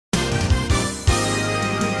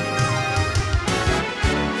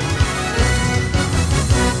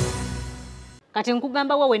kati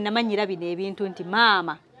nkugamba wowe namanyira bino ebintu nti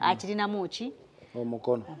maama akirinamu ki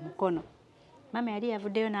omukono maama yali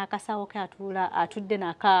yavuddeyo n'akasawo ke atudde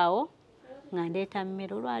nakaawo nga ndeeta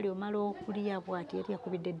mmere olwali omala okulya bw'ati yali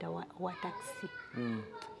yakubidde dda wa takisi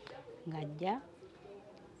ng'ajja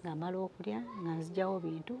ng'amala okulya nga nzigyawo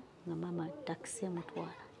bintu nga maama takisi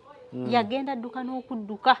emutwala yagenda adduka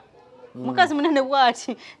n'okudduka mukazi munene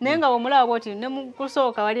bw'ati naye nga bw'omulaba bw'oti ne mu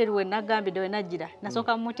kusooka wali eri we nagambidde we najjira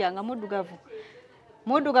nasooka mutya nga muddugavu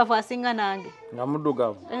asinga nange nga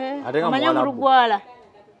muddugavu ate nga amanya mulugwala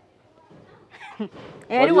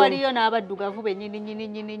eri waliyo n'abaddugavu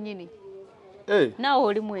bennyini naawe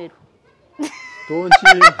oli mweru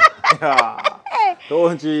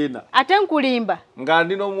tonkiina ate nkulimba nga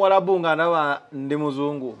ndina omuwarabu nga ndaba ndi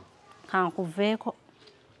muzungu kankuveeko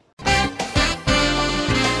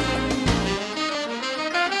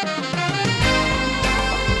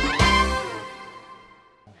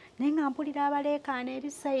naye nga mpulira abaleekaana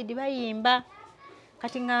eri sayidi bayimba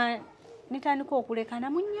kati nga nitandika okulekana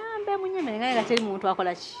munyambe naye nga teri muntu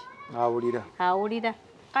akola ki awulira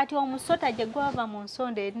kati omusota gye gwava mu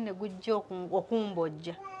nsonda eri ne gujja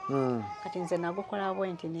okumbojja kati nze nagukola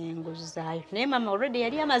bwenti n'enguzaayo naye mama already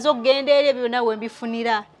yali amaze okugenda eri ebyo byonna we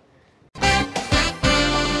mbifunira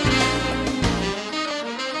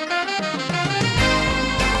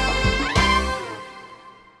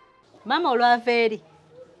mama olwava eri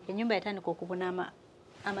enyumba yatandika okubuna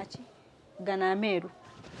amaki gana ameeru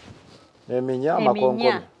eminya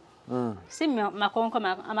amakonkome si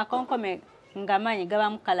amakonkome nga manyi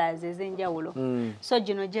gabamu kalazi ez'enjawulo so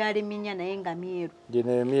gino gyali minya naye nga myeru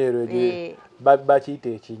gino emyeru bakiyita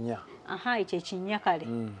ekinya ekyo ekinya kale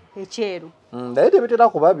ekyeru naye tebitera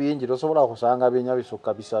kuba bingi tosobola kusanga binya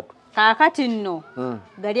bisukka bisatu kaakati nno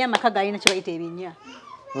gali amaka galina kye bayita ebinya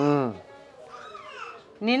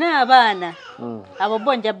nina abaana abo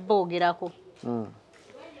bo nja boogerako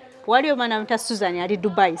waliyo mwana muta Susan ali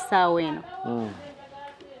Dubai saawa eno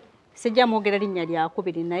sijja mwogera linnya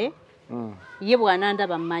lyakubiri naye ye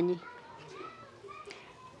bw'anandaba mmanyi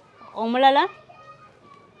omulala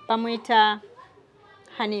bamuyita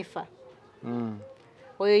Hanifa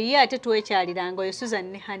oyo ye ate twekyaliranga oyo Susan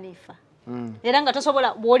ne Hanifa era nga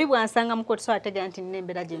tosobola bw'oli bwansanga muko tosobola tegera nti nina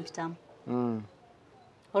embeera gye mpitamu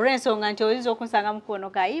olw'ensonga nti oyinza okunsanga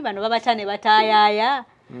mukubonoka ayi bano babata ne bataayaaya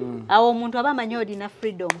awo omuntu aba amanyi olina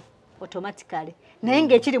freedom automatically naye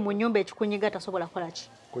ng'ekiri mu nnyumba ekikunyiga tasobola kukola ki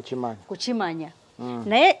kukimanya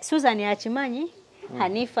naye Susan akimanyi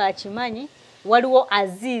Hanifa akimanyi waliwo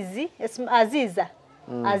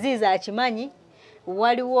Aziza akimanyi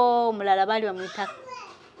waliwo mulala bali bamuyita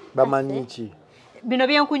bamanyi ki bino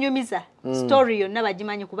byenkunyumiza story yonna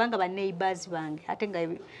bagimanyi kubanga ba neighbors bange ate nga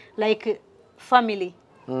like family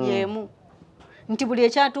yemu nti buli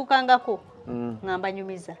ekyatuukangako ngamba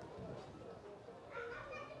nyumiza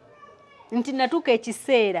nti natuuka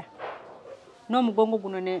ekiseera n'omugongo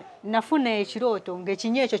guno nafuna ekirooto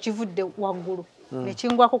ng'ekinya ekyo kivudde waggulu ne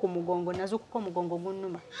kingwako ku mugongo nazuukuka omugongo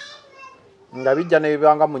gunnuma nga bijja ne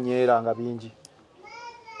bibanga munyeera nga bingi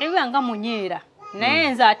ebibanga munyeera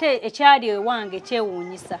naye nze ate ekyali ewange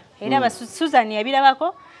kyewuunyisa era Susan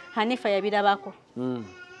yabirabako Hanifa yabirabako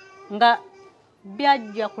nga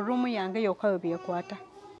byajja ku rumu yange yokka we byekwata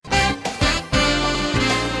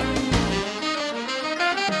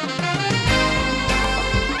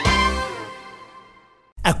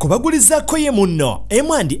akubagulizaako ye munno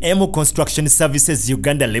M&M Construction Services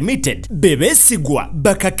Uganda Limited bebeesigwa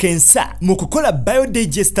bakakensa mu kukola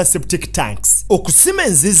biodigester septic tanks okusima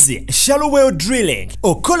enzizi shallow well drilling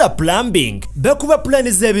okola plumbing bakuba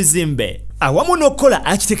plani z'ebizimbe awamu n'okola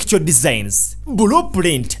architectural designs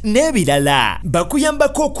blueprint n'ebirala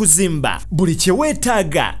bakuyambako okuzimba buli kye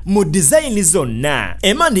weetaaga mu design zonna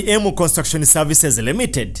M&M Construction Services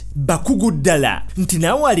Limited bakugu ddala nti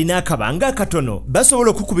naawe alina akabanga akatono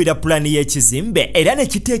basobola okukubira pulani y'ekizimbe era ne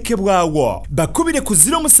kiteekebwawo bakubire ku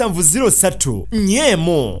 0703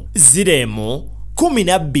 nyemu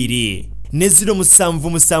 012 ne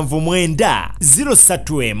 0779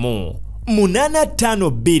 031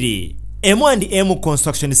 852 M&M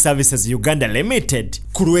Construction Services Uganda Limited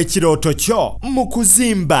ku lw'ekirooto kyo mu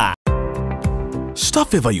kuzimba.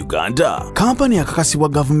 Staffever Uganda, kampani akakasibwa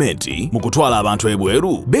gavumenti mu kutwala abantu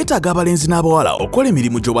ebweru beetaaga abalenzi n'abawala okola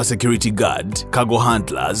emirimu gy'obwa security guard, cargo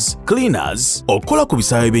handlers, cleaners, okola ku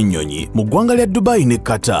bisaawe by'ennyonyi mu ggwanga lya Dubai ne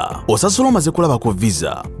Qatar. Osasula omaze kulabako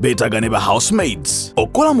visa. Beetaaga ne ba housemaids,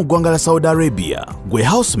 okola mu ggwanga lya Saudi Arabia. Gwe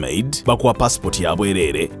housemaid bakuwa passport ya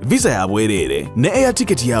bwereere, visa ya bwereere ne air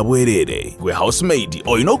ticket ya bwereere. Gwe housemaid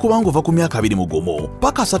olina okuba ng'ova ku myaka 21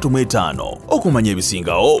 paka 35 okumanya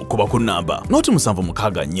ebisingawo kuba ku nnamba. Noti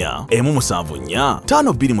 0764 174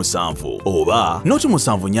 527 oba noti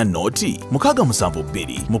 74 noti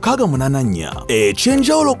 672 684.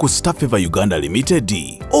 Ekyenjawulo ku Star Favour Uganda Limited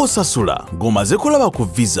osasula ng'omaze kulaba ku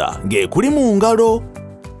visa ng'ekuli mu ngalo.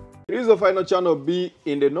 It is the final channel B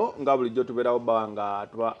in the know nga bulijjo tubeerawo banga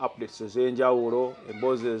tuba updates ez'enjawulo,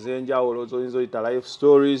 emboozi ez'enjawulo zoyinza oyita life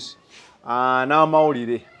stories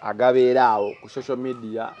n'amawulire agabeera awo ku social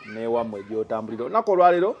media n'ewammwe gy'otambulira. Olunaku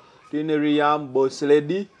olwaleero tulina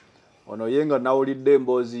Ly'Omuwarabu ono ye nga nawulidde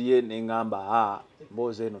emboozi ye ne ngamba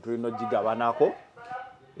emboozi eno tulina ogigabanako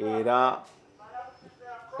era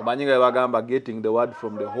omanyi nga bagamba getting the word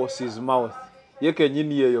from the horse's mouth. Ye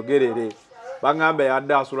kennyini yeeyogerere bangamba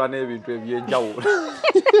yadde asula n'ebintu ebyenjawulo.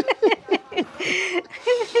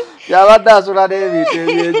 Yabadde asula n'ebintu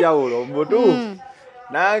ebyenjawulo mutuufu.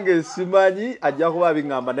 Nange simanyi ajja kuba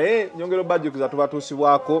bingamba naye nyongero bajjukiza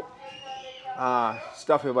tubatuusibwako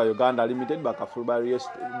Star Favour Uganda Limited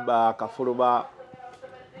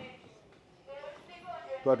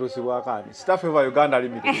Star Favour Uganda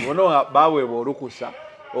Limited bono baweebwa olukusa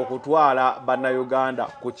okutwala bannayuganda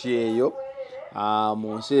ku kyeyo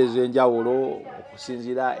mu nsi ez'enjawulo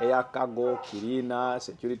okusinziira eyakago kirina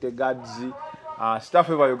security guards. Star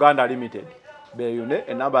Favour Uganda Limited beyune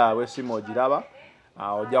enamba yaabwe simu ogiraba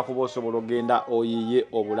ojja kuba osobola ogenda oyiye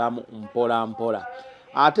obulamu mpola mpola.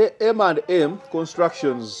 Ate M&M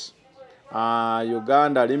Constructions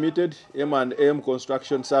Uganda Limited, M&M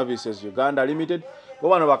Construction Services Uganda Limited bo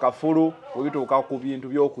bano bakafulu obituuka ku bintu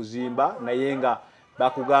by'okuzimba naye nga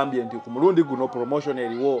bakugambye nti ku mulundi guno promotion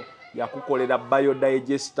eriwo yakukolera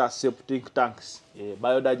biodigester septic tanks.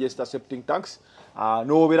 Biodigester septic tanks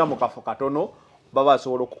n'obeera mu kafo katono baba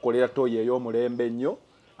basobola okukolera toyi ey'omulembe ennyo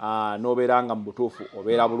n'obeera nga mu butuufu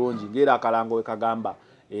obeera bulungi ng'era akalango we kagamba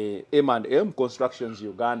M&M Constructions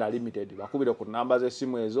Uganda Limited. Bakubire ku namba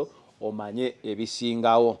z'essimu ezo omanye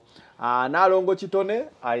ebisingawo. Naalongo Kitone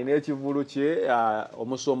alina ekivulu kye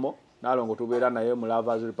omusomo. Naalongo tubeera naye mu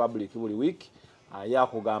Lovers Republic buli week.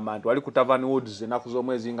 Yakugamba nti wali ku Tavern Woods ennaku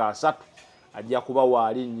z'omwezi nga 3 ajja kuba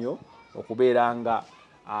waali nnyo okubeera nga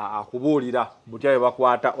akubuulira butya bwe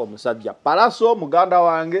bakwata omusajja. Palaso muganda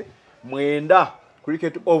wange mwenda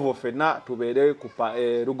Cricket Oval fena tubeere ku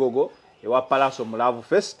Lugogo ewa Palaso mu Love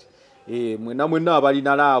Fest. Mwenna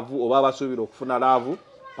abalina laavu oba basuubira okufuna laavu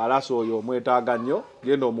Palaso oyo omwetaaga nnyo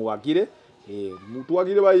genda omuwagire.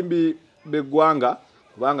 Mutuwagire bayimbi beggwanga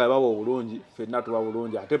kubanga baba obulungi fenna tuba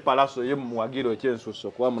bulungi ate Palaso ye muwagire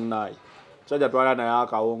ekyensusso kuba munnaye musajja twala naye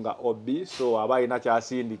akawunga obbi so aba alina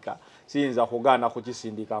kyasindika siyinza kugaana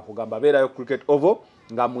kukisindika kugamba beerayo Cricket Oval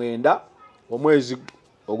nga mwenda omwezi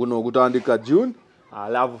oguno ogutandika June.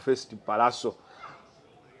 Love Fest Palaso.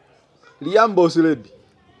 Ly'Omuwarabu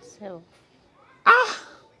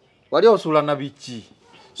wali osula na biki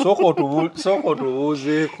soko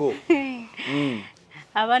otubuuzeeko.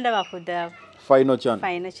 Abanda bakuda Final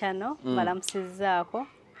channel balamusizaako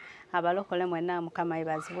abalokole mwenna mukama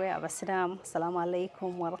ibazibwe abasiraamu assalamu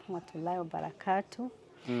alaikum wa rahmatullahi wa barakatuh.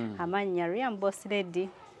 Amanya Ly'Omuwarabu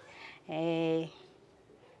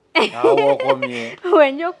awo komye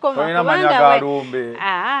wenjo koma kubanga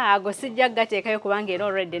ago sijja gateekayo kubanga era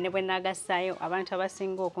already ne bwe nagasaayo abantu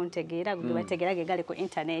abasinga okuntegeera gwe bategeera gali ku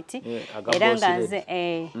internet era nga nze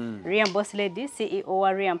Ly'Omuwarabu CEO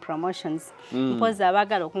wa Ly'Om Promotions. Mpoza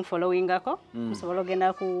abagala okunfollowingako musobola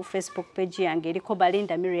ogenda ku Facebook page yange eriko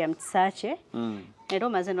Balinda Miriam Tisache. Ero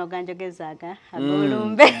maze no ganjogezaaga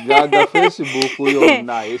agolumbe gaga Facebook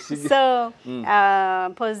yonna esigi so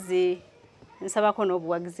pozi nsabako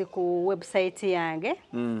n'obuwagizi ku website yange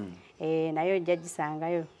nayo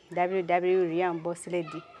jagisangayo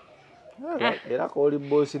www.Ly'Omuwarabu. Era ko oli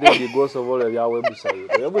boss lady gosobola bya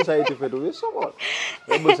website fe tubisobola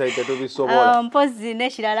website tubisobola mpozi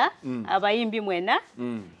n'ekirala abayimbi mwena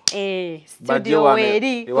studio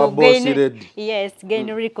weri yes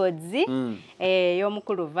Gain Records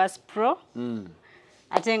y'omukulu Vas Pro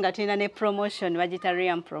ate nga tulina ne promotion bagita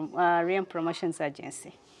Ly'Om Promotions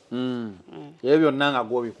Agency. Ebyo nanga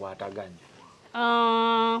gwo bikwataganya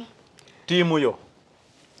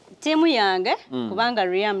timu yange kubanga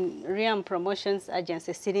Ly'Om Promotions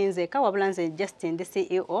Agency sirinzeka wabula nze Justin the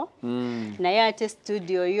CEO naye ate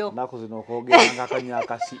studio yo nako zino okogera nga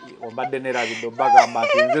kanyaka CEO mbadde nerabidde bagamba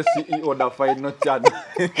nti nze CEO da final channel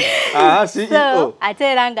CEO ate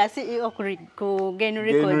era nga CEO ku Gain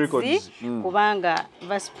Records kubanga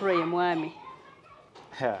Vas Pro ye mwami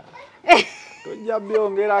tojja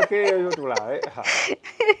byongerako eyo tulabe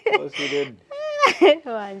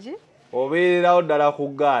wanji obeererawo ddala ku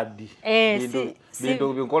gaadi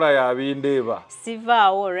bintu binkola yabindeeba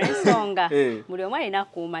sivaawo olw'ensonga buli omu alina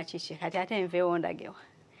kuuma kiki kati ate nveewo ndagewa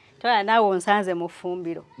toya nawe onsanze mu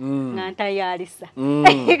ffumbiro nga ntayalisa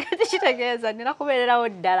kati kitegeeza nina kubeererawo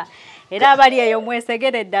ddala era abali eyo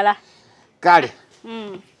mwesegere ddala kale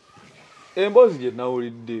emboozi gye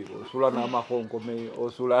nawulidde osula n'amakonkome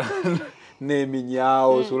osula n'eminya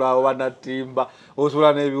osula oba natimba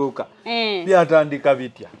osula n'ebiwuka byatandika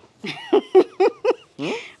bitya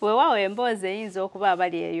weewaawo emboozi eyinza okuba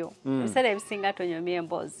abali eyo ebiseera ebisinga tonyumya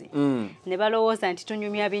emboozi ne balowooza nti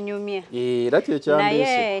tunyumya binyumya era kyekyandese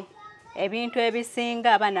naye ebintu ebisinga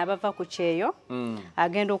abaana abava ku kyeyo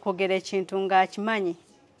agenda okwogera ekintu ng'akimanyi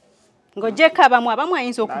ng'ogyeko abamu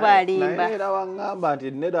ayinza okuba alimba naye era waŋŋamba nti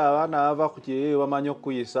nedda abaana bava ku kyeyo bamanyi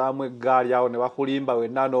okuyisaamu eggaali awo ne bakulimba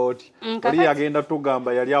wenna nooti oli yagenda tugamba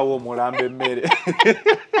yali awo omulamba emmere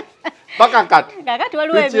paka kati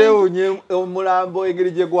tukyewunye omulambo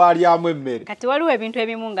engeri gye gwalyamu emmere kati waliwo ebintu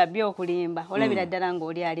ebimu nga byokulimba olabira ddala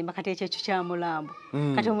ng'oli alimba kati ekyekyo kya mulambo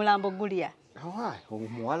kati omulambo gulya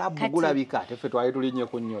Omuwarabu gulabika teffe twali tulinye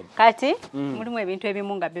ku nnyonyi kati mulimu ebintu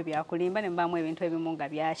ebimu nga byo byakulimba ne mubaamu ebintu ebimu nga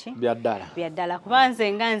byaki byaddala kuba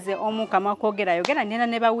nze omu kamwa yogera nina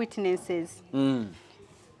ne ba witnesses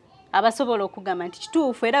abasobola okugamba nti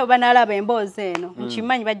kituufu era bwe banaalaba emboozi eno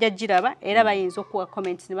nkimanyi bajja giraba era bayinza okuwa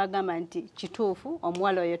comments ne bagamba nti kituufu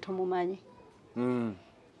omuwala oyo tumumanyi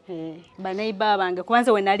baneiba bange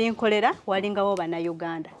kubanze we nali nkolera walingawo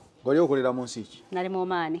bannayuganda oli okolera mu nsi ki nali mu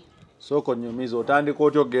Omaani soko nyumiza otandika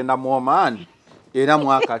otyo ogenda mu Omaani era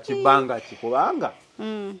mwaka kibanga kikubanga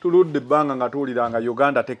tuludde ebbanga nga tuwuliranga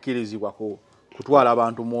Uganda tekkirizibwa kutwala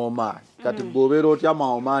abantu mu Omaani kati bw'obeera otya mu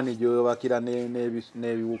Omaani gy'oyobakira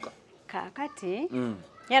n'ebiwuka kakati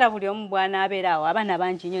era buli omu bw'anaabeera awo abaana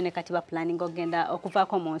bangi nnyo ne kati bapulaninga okugenda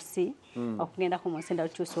okuvaako mu nsi okugendako mu nsi endala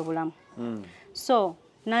okukyusa obulamu so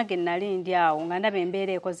nange nali ndi awo nga ndaba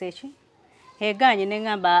embeera ekoze eki eganye ne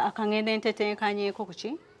ngamba akangenda entetenkanyeko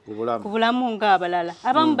kuki ku bulamu ng'abalala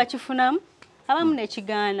abamu bakifunamu abamu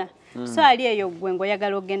nekigaana so ali eyo gwe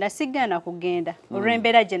ng'oyagala okugenda sigaana kugenda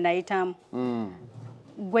olw'embeera gye nayitamu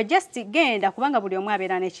gwe just genda kubanga buli omu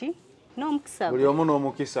abeera neki n'omukisa buli omu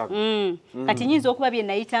n'omukisa kati nyinza okuba bye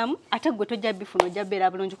nayitamu ate gwe tojja bifuna ojja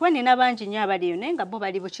beera bulungi kuba nina bangi nnyo abali eyo naye nga bo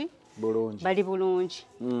bali buki bali bulungi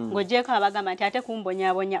ng'ogyeko abagamba nti ate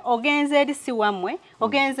kumbonyaabonya ogenze eri si wammwe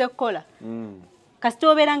ogenze kukola kasita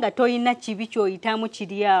obeera nga toyina kibi kyoyitamu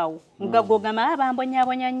kiri awo nga gw'ogamba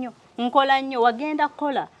bambonyaabonya nnyo nkola nnyo wagenda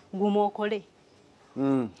kukola guma okole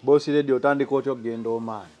boosi radio otandika otya okugenda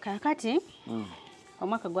Omaani kakati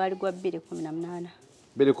omwaka gwali gwa 2018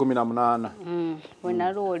 we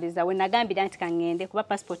nalowooleza we nagambira nti kaŋŋende kuba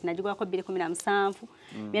passport nagigwako 2017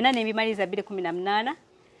 byonna ne mbimaliza 2018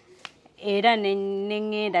 era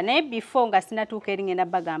neŋŋenda naye before nga sinatuuka eri ngenda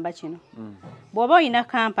bagamba kino bw'oba oyina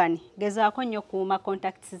kampani gezaako nnyo kuuma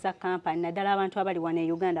contacts za kampani naddala abantu abali wano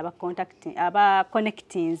e Uganda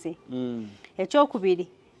abakonnekitinze ekyokubiri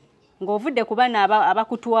ng'ovudde ku bana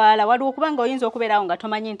abakutwala waliwo okuba nga oyinza okubeerawo nga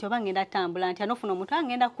tomanyi nti oba ngenda tambula nti anofuna omuntu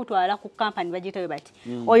agenda kukutwala ku kampani bagiyitayo bati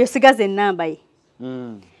oyo sigaza ennamba ye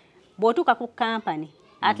bw'otuuka ku kampani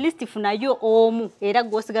at least funayo omu era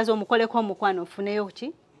gw'osigaza omukoleko omukwano ofuneyo ki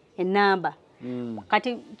ennamba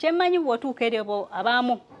kati kyemmanyi bw'otuuka eri obo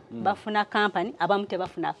abamu bafuna kampani abamu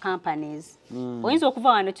tebafuna companies oyinza okuva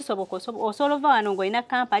wano kisoboka osobola ova wano ng'olina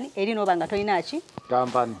kampani eri n'oba nga tolina ki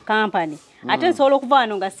kampani ate nsobola okuva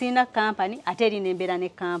wano nga sirina kampani ate eri nembeera ne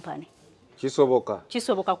kampani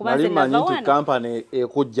kisoboka kuba nze nava wano nti kampani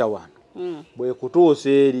ekujja wano bwekutuusa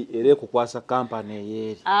eri era ekukwasa kampani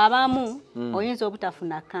eyeeri abamu oyinza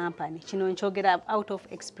obutafuna kampani kino nkyogera out of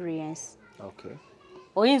experience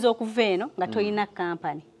oyinza okuva eno nga tolina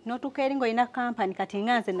kampani n'otuuka eri ng'olina kampani kati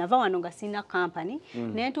nga nze nava wano nga sirina kampani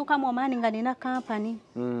naye ntuuka mu Omaani nga nina kampani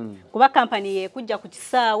kuba kampani yekujja ku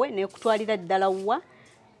kisaawe nekutwalira ddala wa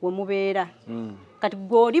we mubeera kati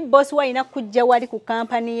gw'oli boosi walina kujja wali ku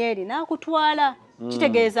kampani yeeri n'akutwala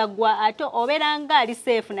kitegeeza gwa ate obeera nga ali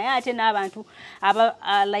seefu naye ate n'abantu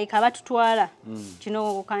like abatutwala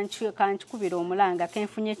kino kankikubira omulanga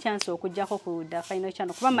kenfunye chance okujjako ku the final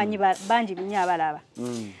channel kuba manyi bangi nnyo abalaba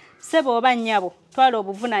sebo oba nnyabo twala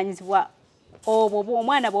obuvunaanyizibwa obwo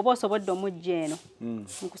omwana bw'oba osobodde omujja eno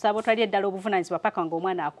nkusaba otwali eddala obuvunaanyizibwa paka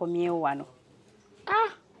ng'omwana akomyewo wano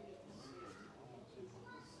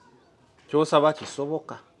kyosaba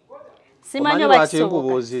kisoboka simanyi oba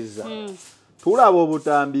kisoboka tulaba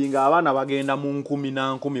obutambi ng'abaana bagenda mu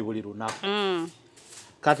 10,000 buli lunaku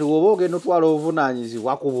kati woba ogenda otwala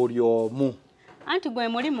obuvunaanyizibwa ku buli omu anti gwe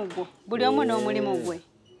mulimu gwo buli omu n'omulimu gwe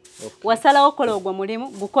wasalawo okola ogwo mulimu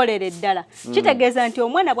gukolere ddala kitegeeza nti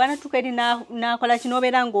omwana bw'anatuuka eri n'akola kino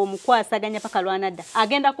obeera ng'omukwasaganya paka lwanadda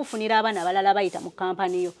agenda kufunira abaana abalala bayita mu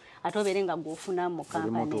kampani yo ate obeere nga gw'ofuna mu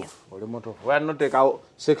kampani eyo. Oli mutuufu. Wanoteekawo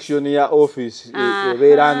section ya office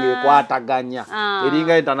ebeera ng'ekwataganya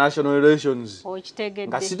eringa international relations. Okitegedde.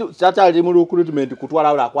 Nga kyakyali mu recruitment kutwala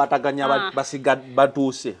abula akwataganya basiga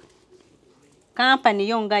batuuse. Kampani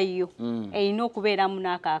yo nga yo erina okubeeramu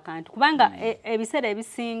n'ako akantu kubanga ebiseera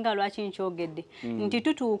ebisinga lwaki nkyogedde nti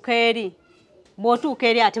tutuuka eri bw'otuuka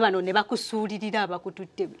eri ate bano ne bakusuulirira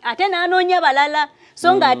abakututte ate n'anoonya balala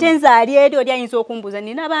so nga ate nze ali eri oli ayinza okumbuuza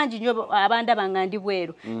nina bangi nnyo abandaba nga ndi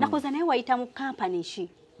bweru nakoza naye wayita mu kampani ki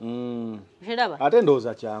ate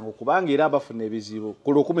ndowooza kyangu kubanga era abafuna ebizibu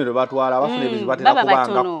ku 10 lwe batwala abafuna ebizibu batera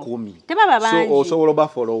kubanga 10 tebaba bangi so osobola oba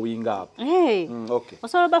following up okay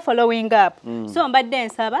osobola oba following up so mbadde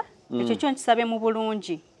nsaba ekyo kyo nkisabe mu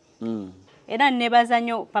bulungi era nebaza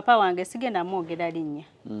nnyo papa wange sigenda mwogera linnya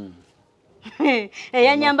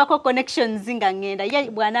eyanyambako connections nga ngenda ye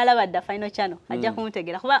bw'anaalaba dda final channel ajja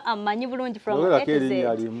kuntegera kuba amanyi bulungi from A to Z.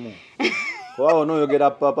 Kuba onooyogera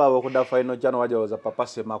papa ab'okudda final channel wajawooza papa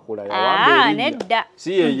Semakula yawamba nedda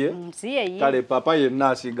si yeye kale papa yenna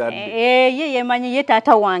asigadde ye yemanyi ye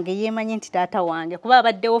taata wange yemanyi nti taata wange kuba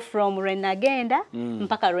abaddewo from lwe nagenda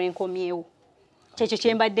mpaka lwe nkomyewo kyekyo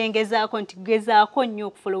kye mbadde ngezaako nti gezaako nnyo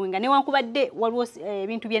okufolowinga newankubadde waliwo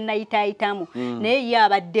ebintu bye nayitaayitamu naye ye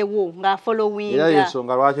abaddewo ng'afolowinga era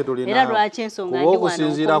ensonga lwaki tulina era lwaki ensonga ndi wano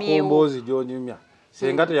okusinziira ku mboozi gy'onyumya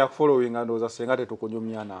senga teyakufolowinga ndowooza senga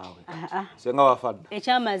tetukunyumya naawe senga wafadda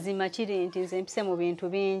ekyamazima kiri nti nze mpise mu bintu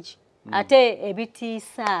bingi ate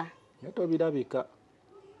ebitiisa naye tobirabika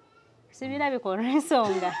sibirabika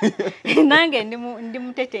olw'ensonga nange ndi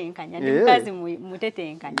mutetenkanya ndi mukazi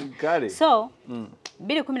mutetenkanya so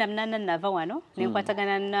 2018 nava wano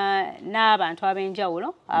nenkwatagana n'abantu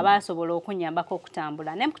ab'enjawulo abasobola okunyambako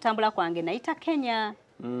okutambula naye mu kutambula kwange nayita Kenya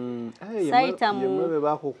saita mu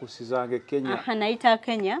bakukusizanga Kenya nayita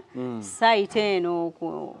Kenya saita eno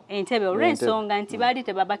ku Entebbe olw'ensonga nti baali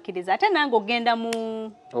tebabakkiriza ate nange ogenda mu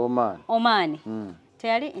Oman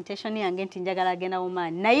teyali intention yange nti njagala agenda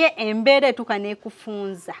Oman naye embeera etuuka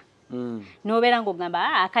n'ekufunza n'obeera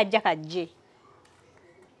ng'ogamba akajja kajje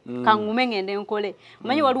kangume ngende nkole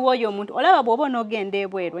omanyi waliwo oyo omuntu olaba bw'oba onoogenda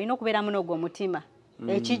ebweru olina okubeeramu n'ogwo omutima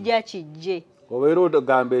ekijja kijje obeera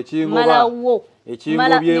ogamba ekingo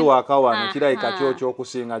byewaka wano kirabika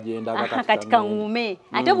ky'okusinga gyendaga kati kangume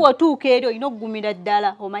ate bw'otuuka eri olina okugumira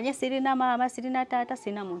ddala omanye sirina maama sirina taata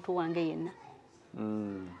sirina muntu wange yenna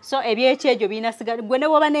so ebyekyejo bina sigale gwe ne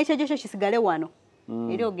bwoba n'ekyejo kyo kisigale wano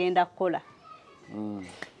eri ogenda kukola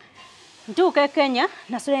ntuuka Kenya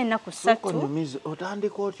nasula ennaku 3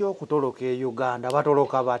 otandika otya okutoloka e Uganda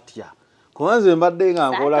batoloka batya kubanze mbadde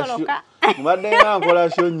nga nkola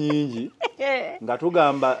sho nyingi nga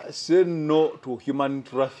tugamba say no to human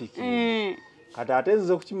trafficking kati ate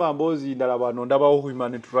nze kukima mboozi ndala bano ndabawo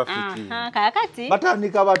human trafficking kakati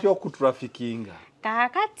batandika batya okutraffickinga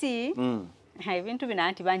kakati ebintu bino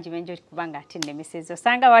anti bangi benjo kubanga ati nemisezi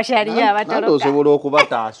osanga bashaliyo abatoloka osobola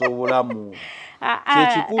okubataasa obulamu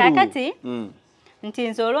kakati nti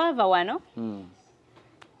nze olwava wano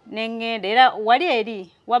nengenda era wali eri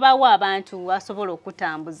wabawo abantu wasobola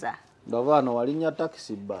okutambuza ndava wano walinnya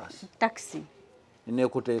taxi bus taxi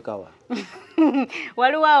nekuteekawa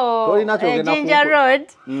waliwo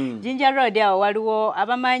Ginger Road awo waliwo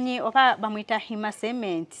abamanyi oba bamuyita Hima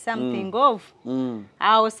Cement something of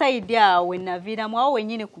awo side awo wenaviiramu awo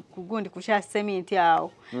wenyini kugundi kusha cement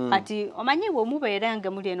awo kati omanyi bwe mubeera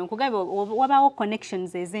nga muli eno nkugambye wabawo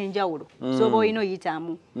connections ez'enjawulo soba olina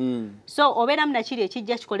oyitamu so obeeramu nakiri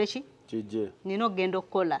ekijja kikole ki kijje nina okugenda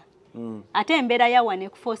okukola ate embeera yawa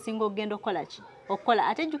nekuforcinga okugenda okukola ki okukola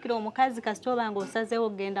ate jjukira omukazi kasita oba nga osazeewo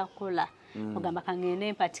okugenda kukola ogamba kangende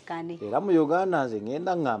empatikane era mu Uganda nze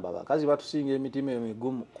ngenda ngamba abakazi batusinga emitima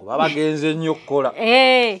emigumu kuba bagenze nnyo okukola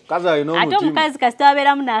kazi alina omutima ate omukazi kasita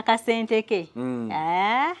abeeramu n'akasente ke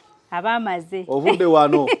aba amaze ovudde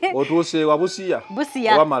wano otuuse wa Busia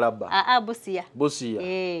oba Malaba Busia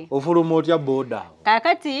ofuluma otya boda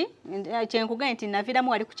kakati kyenkugambye nti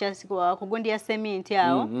naviiramu wali ku gundi ya cement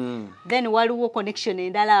awo then waliwo connection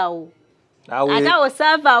endala awo ate awo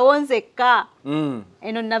saava awo nzekka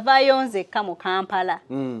eno navaayo nzekka mu Kampala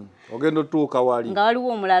ogenda otuuka wali nga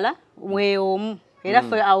waliwo omulala omu era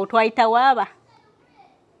ffe awo twayitawo aba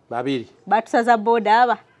babiri batusaza boda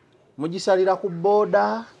aba mugisalira ku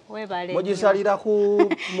boda mugisalira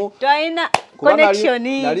ku twalina connection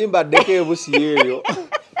nali mbaddeko ebusiya eyo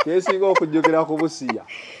kyesinga okujjukira ku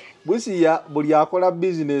Busiya buli akola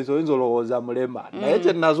business oyinza olowooza mulema naye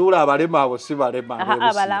kye nazuula abalema abo si balema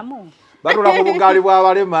abalamu batula ku bugaali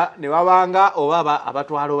bw'abalema ne babanga oba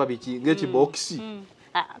abatwala oba biki ng'ekibokisi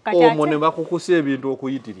omwo ne bakukusa ebintu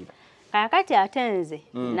okuyitirira kakati atenze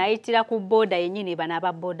nayitira ku boda yennyini bana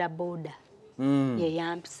aba boda ye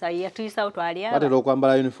yampisa yatuyisa twali aba batera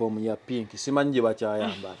okwambala uniform ya pink simanyi gye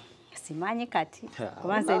bakyayambala simanyi kati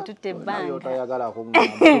kubanze ntutte banga otayagala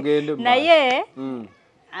kungamba tugende naye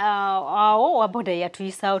awo wa boda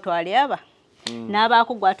yatuyisa twali aba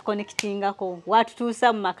n'abaako gwatuconnectingako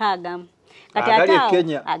watutuusa mu maka agamu kati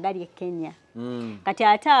agali e Kenya kati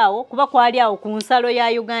ataawo kuba kwali awo ku nsalo ya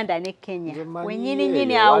Uganda ne Kenya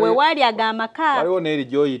wennyini awe wali agamaka waliwo n'eri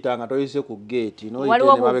gy'oyita nga toyise ku gate n'oyite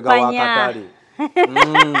ne mabega w'akatale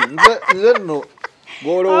nze nno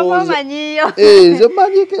golowooza nze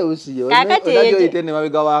mmanyike usiyo nagyoyite ne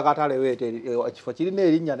mabega w'akatale weete ekifo kirina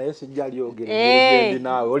erinnya naye sijja lyogera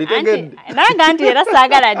naawe olitegedde nanga nti era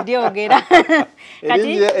saagala lyogera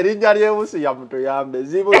erinnya ly'ebusiya mutuyambe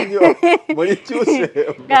zibu nnyo mulikyuse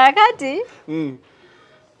kakati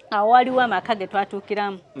awo waliwo amaka ge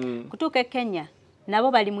twatuukiramu kutuuka e Kenya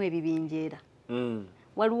nabo balimu ebibinjeera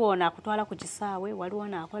waliwo ono akutwala ku kisaawe waliwo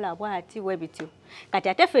naakola bwati we bityo kati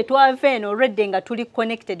ate ffe twava eno already nga tuli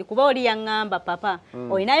connected kuba oli yaŋŋamba papa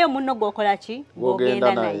olinayo munno gw'okola ki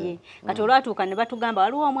gw'ogenda naye kati olwatuuka ne batugamba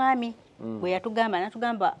waliwo omwami bwe yatugamba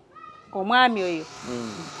natugamba omwami oyo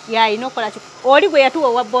yalina okola ki oli gwe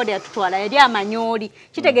yatuwa wa boda yatutwala yali amanyooli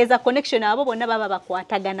kitegeeza connection abo bonna baba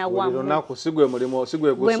bakwatagana wamu lunaku sigwe mulimu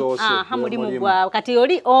sigwe gusoose mulimu gwawe kati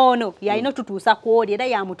oli ono yalina otutuusa ku oli era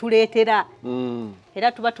yamutuleetera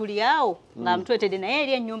era tuba tuli awo nga mutuleetedde naye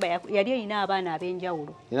eri ennyumba yali erina abaana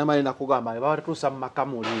ab'enjawulo era mali nakugamba baba batutuusa mu maka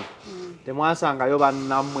muli temwasangayo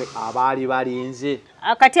bannammwe abaali balinze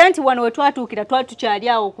kati anti wano we twatuukira twali tukyali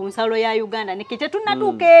awo ku nsalo ya Uganda ne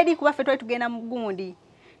tetunnatuuka eri kuba ffe twali tugenda mu gundi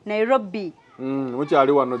Nairobi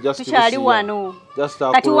mukyali wano tukyali wano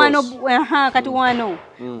kati wano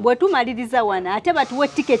bwe tumaliriza wano ate batuwa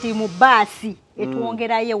tiketi mu baasi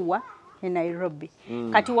etwongerayo wa e Nairobi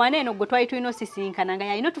kati wano eno gwe twali tulina osisinkana nga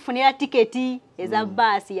yalina otufunira tiketi eza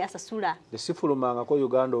baasi yasasula esifulumangako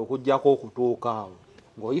Uganda okujjako okutuuka awo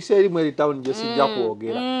ng'oyise erimu eri tawuni gye sijja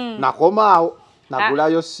kwogera nakomaawo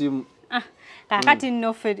nagulayo simu kakati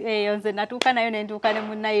nno eyo nze natuuka nayo nentuuka ne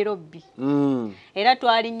mu Nairobi era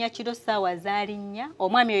twalinnya kiro ssaawa zaalinnya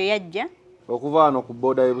omwami oyo yajja okuva wano ku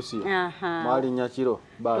boda y'Ebusiya mwalinnya kiro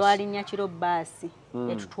twalinnya kiro baasi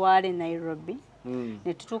etutwale e Nairobi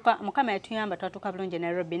netutuuka mukama yatuyamba twatuuka bulungi e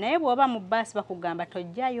Nairobi naye bw'oba mu baasi bakugamba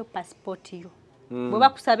tojjayo passport yo bwe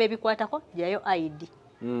bakusaba ebikwatako jjayo ID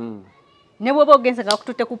ne bw'oba ogenze nga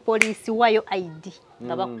bakututte ku poliisi wayo ID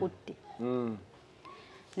nga bakutte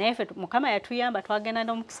naye ffe mukama yatuyamba twagenda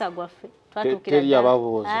n'omukisa gwaffe teri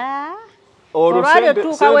ababuuza olwo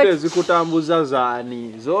sente zikutambuza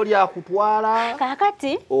zaani z'oli akutwala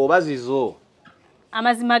kakati oba zizo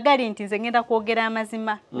amazima gali nti nze ngenda kwogera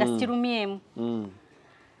amazima nga sikirumyemu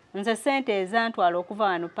nze sente ezantwala okuva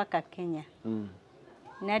wano paka Kenya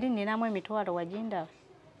nali ninamu emitwalo wagindaba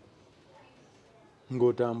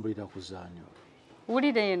ng'otambulira ku zaani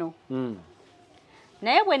wulira eno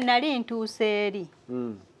naye bwe nali ntuuse eri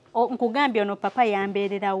nkugambye ono papa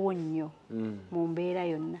yambeererawo nnyo mu mbeera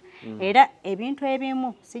yonna era ebintu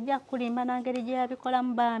ebimu sijja kulimba nangeri gye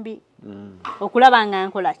yabikolamu bambi okulaba nga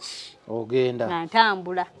nkola ki ogenda nga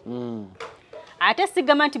ntambula ate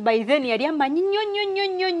sigamba nti by then yali amanyi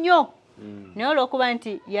nnyo naye olw'okuba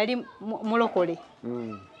nti yali mulokole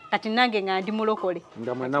kati nange nga ndi mulokole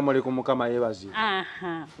nga mwenna muli ku Mukama yeebazibwe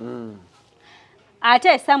ate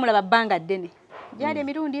esaamulaba bbanga ddene gyali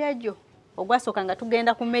emirundi egyo ogwasooka nga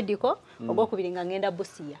tugenda ku medical ogwokubiri nga ngenda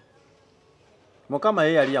Busiya Mukama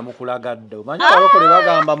ye yali yamukulagadde omanyi abalokole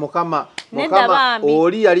bagamba Mukama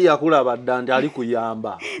oli yali yakulaba dda nti ali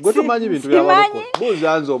kuyamba gwe tumanyi bintu by'abalokole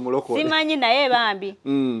buuza nze omulokole simanyi naye bambi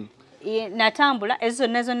natambula ezo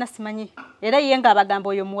zonna simanyi era ye nga abagamba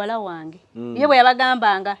oyo muwala wange ye bwe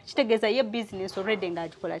yabagambanga kitegeeza ye business already nga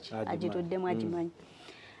agikola ki agituddemu agimanyi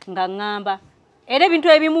nga ŋŋamba era ebintu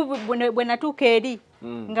ebimu bwe natuuka eri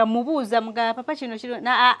nga mubuuza mugamba papa kino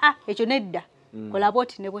ekyo nedda kola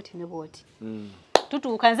bwoti ne bwoti ne bwoti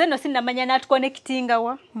tutuuka nze nno sinnamanya n'atuconnectinga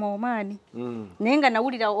wa mu Omaani naye nga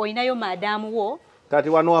nawulira olinayo maadaamu wo kati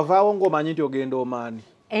wano wavaawo ng'omanyi nti ogenda Omaani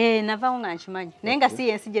navaawo nga nkimanyi naye nga si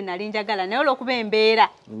yensi gye nali njagala naye olw'okuba embeera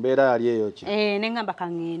yali eyo ki ne ngamba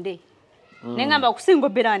kaŋŋende ne ngamba okusinga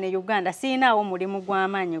obeera wano e Uganda siinaawo mulimu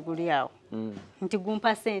gw'amaanyi guli awo nti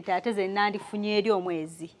gumpa ssente ate ze nandifunye eri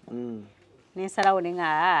omwezi nensalawo ne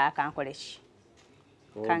nga kankole ki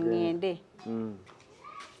kaŋŋende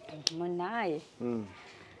munaaye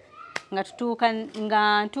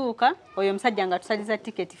nga ntuuka oyo omusajja nga tusaliza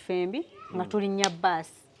tiketi fembi nga tulinnya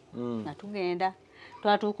baasi nga tugenda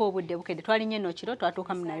twatuuka obudde bukedde twalinnye eno kiro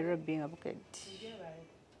twatuuka mu Nairobi nga bukedde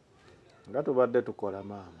nga tubadde tukola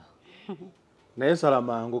maama naye sala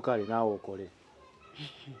mangu kale naawe okole.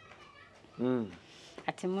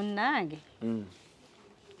 Ati munnange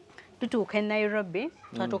tutuuka e Nairobi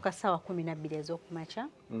twatuuka ssaawa 12 ez'okumakya.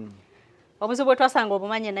 Obuzibu bwe twasanga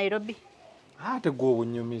obumanye e Nairobi ate gwe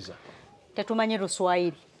obunyumiza tetumanyi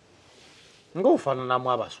Luswayiri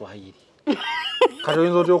ng'ofaananamu Abaswayiri kati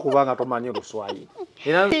oyinza otya okuba nga tomanyi Luswayiri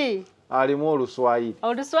era alimu Oluswayiri.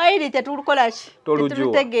 Oluswayiri tetulukola ki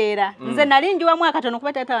tetulutegeera. Nze nali njiwamu akatono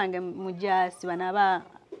kuba taata wange mujaasi bano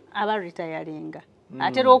aba retiringa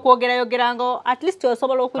ate lw'okwogerayogeranga at least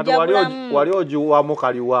osobola okujabulamu. Wali ogiwamu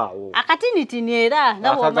kaliwaawo akatinitini era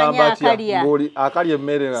nga bw'omanya akalya akalya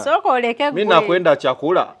emmere sooka oleke gwe mina kwenda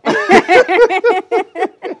chakula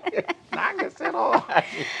nange sero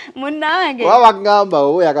munnange waba ngamba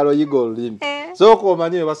oba oyagala oyiga olulimi sooka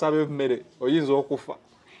omanye basaba emmere oyinza okufa.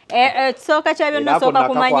 Ekisooka kya byonna osooka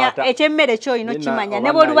kumanya ekyemmere ky'olina okimanya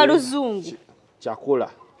ne bw'oluba luzungu chakula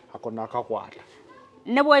ako nakakwata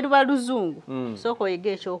ne bw'oluba luzungu sooka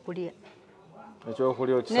oyiga ekyokulya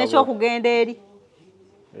n'ekyokugenda eri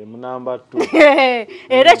munamba 2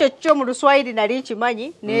 era ekyo kyo mu Luswayiri nali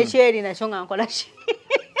nkimanyi n'ekyeri nakyo nga nkola ki.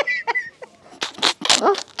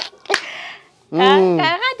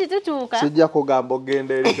 Kakati tutuuka sijja kugamba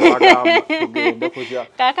ogenda eri kyewagamba tugende kutya.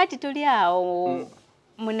 Kakati tuli awo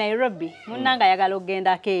mu Nairobi munnanga ayagala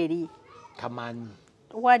ogendako eri tamanyi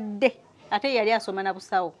wadde ate yali asoma na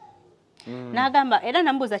busawo n'agamba era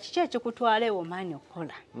namubuuza kiki ekikutwala ewo maani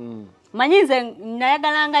okukola. Manyi nze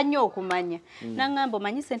nayagalanga nnyo okumanya n'agamba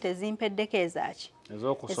omanyi sente zimpeddeko ezaki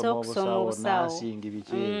ez'okusoma obusawo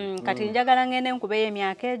kati njagala ngende nkubeyo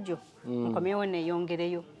emyaka egyo nkomyewo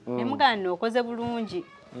neeyongereyo. Nemugamba okoze bulungi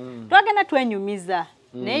twagenda twenyumiza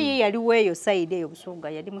naye ye yaliwo eyo sayidi eyo Busoga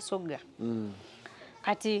yali Musoga.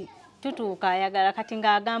 Kati tutuuka ayagala kati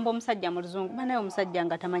ng'agamba omusajja mu Luzungu banaye omusajja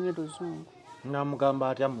nga tamanyi Luzungu. Namugamba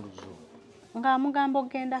atya mu Luzungu? Ng'amugamba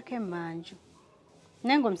ogendako emmanju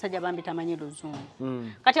naye ng'omusajja bambi tamanyi Luzungu.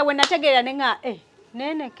 Kati bwe nategeera ne nga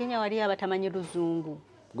nene Kenya wali abatamanyi Luzungu.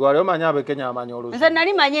 Gwe wali omanyi ab'e Kenya amanyi Oluzungu? Nze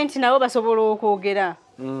nali manye nti nabo basobola okwogera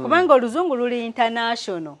kubanga Oluzungu luli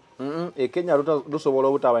international. E Kenya lusobola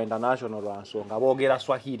obutaba international lwa nsonga boogera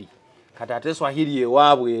Swahili kati ate Swahili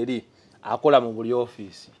ewaabwe eri akola mu buli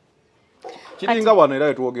ofiisi. Kiringa wano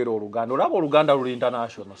era twogera Oluganda olaba Oluganda luli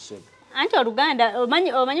international sebo. Anti Oluganda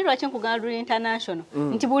omanyi lwaki nkugamba luli international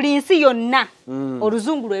nti buli nsi yonna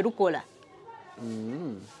Oluzungu lwe lukola.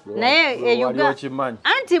 Naye Uganda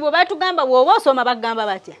anti bwe batugamba bw'oba osoma bagamba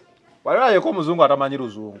batya walirayeko omuzungu atamanyi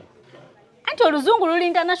Luzungu. Anti Oluzungu luli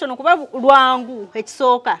international kuba lwangu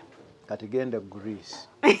ekisooka. Kati genda Greece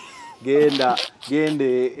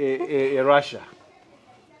gende Russia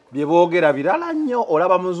bye boogera birala nnyo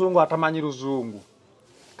olaba muzungu atamanyi Luzungu.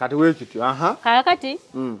 Kati weekityo kakati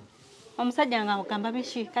omusajja nga mugamba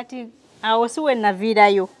bishi kati awo siwe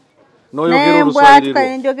naviirayo n'oyogera Oluswayiri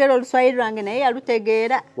lwo njogera Oluswayiri lwange naye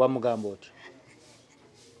yalutegeera. Wamugamba otyo?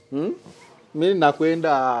 Mimi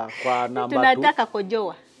nakwenda kwa namba 2 tunataka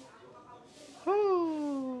kojoa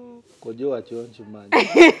kojoa kyonkimanyi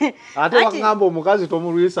ate wakangamba omukazi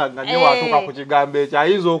tomulwisanga nnyo watuuka ku kigambo ekyo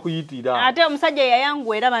ayinza okuyitira. Ate omusajja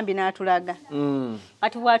yayangu era bambi n'atulaga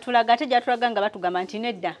kati bw'atulaga ate gy'atulaga nga batugamba nti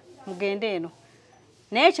nedda mugende eno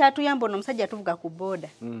naye kyatuyamba ono omusajja tuvuga ku booda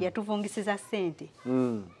yatuvungisiza ssente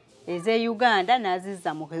eze Uganda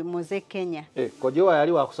n'azizza mu ze Kenya. Kojoa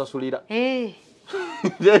yali wakusasulira?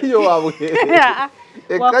 Yeyo wabwe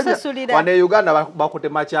wakusasulira wane Uganda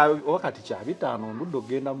bakutema wakati kya 5 nduddo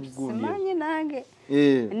genda mu gundi simanyi nange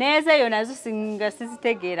neze yo nazo singa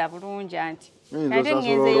sizitegeera bulungi anti kati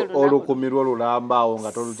ngenzeyo olukumirwa lulambaawo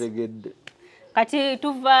nga tolutegedde. Kati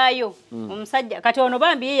tuvaayo omusajja kati ono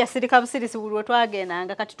bambi ye yasirika busirisi bulwo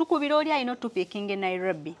twagendanga kati tukubira oli ayina tupikinge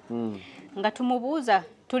Nairobi nga tumubuuza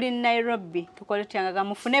tuli Nairobi tukole tyanga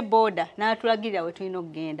mufune border n'atulagirira we tulina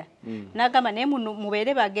okugenda n'agamba naye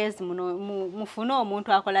mubeere bagezi muno mufune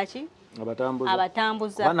omuntu akola ki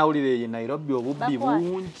abatambuza banawulire ye Nairobi obubbi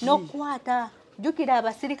bungi n'okukwata jukira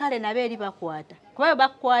abasirikale nabo eri bakwata kuba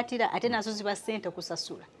bakwatira ate nazo ziba ssente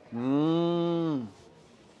kusasula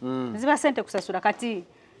ziba ssente kusasula kati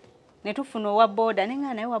netufuna owa border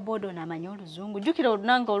nenga naye wa border onamanya Oluzungu jukira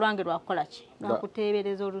olunanga olwange lwakola ki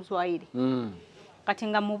lwakuteebereza Oluswayiri kati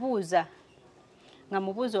nga mubuuza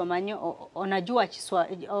omanyi onajua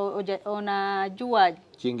onajua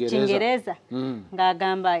Kiingereza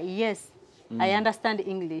ng'agamba yes I understand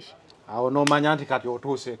English. Awo nomanya nti kati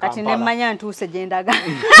otuuse Kampala. Kati nemanya ntuuse gye ndaga.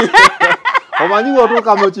 Omanyi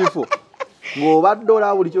otuuka mu kifo ng'obadde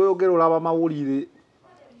olaba buli kyoyogera olaba mawulire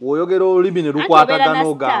woyogera olulimi ne lukwatagana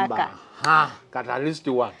ogamba kati at least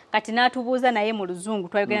one. Kati n'atubuuza naye mu luzungu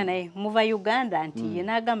twayogera naye muva Uganda nti ye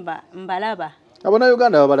n'agamba mbalaba. Abona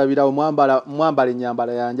Uganda balabira omwambala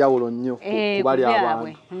ennyambala ya njawulo nnyo kubali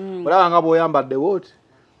abantu. Olaba nga bw'oyambadde wooti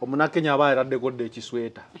omunakenya aba yataddeko dde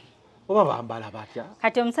ekisweta. Oba bambala batya.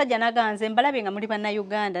 Kati omusajja n'aganze mbalabe nga muli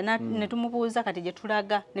bannayuganda ne tumubuuza kati gye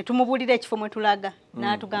tulaga ne tumubuulira ekifo mwe tulaga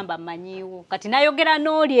n'atugamba mmanyiiwo. Kati n'ayogera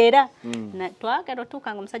n'oli era twagera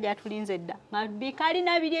otuuka nga omusajja atulinze dda.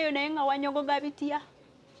 Bikalina biri eyo naye nga wanyogoga bitya.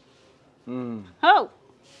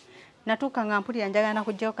 Natuuka nga mpulira njagala na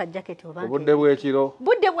kujjayo ka jaketi oba obudde bw'ekiro.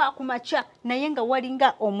 Budde bwa kumakya naye nga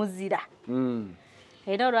walinga omuzira.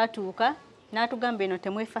 Era olwatuuka n'atugamba eno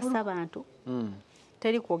temwefasa abantu.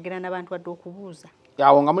 Teri kwogera n'abantu wadde okubuuza.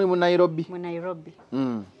 Awo nga muli mu Nairobi. Mu Nairobi.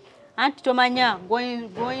 Anti tomanya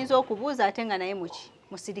gwoyinza okubuuza ate nga naye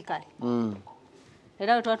musirikale.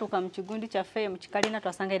 Era bwe twatuuka mu kigundi kyaffe mu kikalina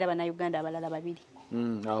twasanga era bannayuganda abalala babiri.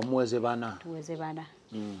 Awo muweze bana. Tuweze bana.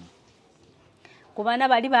 Ku bana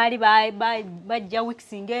bali bajja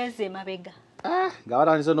weeks ngeze mabega. Nga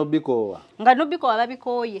batandise n'obbikoowa. Nga n'obbikoowa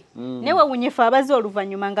babikooye. Newe wunyefa abaze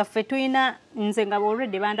oluvannyuma nga ffe tulina nze nga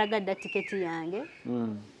already bandagadda tiketi yange.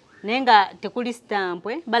 Naye nga tekuli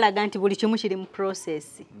stampwe balaga nti buli kimu kiri mu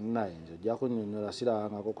process. Naye nze ojja kunnyonnyola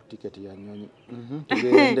sirabangako ku tiketi ya nnyonyi.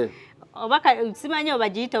 Tugende. Simanyi oba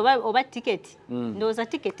giyita oba tiketi. Ndowooza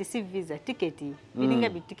tiketi si visa tiketi. Biringa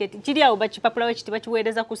bitiketi. Kiri awo bakipapula we kiti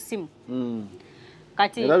bakiweereza ku ssimu.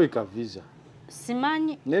 Kati erabika visa.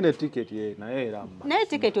 Simanyi. Nene tiketi ye naye eramba. Naye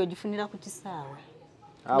tiketi ogifunira ku kisaawe.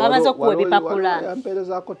 Bamaze okuwa ebipapula.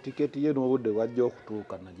 Yampeerezaako tiketi ye n'obudde bwajja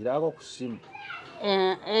okutuuka nagiraako ku ssimu.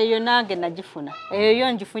 Eyo nange nagifuna.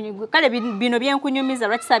 Eyo ngifunye. Kale bino byenkunyumiza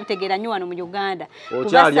lwaki saabitegeera nnyo wano mu Uganda.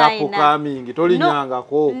 Okyali apukamingi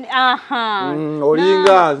tolinyangako.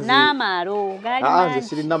 Olinga nze. N'amaalo gali mangi. Nze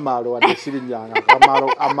sirina maalo wadde sirinyanga.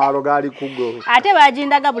 Amaalo gali kugo. Ate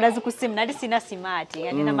bagindaga bulazi ku ssimu nali sina simaati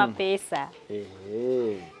yalina mapeesa.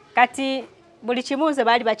 Kati buli kimuuze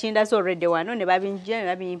baali bakindaze already wano ne babinjja ne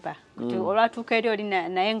babimpa. Olwatuuka eri oli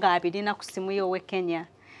naye nga abirina ku ssimu yo ow'e Kenya.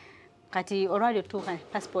 Kati olwali otuuka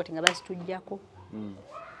passport nga bazitujjako.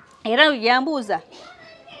 Era yambuuza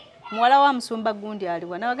muwala wa musumba gundi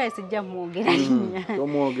aliwa nawagaye sijja mwogera linnya.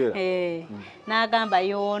 Tomwogera. N'agamba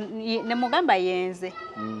ne mugamba yenze.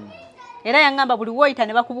 Era yangamba buli woyita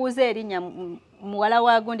ne bakubuuza erinnya muwala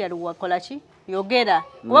wa gundi aliwa kola ki yogera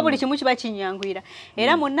kuba buli kimu kiba kinyangwira.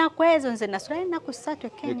 Era mu nnaku ezo nze nasulayo ennaku 3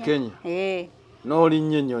 e Kenya.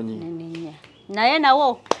 N'olinnyo ennyonyi. Naye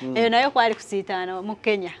nawo eyo nayo kwali kusiitaana mu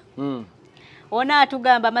Kenya. Ona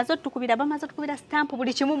atugamba bamaze otukubira stamp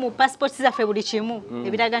buli kimu mu passport zaffe buli kimu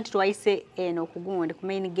ebiraga nti twayise eno okugundi ku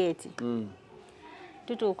main gate.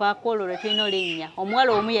 Tutuuka kololo tulina olinnya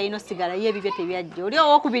omuwala omu yalina osigala ye ebibyo tebyajja oli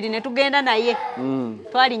owokubiri ne tugenda naye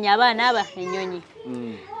twalinya abaana aba ennyonyi.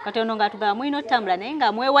 Kati ono ng'atugamba mulina otambula naye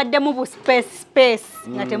nga mwewaddemu bu space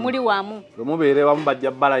nga temuli wamu. Mubeere wamu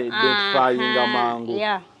bajja bbala identifyinga mangu.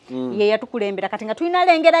 Ye yatukulembera kati nga tulina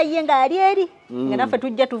lengera ye nga ali eri nga naffe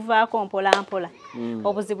tujja tuvaako mpola mpola.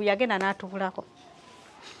 Obuzibu yagenda n'atubulako.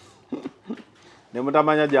 Ne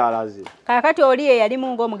mutamanya gy'alaze. Kaakati oli ye yali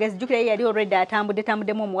mungo omugezi jjukira ye yali already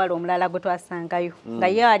atambuddemu omuwala omulala gwe twasangayo nga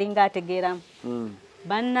ye alinga ategeeramu.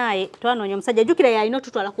 Bannaaye twanoonya omusajja jjukira ye alina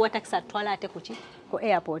otutwala kuwa takisi atutwala ate ku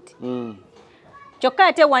airport. Kyokka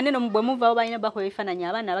ate wanne bwe muvaawo balina bakola ebifaananyi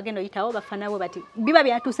abaana abagenda oyitawo bafaanabo bati biba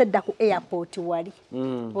byatuuse dda ku airport wali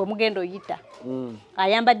bw'omugenda oyita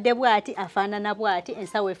ayambadde bw'ati afaanana bw'ati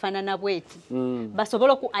ensawo efaanana bw'eti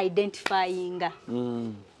basobole oku identifyinga.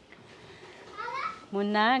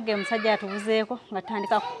 Munnange omusajja atubuzeeko nga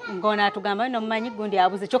tutandika ng'ono atugamba bino mumanyi gundi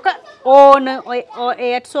abuze kyokka ono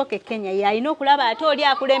eyatusooka e Kenya yalina okulaba ate oli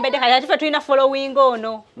akulembedde kati ate ffe tulina following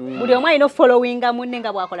ono buli omu alina ofollowinga munne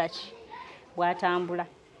nga bwakola ki bwatambula.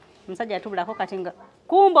 Omusajja yatubulako kati nga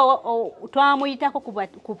kumba twamuyitako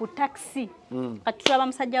ku butakisi kati tulaba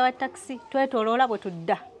musajja wa takisi twetoloola bwe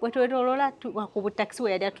tudda bwe twetoloola ku butakisi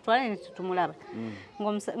we yali atutwala ne tutumulaba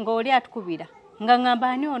ng'oli atukubira nga ngamba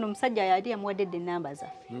ani ono omusajja yali yamuwadde ennamba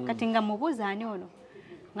zaffe kati nga mubuuza ani ono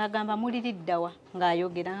ng'agamba muliriddawa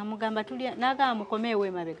ng'ayogera ng'amugamba tulya n'agamba mukomeewo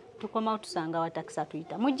emabega tukomawo tusanga wa takisi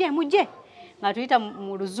atuyita mujje nga tuyita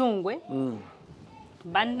mu luzungwe.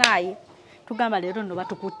 Bannaaye tugamba leero nno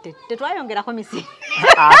batukutte tetwayongerako misinde.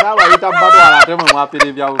 Ate abayita batwala ate mwe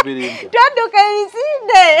mwapirimbya bupirimbya.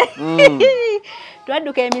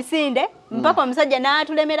 Twadduka emisinde mpaka omusajja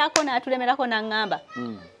n'atulemerako n'aŋŋamba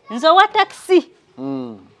nze owa takisi.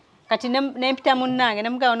 Kati nempita munnange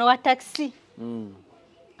nemugamba ono wa takisi.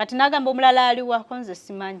 Kati n'agamba omulala aliwako nze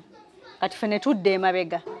simanyi. Kati ffe ne tudda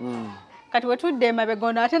emabega. Kati bwe tudda emabega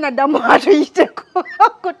ono ate n'addamu atuyiteko.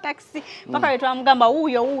 ku taxi paka twamugamba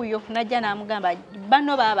wuuyo najja namugamba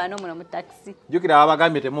bano baba no mu taxi jukira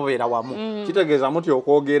abagambye temubeera wamu kitegeeza muti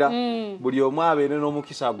okwogera buli omu abeere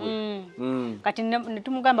n'omukisa gwe kati ne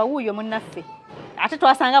tumugamba wuuyo munnaffe ate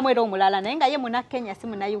twasanga mwera omulala naye nga ye muna Kenya si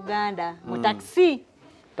muna Uganda mu taxi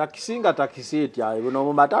nga taxi etya buno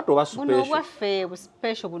mu matatu oba special buno bwaffe bu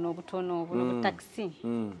special buno butono buno mu taxi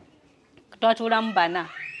twatulamu bana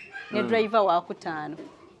ne driver wa kutaano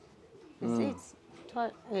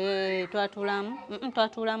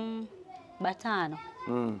twatulamu bataano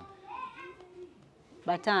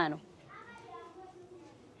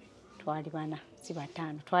twali bana si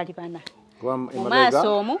bataano twali bana mu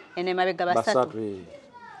maaso omu ene mabega basatu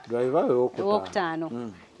driver wokutaano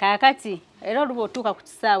kakati era oluba otuuka ku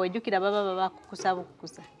kisaawe ejjukira baba bakukusa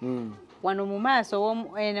wano mu maaso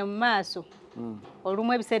ene mu maaso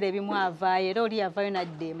olumu ebiseera ebimu avaayo era oli avaayo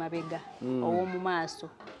nadde emabega ow'omu maaso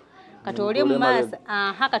kati oli mu maaso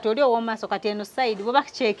kati oli ow'omu maaso kati eno side bwe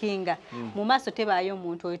bakucekinga mu maaso tebaayo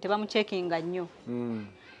omuntu oyo tebamucekinga nnyo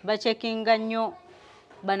bacekinga nnyo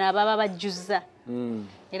bano ababa bajjuza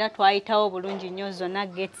era twayitawo bulungi nnyo zonna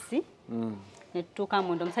getsi ne tutuuka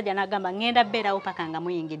munda omusajja n'agamba ngenda beerawo paka nga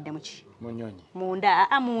muyingidde muki munda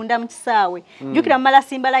mu kisaawe jjukira mumala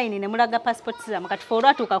simba layini ne mulaga passport zammwe kati fe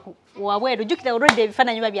olwatuuka wabweru jjukira olwedde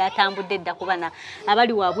ebifaananyi biba byatambudde edda ku bana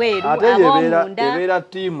abali wabweru ab'omunda ebeera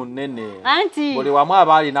ttiimu nnene anti buli wamu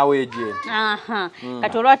aba alinawo ejenti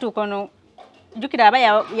kati olwatuuka ono jjukira aba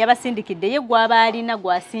yabasindikidde ye gw'aba alina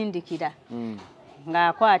gw'asindikira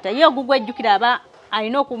ng'akwata ye ogugwa ejjukira aba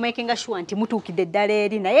alina okumakinga sure nti mutuukidde eddala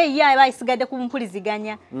eri naye ye aba ayisigadde ku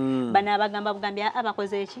mpuliziganya bano abagamba bugambi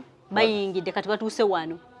abakoze eki bayingidde kati batuuse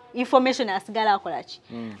wano information asigala akola ki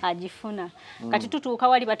agifuna kati tutuuka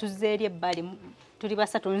wali batuzze eri ebbali tuli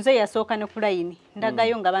basatu nze yasooka ne ku layini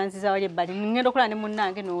ndagayo nga banziza wali ebbali ngenda okulaba ne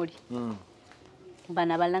munnange n'oli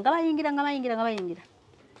bano abalala nga bayingira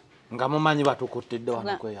nga mumanyi batukuttidde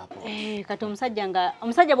wano kweyapo kati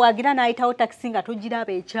omusajja bwagira n'ayitawo taxi nga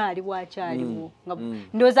tugiraba ekyali bwakyaliwo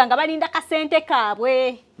ndowooza nga balinda kasente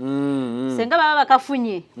kaabwe senga baba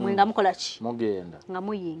bakafunye mwe nga mukola ki mugenda nga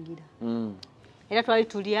muyingira era twali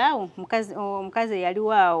tuli awo omukazi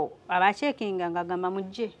eyaliwo awo abacekinga ng'agamba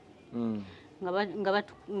mujje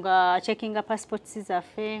nga checkinga passports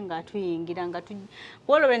zaffe nga tuyingira nga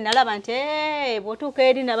olwo nalaba nti bw'otuuka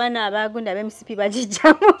eri nabana abagunda ab'emisipi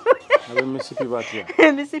bagijjamu ab'emisipi batya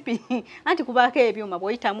emisipi anti kubaako ebyuma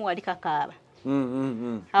bw'oyitamu wali kakaaba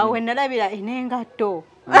awo wenalabira n'engatto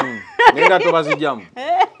n'engatto bazijjamu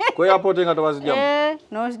ku airport engatto bazijjamu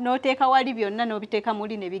n'oteeka wali byonna n'obiteeka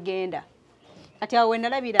muli ne bigenda kati awo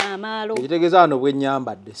wenalabira amaalo ekitegeeza wano bwe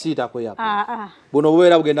nnyambadde siitako yapo buno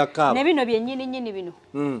bubeera bugenda kukaaba ne bino byennyini bino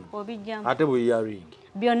obijjamu ate bu earring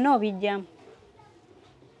byonna obijjamu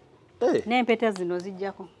n'empeta zino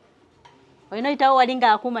zijjako olina oyitawo wali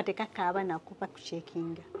ng'akuuma tekakaaba nakuba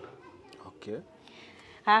kucekinga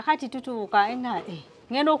kakati tutuuka nga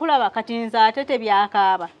ngenda okulaba kati nze ate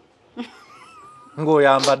tebyakaaba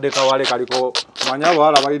ng'oyambadde kawale kaliko manya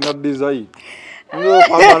abawala balina design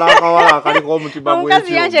ngokwambala akawala akaliko omutima gw'ekyuma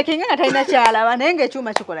omukazi yancekinga nga talina kyalaba naye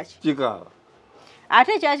ng'ekyuma kikola ki kikaaba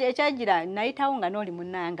ate ekyagira nayitawo nga n'oli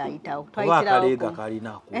munnange ayitawo twayitirawo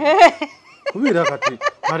kalinaku kubeera kati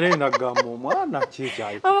kale nagamba omwana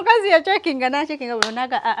kyekyayi omukazi yacekinga nacekinga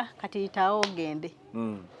bulonaga kati yitawo ogende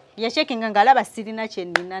yacekinga ng'alaba sirina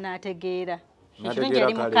kyennina n'ategeera ekirungi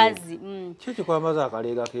yali mukazi kyekikwambaza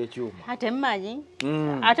akaleega k'ekyuma ate mmanyi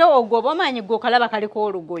ate ogwo oba omanyi gwe okalaba kaliko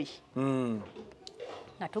olugoyi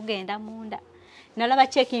nga tugenda munda nalaba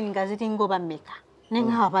cekinga ziringa oba mmeka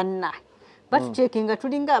nenga abanna batucekinga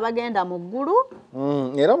tulinga abagenda mu ggulu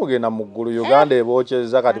era mugenda mu ggulu Uganda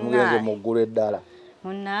ebookyeza kati mugenze mu ggulu eddala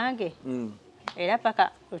munnange era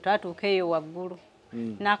paka twatuuka eyo waggulu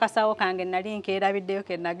n'akasawo kange nali nkeerabiddeyo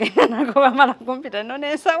ke nagenda nako bamala kumpita no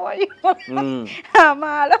n'ensawoyo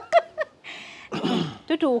amaalo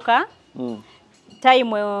tutuuka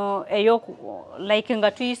time eyo like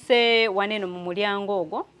nga tuyise waneno mu mulyango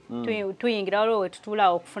ogwo tuyingira waliwo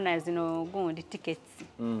wetutuulaawo okufuna zino gundi tickets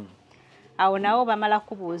awo nawo bamala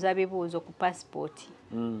kubuuza bibuuzo ku passport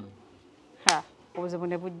obuzibu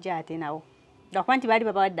ne bujja ate nawo lwakuba nti baali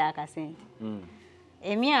babawadde akasente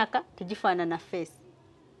emyaka tegifaanana face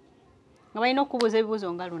nga balina okubuuza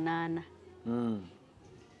ebibuuzo nga 8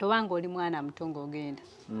 tobanga oli mwana muto ng'ogenda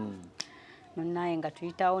naye nga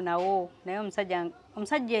tuyitawo nawo naye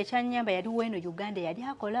omusajja ekyanyamba yali weno Uganda yali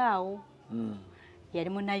akolaawo yali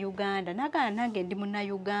munnayuganda nagana nange ndi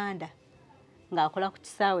munnayuganda ng'akola ku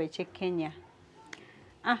kisaawe eky'e Kenya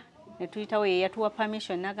ne tuyitawo ye yatuwa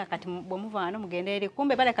permission naga kati bwe muva wano mugenda eri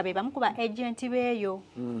kumbe baleka be bamu ku ba agenti beeyo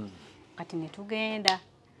kati ne tugenda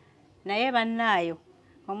naye bannaayo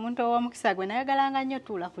omuntu ow'omukisa gwe nayagalanga nnyo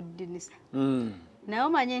tuula ku ddinisa naye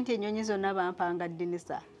omanye nti ennyonyi zonna bampanga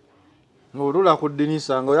ddinisa olula ku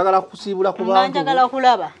ddinisa ng'oyagala kusiibula ku bantu njagala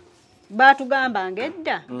kulaba baatugambanga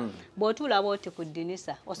edda bw'otuula bw'oti ku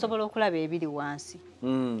ddinisa osobola okulaba ebiri wansi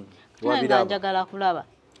nga njagala kulaba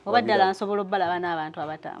oba ddala nsobola obbalaba n'abantu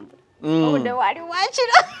abatambula obudde wali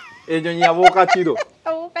wakiro ennyonyi yabuuka kiro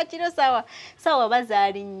abuuka kiro sawa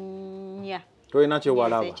bazaali nnya tolina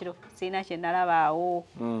kyewalaba sirina kye nalaba awo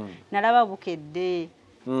nalaba bukedde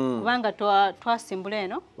kubanga twasimbula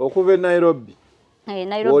eno okuva e Nairobi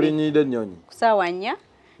olinyidde ennyonyi ku ssaawa nnya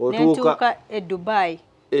nentuuka e Dubai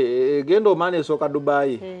genda omaana esooka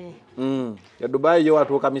Dubai ya Dubai yo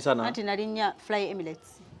watuuka misana anti nalinnya Fly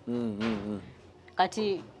Emirates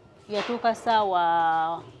kati yatuuka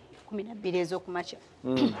ssaawa 12 ez'okumakya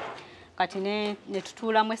kati ne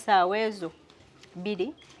tutuulamu essaawa ezo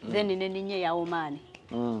 2 then neninnya ya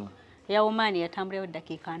Oman yatambulayo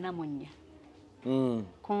dakiika 44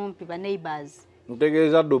 kumpi ba neighbors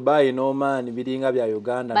ntegeeza Dubai n'Oman biringa bya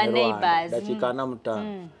Uganda ne Rwanda dakiika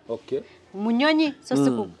 45 okay munyonyi so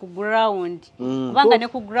si ku ground kubanga ne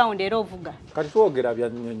ku ground era ovuga kati twogera bya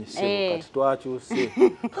nnyonyi sebo kati twakyuse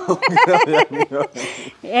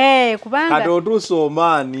kubanga kati otuuse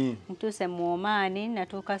Oman ntuuse mu Oman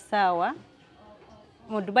natuuka ssaawa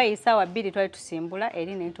mu Dubai ssaawa 2 twali tusimbula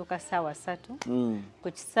eri nentuuka ssaawa 3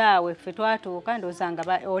 ku kisaawe ffe twatuuka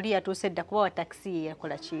ndoozanga oli yatuuse edda kuba wa taxi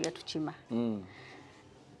yakola yatukima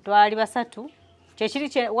twali basatu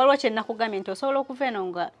kyekiri waliwo kye nakugambye nti osobola okuva eno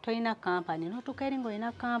nga tolina kampani n'otuuka eri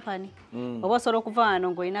ng'olina kampani oba osobola okuva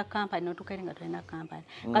wano ng'olina kampani n'otuuka eri nga tolina kampani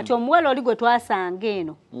kati omuwala oli gwe twasanga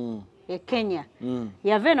eno e Kenya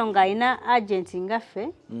yava eno ng'alina agenti ngaffe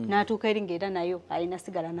n'atuuka eri ng'era nayo alina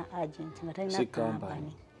sigala na agenti nga talina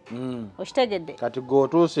kampani okitegedde kati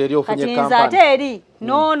g'otuuse eri ofunye kampani kati nze ate eri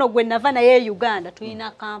n'ono gwe nava naye Uganda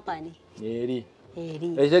tulina kampani eri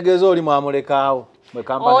ekitegeeza oli mwamulekaawo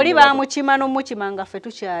oli bamukima n'omukima nga ffe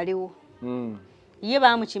tukyaliwo ye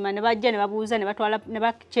bamukima ne bajja ne babuuza ne batwala ne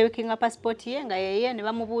bacekinga passport ye nga yeye ne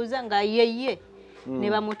bamubuuza nga yeye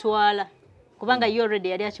ne bamutwala kubanga ye already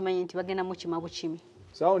yali akimanyi nti bagenda mukima bukimi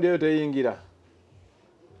sound eyo teyingira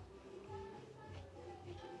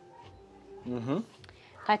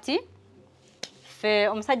kati ffe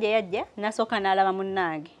omusajja yajja nasooka n'alaba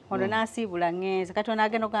munnange ono n'asiibula ng'enze kati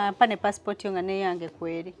onaagenda ogampa ne passport yo nga neyange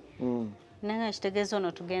kweri nange kitegeeza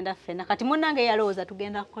ono tugenda ffena kati munnange yalowooza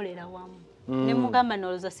tugenda kukolera wamu ne mugamba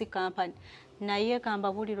nolowooza si kampani naye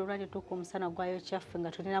kamba buliro olwali tuuka omusana gwayo kyaffe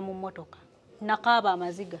nga tulina mu mmotoka nakaaba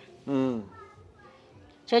amaziga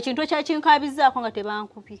kyekintu ekyakinkaabizaako nga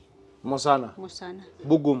tebankupye musana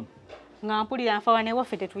bugumu nga mpulira nfa wane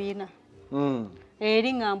waffe tetuyina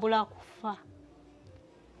eri nga mbula kufa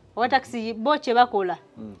oba takisi bo kye bakola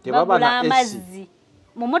bagula amazzi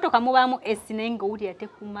mu mmotoka mubaamu esi naye nga owulira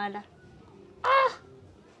tekumala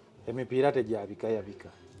emipiira tegyabika yabika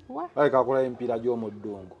kakola emipiira gy'omu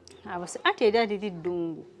ddungu ate era liri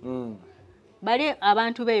ddungu bali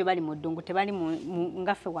abantu beeyo bali mu ddungu tebali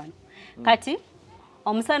ngaffe wano kati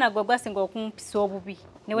omusana gwe gwasinga okumpisa obubi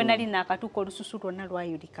newe nali naakatuuka olususu lwonna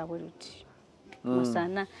lwayulika bwe luti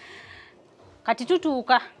musana kati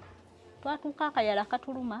twatuuka akayala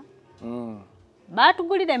katuluma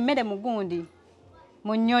baatugulira emmere mugundi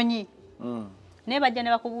mu nnyonyi naye bajja ne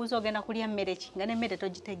bakubuuza ogenda kulya mmere ki nga n'emmere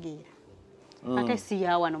togitegeera ate si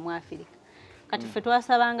ya wano mu Afirika kati ffe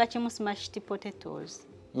twasabanga kimu smashed potatoes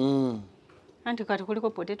anti kati kuliko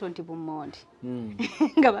potato nti bumondi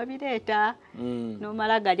nga babireeta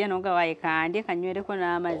n'omala galya nonga waye kandye kanywereko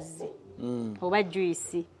n'amazzi oba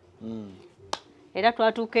juice era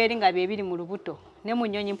twatuuka eri nga bye biri mu lubuto ne mu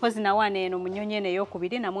nnyonyi mpozi nawana eno mu nnyonyi eno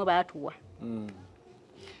ey'okubiri namwe baatuwa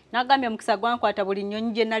nagambye omukisa gwankwata buli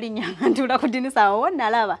nnyonyi gye nali nnyanga ntuula ku dinisa awo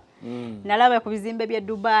nalaba ku bizimbe by'e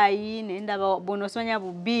Dubai nendaba buno osomanya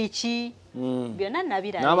bu biici byonna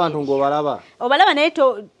nabiraba n'abantu ng'obalaba naye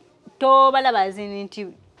tobalaba zini nti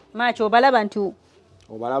maacho obalaba nti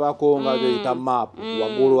obalabako nga beyita map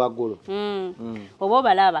waggulu oba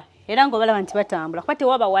obalaba era ng'obalaba nti batambula kuba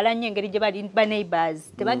tewaba wala nnyo engeri gye bali ba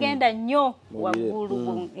neighbors tebagenda nnyo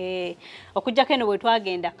waggulu okujjako eno bwe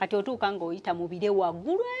twagenda kati otuuka ng'oyita mu bire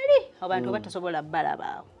waggulu eri abantu oba tosobola balaba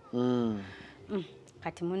awo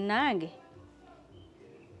kati munnange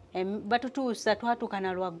batutuusa twatuuka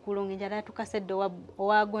na lwaggulu ng'enjala yatukasedde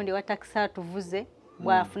owagundi wa takisi atuvuze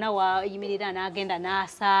bwafuna wayimirira n'agenda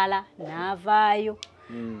n'asaala n'avaayo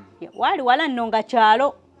wali wala nno nga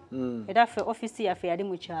kyalo era ffe ofisi yaffe yali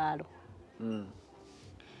mu kyalo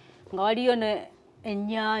nga waliyo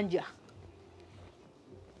ennyanja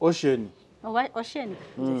ocean Ocean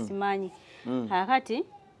nze simanyi. Kakati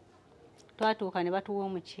twatuuka ne batuwa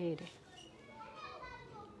omuceere.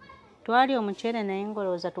 Twali omuceere naye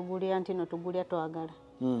ngolooza tugulya ntino tugulya twagala.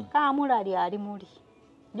 Kaamulali ali muli.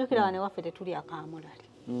 Jjukira wane waffe tetulya kaamulali.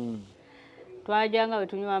 Twajanga bwe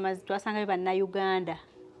tunywa amazzi twasangayo Bannayuganda,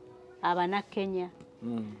 Abannakenya,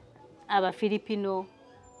 Abafiripino.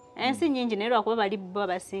 Ensi nnyingi naye lwakuba bali bo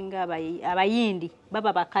abasinga Abayindi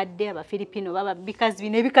baba bakadde, Abafiripino baba bikazi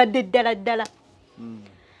bino ebikadde ddala ddala.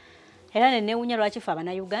 Era ne neewunya lwaki ffe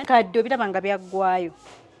Abannayuganda kadde obiraba nga byaggwayo.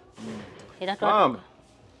 Era twatuuka.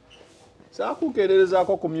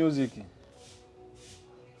 Saakukeererezaako ku music.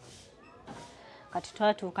 Kati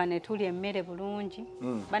twatuuka ne tulya emmere bulungi.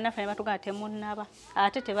 Bannaffe ne batugamba temunnaba.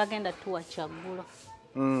 Ate tebagenda tuwa kyaggulo.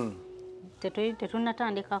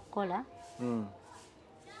 Tetunnatandika kukola.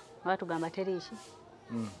 Batugamba teriiki.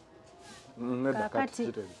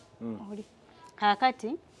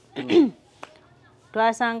 Kaakati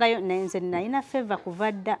twasangayo nze nalina feva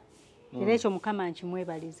kuva dda. Era ekyo Mukama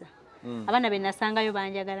nkimwebaliza. Abaana be nasangayo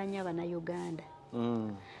banjagala nnyo Abannayuganda.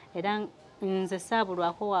 Era nze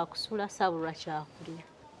saabulwako wakusula saabulwa kyakulya.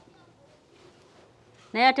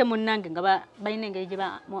 Naye ate munnange nga balina engeri gye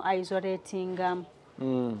bamu isolatingamu.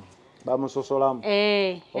 Bamusosolamu.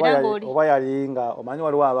 Oba yali nga omanyi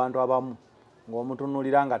waliwo abantu abamu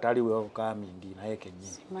ng'omutunuulira nga taliwe okamingi naye kennyini.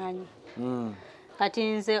 Simanyi. Kati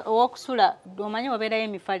nze owokusula omanyi wabeerayo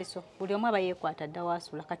emifaliso buli omu aba yeekwata dda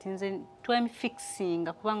wasula. Kati nze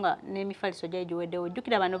twemfikisinga kubanga n'emifaliso gyali giweddewo.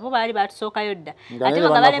 Jjukira bano bo baali batusookayo dda ate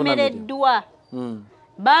nga balemereddwa.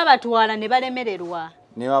 Baabatwala ne balemererwa.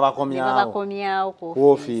 Ne babakomyawo ku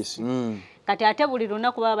ofiisi. Kati ate buli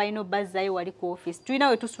lunaku baba balina obbazzayo wali ku ofiisi. Tulina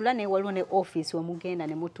we tusula naye waliwo ne ofiisi wemugenda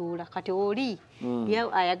ne mutuula. Kati oli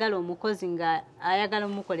ayagala omukozi nga ayagala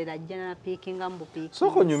omukolera ajja n'apiikinga mu bupiiki.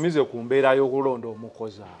 Sooka onyumize ku mbeera y'okulonda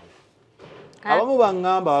omukozi awo. Abamu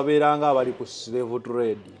baŋŋamba babeeranga abali ku slave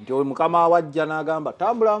trade nti mukama wajja n'agamba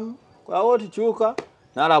tambulamu kwawo otikyuka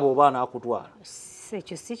n'alaba oba anaakutwala.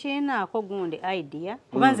 Ekyo sikirinaako gundi idea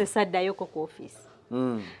kuba nze saddayoko ku ofiisi.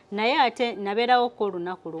 Naye ate nabeerawoko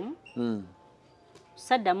olunaku lumu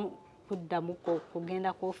saddamu kuddamu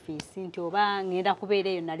kugenda ku ofiisi nti oba ngenda kubeera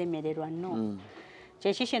eyo nalemererwa no.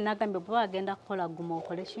 Kyeki kye nagambye bwe bagenda kukola guma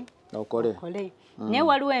okole ki? Okole. Naye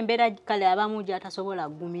waliwo embeera kale abamu gy'atasobola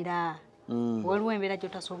kugumira. Waliwo embeera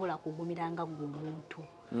gy'otasobola kugumira nga ggwe omuntu.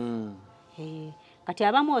 Kati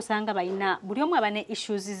abamu osanga balina buli omu aba ne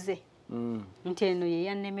issues ze. Nti eno ye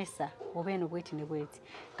yannemesa oba eno bweti ne bweti.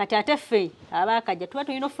 Kati ate ffe abaakajja tuba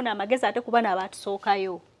tulina okufuna amagezi ate kuba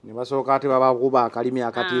n'abaatusookayo. Ne basooka ate babakuba akalimi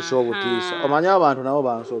akatiisa obutiisa. Omanyi abantu nabo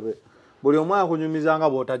bansobe. Buli omu akunyumiza nga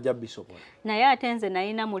bw'otajja bisobola. Naye ate nze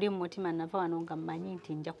nalina muli mu mutima nava wano nga mmanyi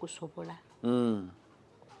nti nja kusobola.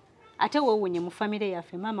 Ate woowunye mu famire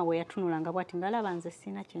yaffe maama we yatunulanga bw'ati ngalaba nze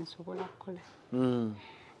sina kye nsobola kukola.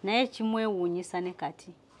 Naye kimwewuunyisa ne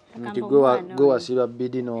kati. Nti gwe wasiba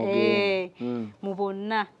bbidi n'ogenda. Mu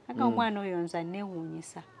bonna aga omwana oyo nze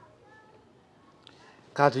anneewuunyisa.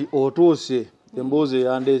 Kati otuuse emboozi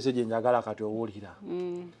eyandeese gye njagala kati owulira.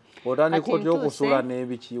 Otandika otya okusula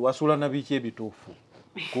n'ebiki wasula na biki ebituufu.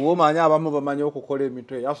 Kuba omanyi abamu bamanyi okukola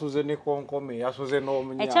emitwe yasuze ne konkome yasuze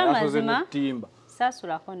n'omunya yasuze n'ettimba.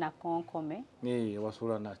 Saasulako na konkome.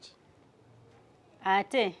 Wasula naki?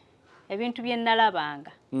 Ate ebintu bye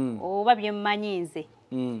nalabanga oba bye mmanyi nze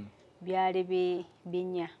byali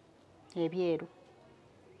binya ebyeru.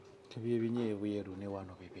 Ebyebinya ebyeru ne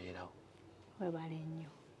wano bibeerawo. Webale nnyo.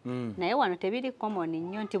 Naye wano tebiri common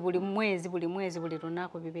nnyo nti buli mwezi buli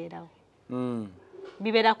lunaku bibeerawo.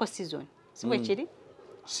 Bibeerako season. Si bwe kiri?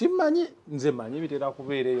 Simanyi nze manyi bitera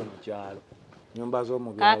kubeera eyo mu kyalo. Nyumba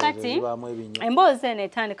z'omubyalo zibaamu ebinya. Kakati emboozi eno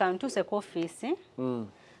etandika ntuuse ku ofiisi.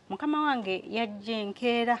 Mukama wange yajja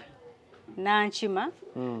enkeera n'ankima.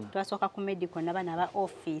 Twasooka ku medical n'abaana ba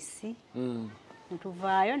ofiisi.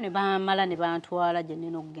 Ntuvaayo ne bamala ne bantwala gye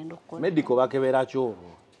nnina okugenda okukola. Medical bakebera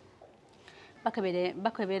kyolwo?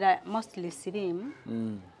 Bakebera mostly slim.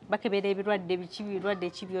 Bakebera ebirwadde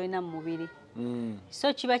ki byolina mu mubiri.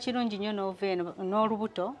 So kiba kirungi nnyo n'ova eno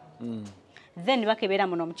n'olubuto. Then bakebera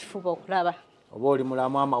muno mu kifuba okulaba. Oba oli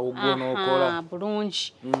mulamu amawugwe n'okola.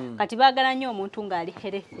 Bulungi. Kati baagala nnyo omuntu ng'ali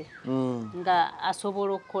healthy. Nga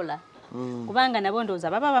asobola okukola. Kubanga nabo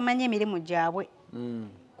ndowooza baba bamanyi emirimu gyabwe.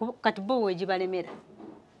 Kati bo weegibalemera.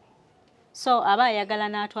 So aba ayagala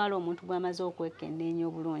n'atwala omuntu gw'amaze okwekenneenya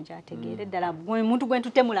obulungi ategeere ddala omuntu gwe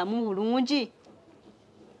ntutte mulamu bulungi.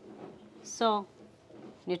 So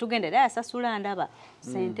ne tugenda era yasasula ndaba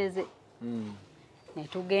ssente ze. Ne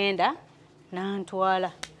tugenda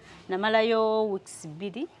n'antwala. Namalayo weeks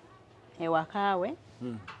 2 ewakaawe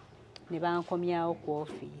ne bankomyawo ku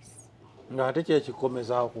ofiisi. nga ate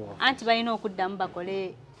kyekikomezaawo kuwa anti balina okuddamu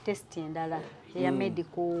bakole test endala eya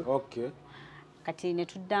medical. Okay. Kati ne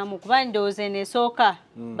tuddamu kuba ndowooza enesooka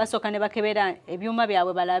basooka ne bakebera ebyuma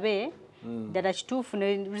byabwe balabe ddala kituufu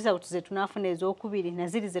ne result ze tunaafuna ez'okubiri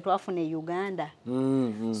naziri ze twafuna e Uganda.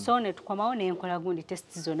 So ne tukomawo n'enkola gundi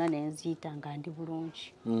test zonna ne nziyita nga ndi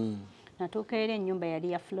bulungi. Natuuka era ennyumba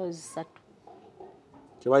yali ya floors 3.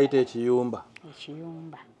 Kye bayita ekiyumba.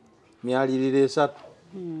 Ekiyumba. Myaliriro 3.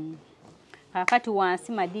 Kakati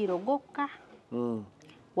wansi madiiro gokka.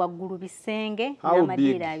 Waggulu bisenge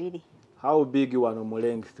n'amadiiro 2. How big wano mu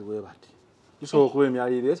length we bati? Iso okuba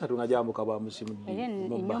emyaliriro 3 nga gyambuka bwa musimu.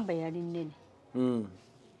 Ennyumba yali nnene.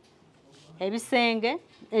 Ebisenge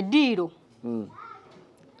eddiiro.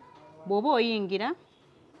 Bw'oba oyingira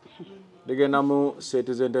ligenda mu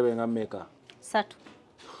seti z'entebe nga mmeka?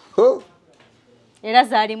 3. Era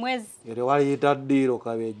zaali mwezi. Era waliyita ddiiro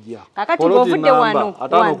kabejja. Kakati ng'ovudde wano.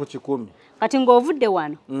 5 ku 10. Kati ng'ovudde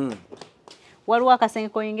wano. Waliwo akasenge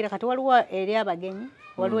koyingira kati waliwo eri abagenyi,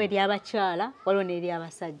 waliwo eri abakyala, waliwo n'eri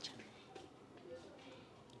abasajja.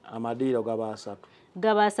 Amadiiro gaba 3.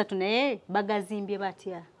 Gaba 3 naye bagazimbye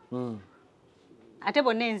batya. Ate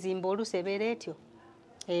bonna enzimba oluusi ebeera etyo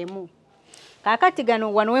emu. Kakati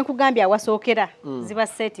gano wano wenkugambye awasookera ziba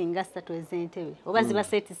seti nga 3 ez'entebe oba ziba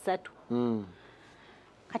seti 3.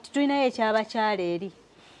 Kati tulinayo ekyabakyala eri.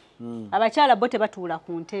 Abakyala bo tebatuula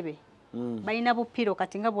ku ntebe. Balina bupiro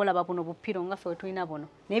kati nga bwolaba buno bupiro nga ffe tulina buno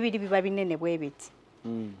n'ebiri biba binene bwe biti.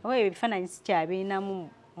 Oba ebifaananyi sikyabirinamu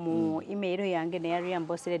mu email yange ne yali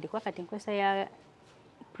yambosere kwa kati nkozesa ya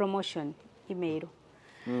promotion email.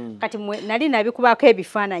 Kati nali nabikubaako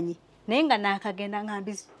ebifaananyi naye nga naakagenda nga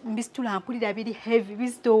mbisitula mpulira biri heavy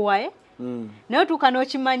bizitowaye. Naye otuuka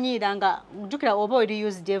n'okimanyiira nga jjukira oba oli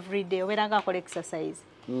used every day obeera nga akola exercise.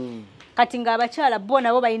 Kati ng'abakyala bo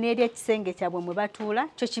nabo balina eri ekisenge kyabwe mwe batuula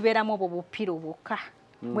kyo kibeeramu obwo bupiro bwokka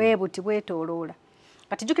bwe buti bwetooloola.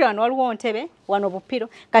 Kati jjukira wano waliwo ntebe wano bupiro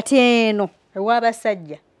kati eno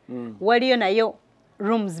ew'abasajja waliyo nayo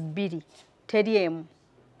rooms 2 teri emu.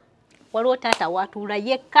 Waliwo taata watuula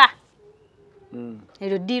yekka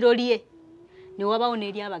eryo ddiiro lye ne wabaawo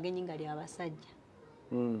n'eri abagenyi nga ly'abasajja.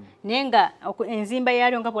 Naye nga enzimba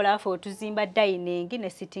yaalyo nga bwolaba otuzimba dining ne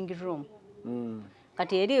sitting room.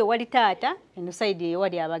 Kati eri ewali taata eno side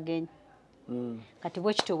ewali abagenyi. Kati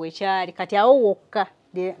bwe kityo bwe kyali kati awo wokka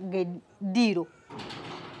ddiiro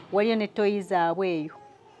waliyo ne toyi zaabwe eyo.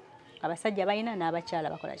 Abasajja balina n'abakyala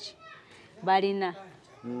bakola ki? Balina.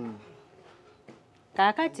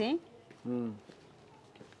 Kaakati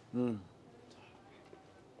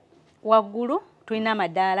waggulu tulina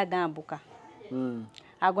amadaala gambuka.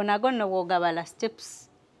 Ago nago nno bw'ogabala steps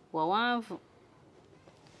wawanvu.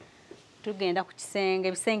 Tugenda ku kisenge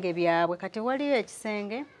ebisenge byabwe kati waliyo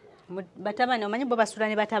ekisenge batabani omanyi bo basula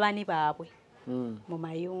ne batabani baabwe mu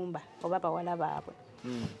mayumba oba bawala baabwe.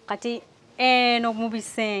 Kati eno mu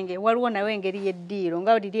bisenge waliwo nawe engeri y'eddiiro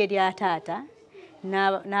nga liri erya taata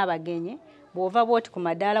n'abagenyi bw'ova bwoti ku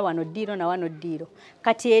madaala wano ddiiro na wano ddiiro.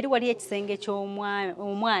 Kati eri wali ekisenge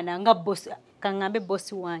ky'omwana nga bosi kaŋŋambe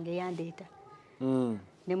bosi wange yandeeta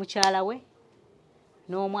ne mukyala we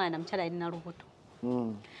n'omwana mukyala alina lubuto.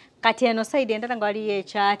 Kati eno side endala nga waliyo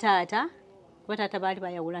ekyataata kuba taata baali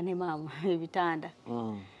bayawula ne maama ebitanda.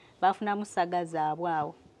 Baafunamu ssaga zaabwe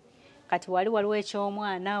awo. Kati waliwo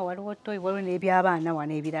eky'omwana waliwo toyi waliwo n'ebyabaana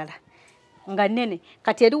wano ebirala nga nnene.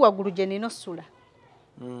 Kati eri waggulu gye nina ossula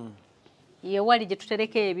ye wali gye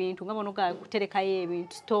tutereka ebintu nga bono kuterekayo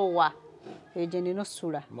ebintu stowa gye nina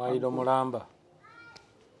ossula. Mwaliro mulamba.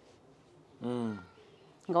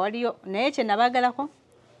 Nga waliyo naye kye nabagalako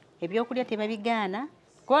ebyokulya tebabigaana.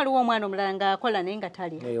 Kuba waliwo omwana omulala ng'akola naye nga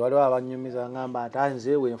talya. Waliwo abanyumiza ngamba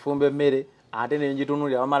atanze wenfumba emmere ate ne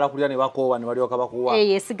ngitunulira bamala kulya ne bakoowa ne balyoka bakuwa.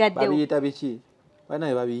 Esigaddewo. Babiyita biki? Balina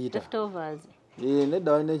bye babiyita. Leftovers.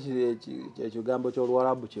 Nedda balina ekigambo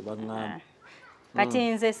ky'Oluwarabu kye baŋŋamba. Kati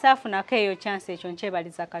nze saafunako eyo chance ekyo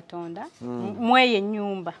nkyebaliza Katonda mweyo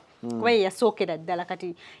ennyumba kuba ye yasookera ddala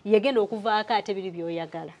kati yagenda okuvaako ate biri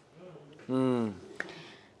by'oyagala.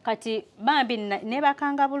 Kati bambi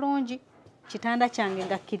nebakanga bulungi kitanda kyange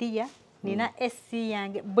nga kiriya nina AC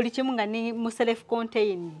yange buli kimu nga ni mu self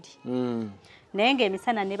contained. Naye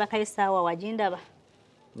ng'emisana nebakayo essaawa wagindaba.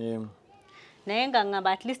 Naye nga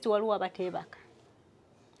ngamba at least waliwo abateebaka.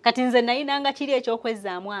 Kati nze nayinanga kiri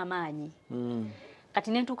ekyokwezaamu amaanyi.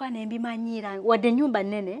 Kati nentuka nembimanyira wadde ennyumba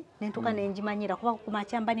nnene nentuka nenjimanyira kuba ku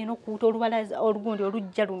makyamba nina okuuta olubalaza olugundi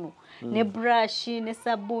olujja luno ne brush ne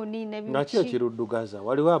sabbuuni ne biki. Nakyo kiruddugaza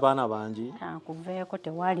waliwo abaana bangi. Kuveeko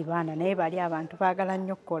tewaali baana naye bali abantu baagala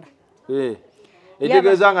nnyo okukola.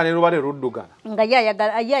 etegeeza nga ne luba teruddugala nga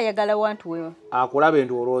yayagala wantu we akulaba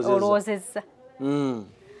nti olowozezza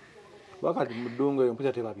wakati muddungu eyo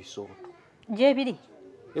mpita teba bisooto gyebiri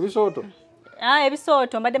ebisooto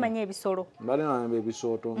ebisooto mbadde manya ebisolo mbadde namba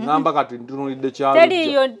ebisooto ngamba kati ntunulidde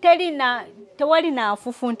kyalujja tewali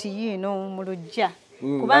naafufu nti yiino mu lujja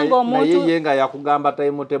kubanga omuntu naye ye nga yakugamba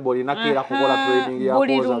timetable inakeera kukola training ya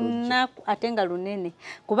buli lunaku ate nga lunene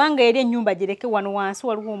kubanga eri ennyumba gireke wano wansi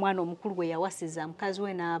waliwo omwana omukulu gwe yawasiza mukazi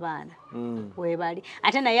we n'abaana webali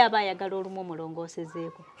ate naye aba ayagala olumu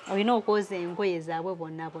omulongoosezeeko olina okwoza engoye zaabwe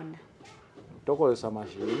bonna bonna tokozesa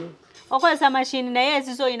mashini okozesa mashini naye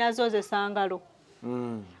ezizo olinazo zesangalo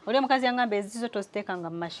oli omukazi yangamba ezizo toziteekanga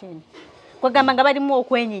mu mashini kwegamba nga balimu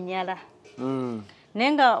okwenyinyala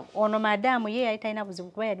naye nga ono madamu ye yali talina buzibu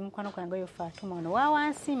kuba yali mukwano gwange oyo Fatuma ono wa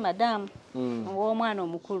wansi madamu ng'omwana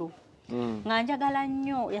omukulu nga njagala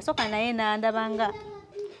nnyo yasooka naye n'andabanga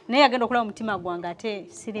naye yagenda okulaba omutima gwange ate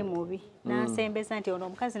siri mubi n'ansembeza nti ono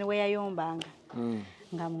omukazi ne we yayombanga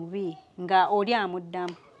nga mubi nga oli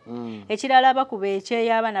amuddamu ekirala bakuba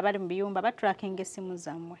ekyeyo abaana bali mu biyumba batrackinga essimu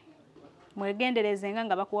zammwe mwegenderezenga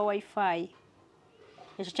nga bakuwa wifi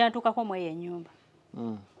ekyo kyantuukako mu eyo ennyumba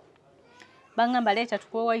bangamba leeta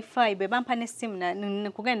tukuwa wifi be bampa n'essimu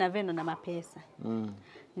kugenda nava eno n'amapeesa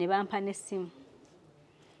ne bampa n'essimu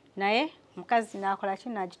naye mukazi n'akola ki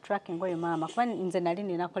n'agitracking oyo maama kuba nze nali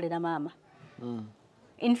ninakolera maama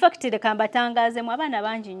in fact leka mbatangaazemu abaana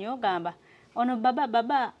bangi nnyo gamba ono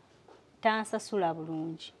baba tansasula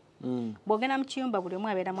bulungi bw'ogenda mu kiyumba buli omu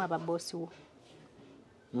abeeramu ababoosi wo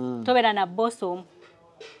tobeera na boosi omu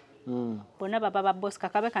bonna baba baboosi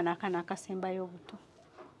kakabe kanaakana akasembayo obuto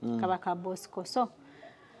kaba ka boosiko so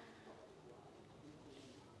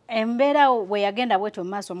embeera bwe yagenda bwetyo mu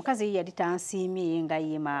maaso omukazi yali tansiimye nga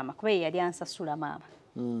ye maama kuba ye yali ansasula maama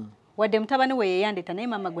wadde mutabani we yeyandeeta naye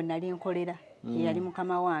maama gwe nali nkolera yali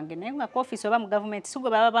mukama wange naye nga kofiisi oba mu gavumenti si gwe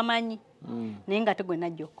baba bamanyi naye nga tegwe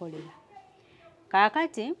najja okukolera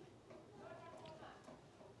kaakati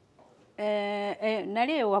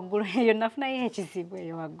nali eyo waggulu eyo nafunayo ekizibu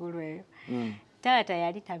eyo waggulu eyo taata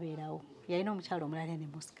yali tabeerawo yalina omukyalo omulala ne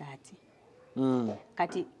muskaati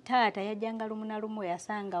kati taata yajjanga lumu na lumu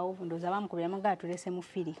yasangawo ndowooza bamukubiramu nga atulese mu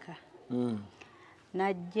firika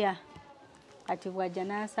najja kati bwajja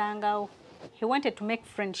n'asangawo he wanted to make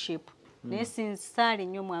friendship naye sinsaali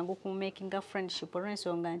nnyo mwangu ku makinga friendship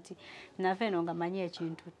olw'ensonga nti nava eno nga manyi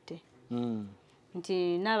ekintutte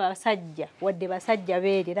nti n'abasajja wadde basajja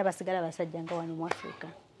beeri era basigala basajja nga wano mu Africa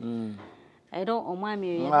era omwami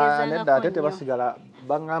oyo yagezangako ate tebasigala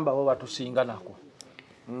baŋŋamba bo batusinga nako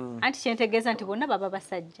anti kyentegeeza nti bonna baba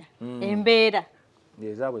basajja embeera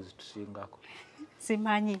ezaabwe zitusingako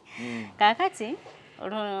simanyi kaakati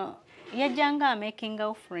yajjanga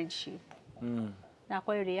amakingawo friendship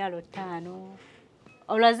nakola luyalo 5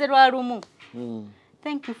 olwaze lwa lumu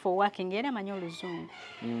thank you for working era amanyi oluzungu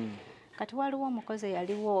kati waliwo omukozi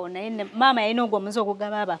yaliwo naye maama yalina ogwo omuze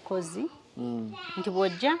okugaba abakozi nti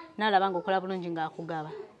bw'ojja n'alaba ng'okola bulungi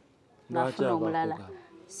ng'akugaba ng'afuna omulala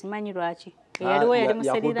simanyi lwaki eyaliwo yali mu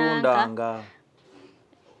Sri Lanka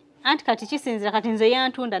anti kati kisinzira kati nze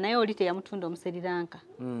yantunda naye oli teyamutunda omu Sri Lanka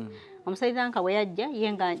omu Sri Lanka bwe yajja ye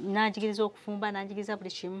nga n'anjigiriza okufumba n'anjigiriza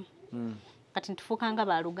buli kimu kati ntufuuka nga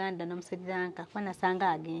baaluganda n'omu Sri Lanka kuba nasanga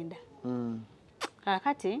agenda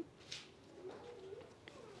kaakati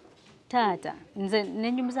taata nze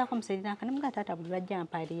nenyumizaako mu Sri Lanka nemuga taata buli lwajja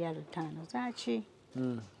mpa liyalo 5 zaaki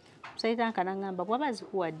mu Sri Lanka n'angamba bw'aba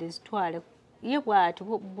zikuwadde zitwale ye bw'ati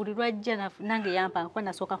buli lwajja nange yampa kuba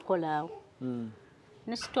nasooka kukolaawo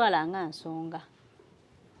nekitwala nga nsonga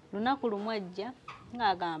lunaku lumu ajja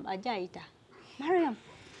ng'agamba ajja ayita Mariam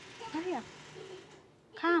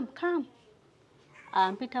come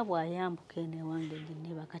ampita bw'ayambuka eno ewange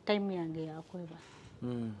ginebaka tayimu yange yakweba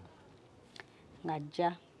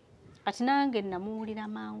ng'ajja kati nange namuwulira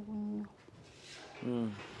mangu nnyo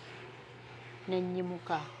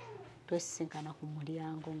nenyimuka twesisinkana ku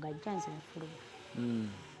mulyango ng'ajja nze nfuluma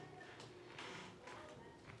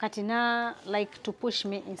kati na like to push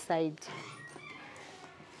me inside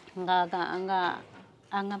nga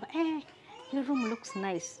angamba your room looks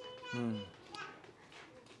nice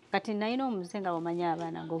kati nalina omuze nga bamanyi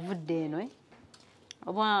abaana ng'ovudde eno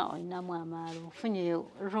oba olinamu amaalo ofunye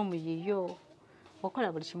room yiyo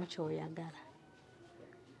okola buli kimu kyoyagala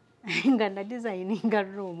nga na designinga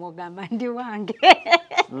room ogamba ndi wange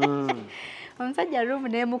omusajja room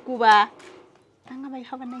nemukuba angamba you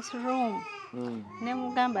have a nice room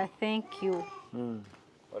nemugamba thank you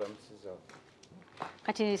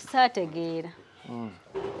kati saategeera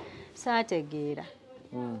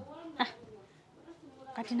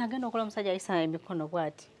kati nagenda okola omusajja ayisa emikono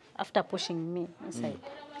bwati after pushing me inside.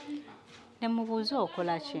 Nemubuuza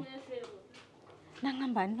okola ki?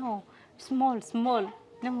 Nangamba no, small.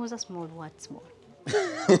 Nemubuuza small what small?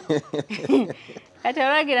 Kati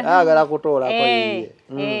olagira agala kutola ko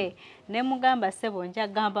yiye. Nemugamba sebo nja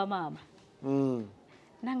gamba mama.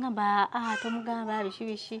 Nangamba tomugamba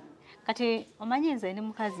bishi. Kati omanyi nze ndi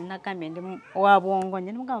mukazi nagamye ndi wa bwongo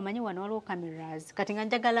nje nemugamba omanyi wano waliwo cameras kati nga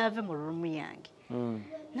njagala ave mu room yange.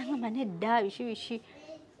 Nangamba nedda bishi.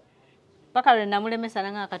 Paka lwe namulemesa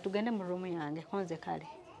nanga katugende mu room yange konze kale.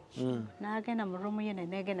 Nagenda mu room ye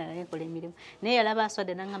negenda nakola emirimu. Naye yalaba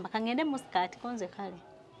aswadde nangamba kangende mu skirt konze kale.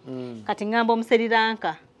 Kati ngamba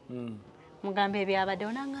omuseriranka. Mugambe byabadde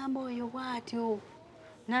onangamba oyo bwatyo.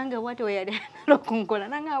 Nange wati oyali lokunkola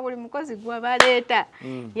nanga buli mukozi gwa baleeta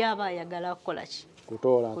yaba yagala kukola ki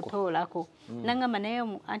kutolako nangamba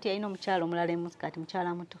naye anti ayina omukyalo omulala emusikati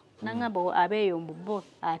mukyala muto nangamba abeeyo mbubbo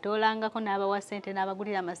atolangako n'abawa ssente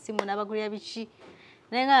n'abagulira amasimu n'abagulira biki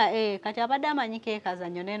nenga kati abadde amanyike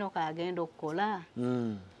kazanyo neno kagenda okukola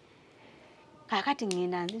kakati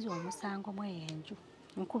ngenda nziza omusango mweyenju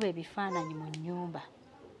nkuba ebifaananyi mu nnyumba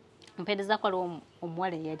mpeereza ko waliwo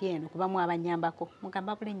omuwala eyali eno kubamu abanyambako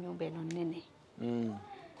mugamba buli ennyumba eno nnene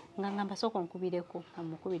nga ngamba sooka onkubireko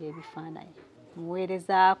amukubira ebifaananyi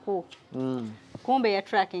muweerezaako kumbe ya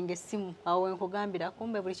tracking essimu awo wenkugambira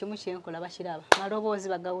kumbe buli kimu kyenkola bakiraba maloboozi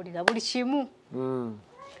bagawulira buli kimu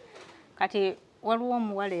kati waliwo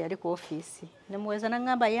omuwala eyali ku ofiisi nemuweeza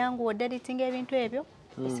nangamba yangu odeditinga ebintu ebyo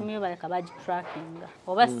essimu yo baleka bagitrackinga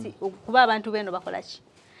oba kuba abantu beno bakola ki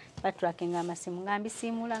batracking amasimu ngambi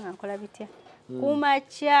simula nga nkola bitya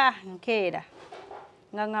kumakya nkeera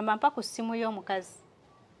nga ngamba mpa ku ssimu y'omukazi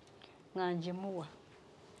nga njimuwa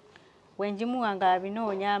wenjimuwa nga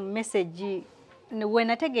binoonya message we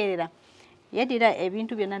nategeerera yadira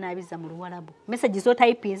ebintu byonna n'abiza mu Luwarabu message zo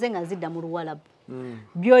typinze nga zidda mu Luwarabu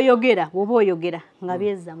byoyogera bwoba oyogera nga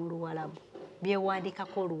byezza mu Luwarabu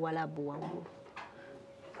byewandikako Luwarabu waggulu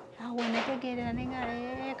awo nategeerera nenga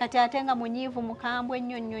kati ate nga munyiivu mukambwe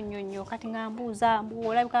nnyo kati nga mbuuza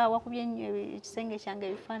olabika wakubye ekisenge kyange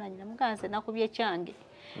ebifaananyi namuganze nakubye kyange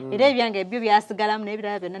era ebyange ebyo byasigalamu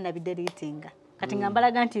n'ebirala byonna nabidelitinga kati nga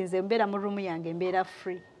mbalaga nti nze mbeera mu ruumu yange mbeera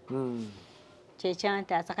free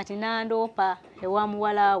kyekyantaasa kati nandoopa ewa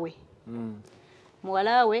muwalawe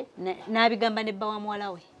muwalawe n'abigamba nebba wa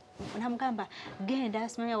muwalawe namugamba genda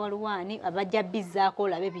simanya waluwaani abajja bizzaako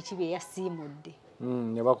olabe biki bye yasiimudde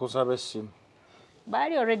ne bakusaba essimu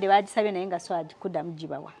baali already bagisabye naye nga swadi kuddamu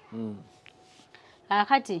gibawa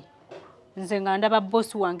akati nze nga ndaba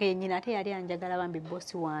bosi wange yennyini ate yali anjagala bambi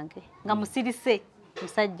bosi wange nga musirise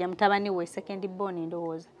musajja mutabani we second born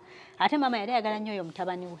ndowooza ate mama yali ayagala nnyo oyo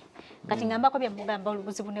mutabani we kati ngambako bye mugamba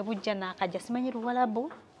obuzibu ne bujja n'akajja simanyi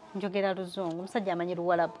Luwarabu njogera Luzungu omusajja amanyi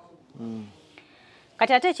Luwarabu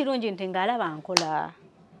kati ate ekirungi nti ng'alaba nkola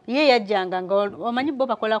ye yajjanga nga omanyi bo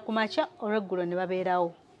bakola ku makya olweggulo ne babeerawo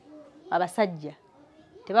abasajja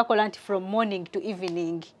tebakola nti from morning to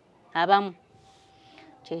evening abamu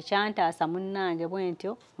kyekyantaasa munnange bwe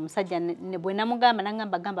ntyo omusajja bwe namugamba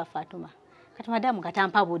nangamba gamba Fatuma kati madamu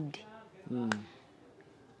katampa budde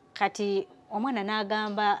kati omwana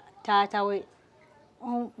n'agamba taata we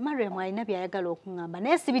Mariam alina byayagala okuŋŋamba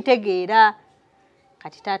naye sibitegeera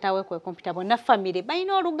kati taata we kwe kompyuta bonna famire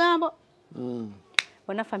balina olugambo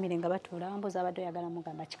bonna famire nga batuula wambuuza abadde oyagala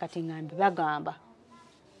mugamba kikati ngambi bagamba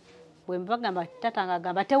bwe mbagamba taata nga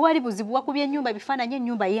agamba tewali buzibu wakubye ennyumba ebifaananyi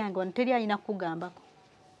ennyumba yange wano teri alina kukugambako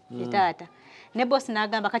taata ne bosi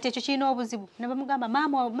n'agamba kati ekyo kirina obuzibu ne bamugamba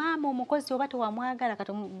maama omukozi oba tewamwagala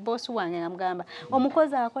kati bosi wange namugamba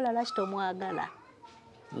omukozi akola laki tomwagala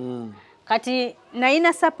kati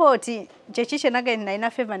nayina sapoti kyekikye nagenda nayina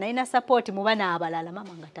favor nayina sapoti mu bana abalala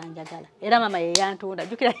mama nga tanjagala era mama ye yantunda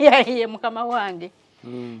jukira ye mukama wange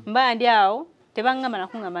mba ndi awo tebangamba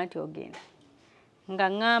nakungamba nti ogenda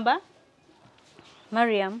nga ngamba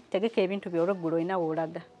Mariam tegeka ebintu by'olweggulo olina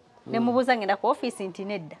woolaga ne mubuuza ngenda ku ofiisi nti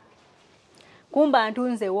nedda kumba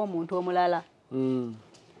ntunzeewo omuntu omulala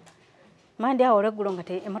mandi awo olweggulo nga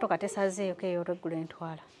emmotoka tesazeeko eyo olweggulo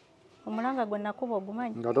entwala omulanga gwe nakuba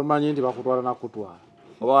ogumanyi nga tomanyi nti bakutwala nakutwala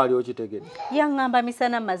oba wali okitegedde yaŋŋamba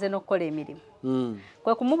misana mmaze n'okukola emirimu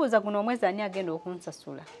kwe kumubuuza guno omwezi ani agenda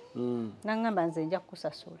okunsasula naŋŋamba nze nja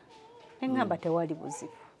kukusasula neŋŋamba tewali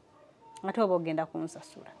buzibu ate oba ogenda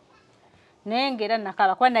kunsasula naye ng'era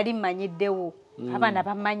nakaaba kuba nali mmanyiddewo abaana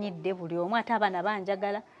bamanyidde buli omu ate abaana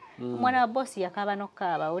banjagala omwana wa bosi yakaaba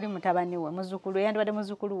n'okukaaba oli mutabani we muzzukulu yandibadde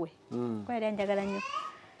muzzukulu we kuba yali anjagala nnyo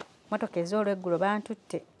motoka ez'olweggulo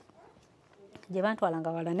bantutte gye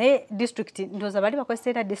bantwalanga wala naye district ndoza bali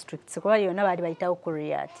bakozesa districts kuba yonna bali bayitawo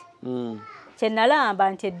Kuriat. Kye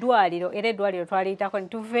nalamba nti eddwaliro era eddwaliro twaliyitako ne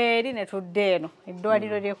tuva eri ne tudda eno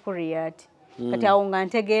eddwaliro ly'e Kuriat. Kati awo nga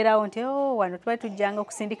ntegeerawo nti wano tuba tujjanga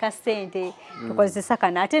okusindika ssente tukozesa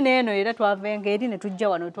kano ate n'eno era twavenga eri ne tujja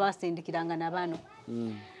wano twasindikiranga na bano.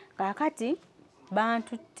 Kaakati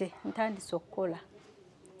bantutte ntandise okukola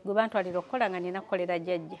gwe bantwalira okukola nga nina kukolera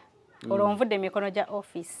jjajja olwo nvudde emikono gya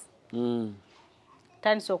office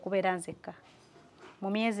ntandise okubeera nzekka mu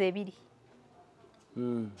myezi 2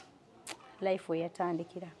 life we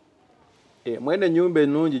yatandikira. Mwene ennyumba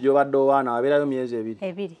ennungi gy'obadde owaana wabeerayo myezi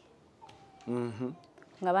 2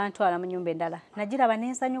 nga bantwala mu nnyumba endala nagiraba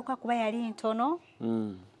nensanyuka kuba yali ntono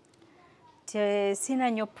sina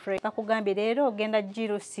nnyo kakugambye leero ogenda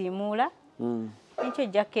girusiimuula ekyo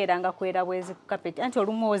ejjakeeranga kwera bwezi ku kapeti anti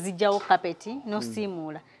olumu ozijjawo kapeti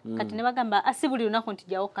n'osiimuula kati ne bagamba asi buli lunaku nti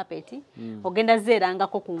jjawo kapeti ogenda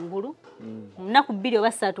zeerangako kungulu mu nnaku 2 oba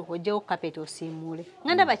 3 ojjawo kapeti osiimuule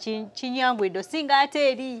nga ndaba kinyangwidde osinga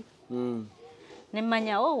ate eri ne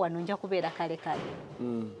mmanyawo wano nja kubeera kale kale.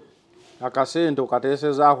 Akasente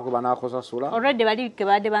okateesezaako ke banaakusasula? Already bali ke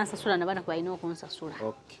baadde bansasula na bana balina okunsasula.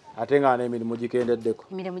 Okay. Ate nga n'emirimu gikendeddeko?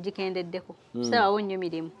 Emirimu gikendeddeko. Sabawo nnyo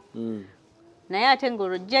mirimu. Naye ate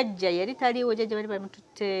ng'olwo jjajja yali taliiwo jjajja bali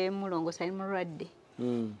bamututte mulongosa ali mulwadde.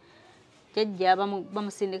 Jjajja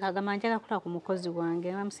bamusindika agamba njala kulaba ku mukozi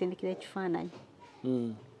wange bamusindikira ekifaananyi.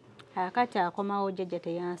 Akati akomawo jjajja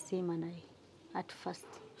teyansiima naye at first.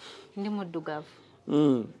 Ndi muddugavu.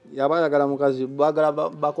 Yabayagala mukazi bagala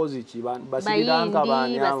bakozi ki basiriranka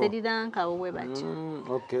baani abo basiriranka bwe batyo.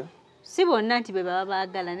 Okay. Si bonna nti be baba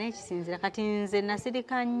baagala naye kisinzira kati nze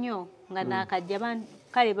nasirika nnyo nga nakajja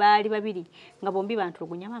kale baali babiri nga bombi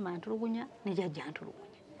bantulugunya mama ntulugunya ne jjajja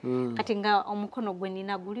ntulugunya. Kati nga omukono gwe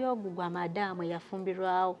nina guli ogwo gwa madamu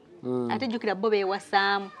eyafumbirwawo ate jjukira bo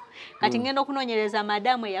beewasaamu kati ngenda okunoonyereza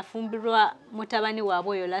madamu eyafumbirwa mutabani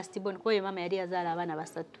waabwe oyo last born kuba oyo mama yali yazaala abaana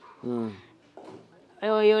 3.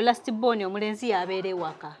 Oyo last born omulenzi yabeera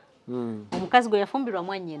ewaka. Omukazi gwe yafumbirwa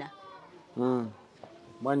mwannyina.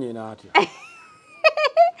 Mwannyina atya?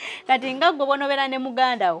 Kati nga gwe bonobeera ne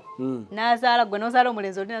muganda wo n'azaala gwe n'ozaala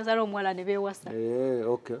omulenzi oli n'azaala omuwala ne beewasa.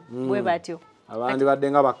 Okay. Bwe batyo. Abandi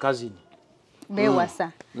badde nga bakazini.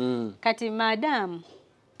 Beewasa. Kati madamu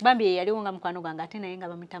bambi ye yaliwo nga mukwano gwange ate naye nga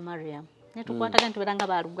bamuyita Mariam. Ne tukwataga nti tubeera nga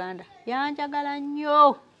baaluganda. Yanjagala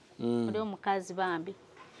nnyo. Oli omukazi bambi.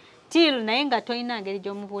 Till naye nga toyina ngeri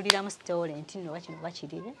gy'omubuuliramu story nti nno bakino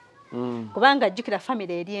bakirire. Kubanga jjukira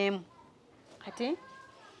family eri emu. Kati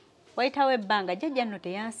wayitawo ebbanga jjajja nno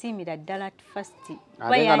teyansiimira ddala at first.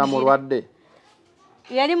 Ate nga namulwadde?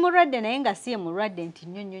 Yali mulwadde naye nga si ye mulwadde nti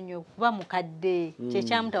nnyo kuba mukadde.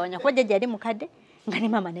 Kyekyamutawanya kuba jjajja yali mukadde nga ne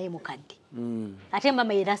mama naye mukadde. Ate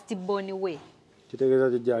mama ye last born we. Kitegeeza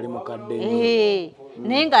jjajja ali mukadde.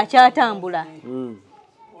 Naye ng'akyatambula.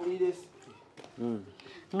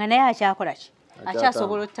 Nga naye akyakola ki?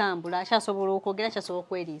 Akyasobola otambula, akyasobola okwogera, akyasobola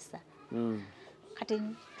okweriisa. Kati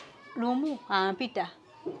lumu ampita.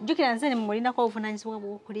 Jjukira nze mulinako obuvunaanyizibwa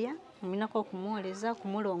bw'okulya, mulinako okumwoleza,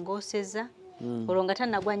 kumulongooseza, olwo nga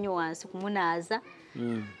tannagwa nnyo wansi kumunaaza.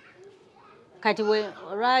 Kati we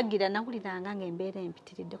olwagira nawuliranga ng'embeera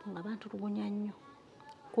empitiriddeko nga bantulugunya nnyo.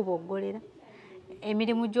 Kuboggolera.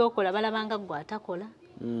 Emirimu gy'okola balabanga ggwe atakola.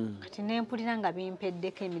 Kati ne mpulira nga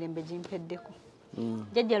bimpeddeko emirembe gimpeddeko.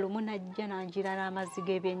 Jjajja lumu najja n'anjirala amazzi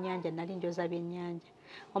g'ebyennyanja nali njoza byennyanja.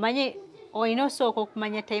 Omanyi olina osooka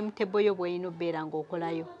okumanya timetable yo bw'olina obbeera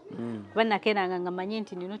ng'okolayo. Kuba nakeeranga nga mmanyi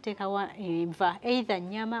nti nina oteekawo enva either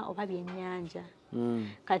nnyama oba byennyanja.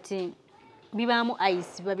 Kati bibaamu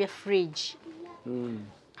ice biba bya fridge.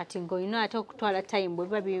 Kati ng'olina ate okutwala time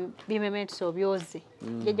bwe biba bimementisa obyoze.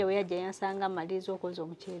 Jjajja we yajja yansanga mmaliriza okwoza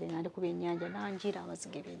omuceere nga ndi ku byennyanja n'anjira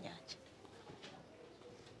amazzi g'ebyennyanja.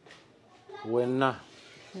 Wenna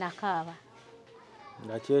nakaaba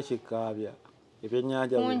nga kyekikaabya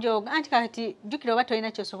ebyennyanja kunjoga anti kati jjukira oba tolina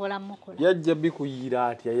kyosobola mukola yajja bikuyiira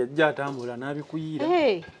atya yajja atambula n'abikuyiira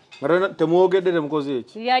temwogedde temukoze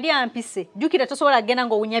eki yali ampise jjukira tosobola kgenda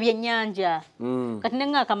ng'owunya byennyanja kati ne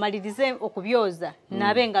nga akamalirize okubyoza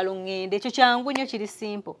naabe engalo ŋŋende ekyo kyangu nnyo kiri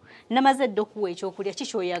simple namaze dde okuwa ekyokulya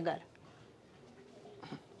kikyoyagala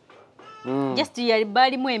just yali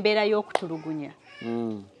baalimu embeera y'okutulugunya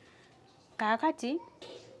Kakati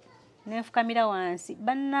nefukamira wansi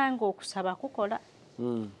bannanga okusaba kukola.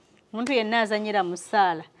 Muntu yenna azanyira mu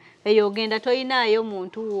ssaala. Eyo ogenda toyinaayo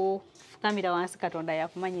muntu wo fukamira wansi Katonda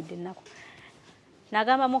yakumanyidde ennaku.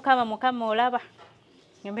 Nagamba Mukama olaba.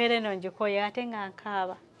 Embeera eno ngikoye ate nga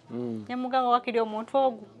nkaaba. Ne mugamba wakiri omuntu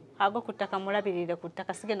ogwo ago ku ttaka mulabirire ku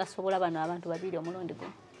ttaka sigenda sobola bano abantu babiri omulundi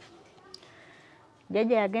guno.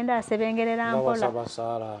 jjajja yagenda asebengerera mpola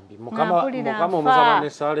mukama omuzaba ne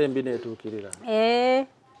sala embi netuukirira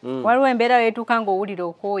waliwo embeera yetuuka ng'owulira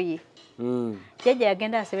okooye jjajja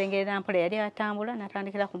yagenda asebengerera mpola yali atambula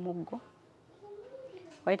n'atandikira ku muggo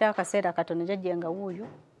wayitawo akaseera katono jjajja nga wuuyo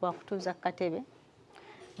wakutuuza ku katebe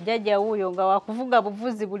jjajja wuuyo nga wakuvuga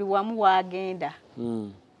buvuzi buli wamu waagenda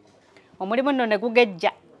omulimu nno ne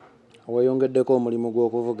gugejja weyongeddeko omulimu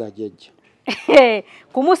gw'okuvuga jjajja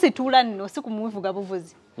kumusitula nno si kumuvuga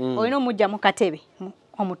buvuzi olina omujja mu katebe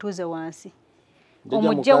omutuuze wansi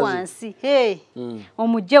omujje wansi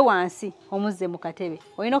omujje wansi omuzze mu katebe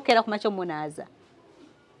olina okukeera ku makya omunaaza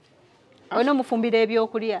olina omufumbira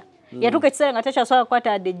ebyokulya yatuuka ekiseera nga takyasobola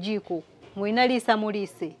kukwata adde ejjiiko mulina liisa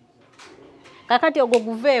muliise kakati ogwo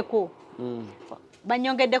guveeko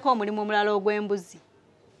banyongeddeko omulimu omulala ogw'embuzi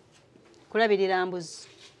kulabirira mbuzi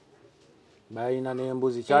balina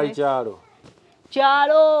n'embuzi kyali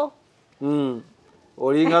kyalo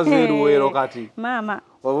olinga zeruweero kati maama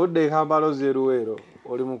obudde kambalo zeruweero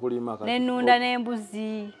oli mu kulima kati nenunda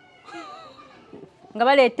n'embuzi nga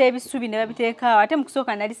baleeta ebisubi ne babiteekaawo ate mu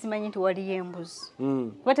kusooka nali simanyi nti waliyo embuzi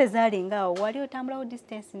kuba tezaalingaawo wali otambulawo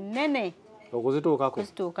distance nnene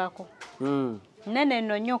okuzituukako nnene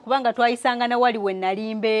nno nnyo kubanga twayisanga ne wali we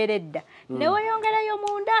nali mbeera edda ne weyongerayo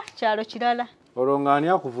munda kyalo kirala olwo ng'ani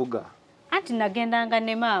akuvuga anti nagendanga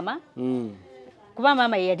ne maama kuba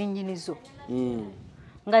maama ye yali nnyinizo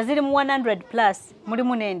nga ziri mu 100+,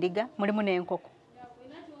 mulimu n'endiga mulimu n'enkoko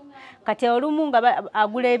kati olumu nga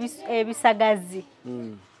agula ebisagazi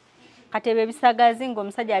kati ebyo ebisagazi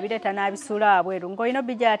ng'omusajja abireeta n'abisula abweru ng'olina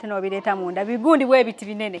obijja ate n'obireeta munda bigundi bwe biti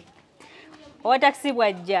binene owa takisi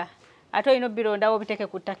bwajja ate olina obirondawo obiteeke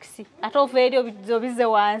ku takisi ate ova eri obize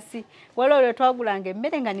wansi waliwo olwo twagulanga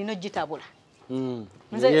emmere nga nina ogitabula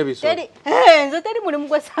nze teri mulimu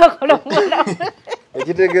gwe saakola omulamu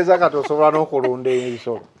ekitegeeza kati osobola n'okulunda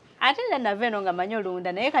ebisolo ate nze nava eno nga manyi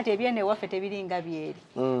olunda naye kati ebyene ewaffe tebiringa byeri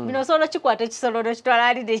bino osobola okikwata ekisolo n'okitwala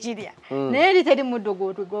ali tekirya naye eri teri muddo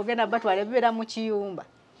gwogenda batwala bibeera mu kiyumba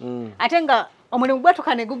ate nga omulimu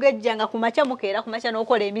gwatuka ne gugejja nga ku makya mukeera ku makya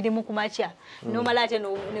n'okola emirimu ku makya n'omala ate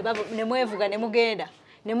ne mwevuga ne mugenda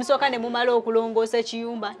ne musooka ne mumala okulongoosa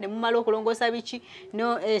ekiyumba ne mumala okulongoosa biki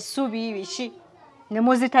essubi biki ne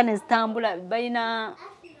muzita ne zitambula balina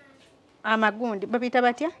amagundi babiyita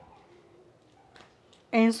batya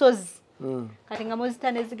ensozi kati nga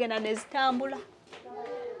muzita ne zigenda ne zitambula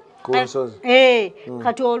ku nsozi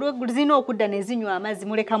kati olwo zina okudda ne zinywa amazzi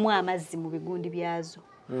mulekamu amazzi mu bigundi byazo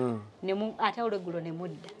ate olweggulo ne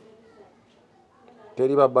mudda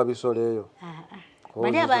teri babba bisolo eyo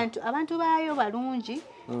bali abantu baayo balungi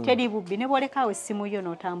teri bubbi ne bwolekaawo essimu yo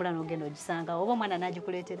n'otambula n'ogenda ogisanga oba omwana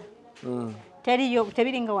n'agikuleetera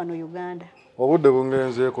tebiringa wano Uganda obudde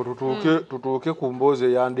bungenzeeko tutuuke ku mboozi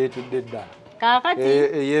eyandeetedde eddala kaakati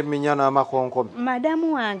ey'Eminya n'amakonkome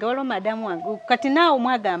madamu wange olwo madamu wange kati naawe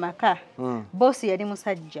mwaga amaka boosi yali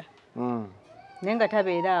musajja naye nga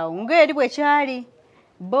tabeera awo ng'eri bwe kyali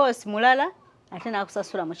boosi mulala ate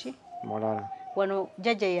n'akusasula muki mulala wano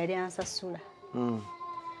jjajja yali ansasula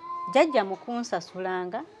jjajja mu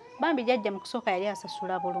kunsasulanga bambi jjajja mu kusooka yali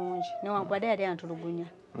asasula bulungi newankubadde yali antulugunya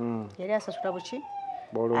yali asasula buki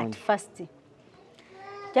at first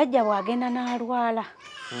jjajja bw'agenda n'alwala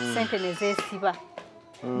sente ne zeesiba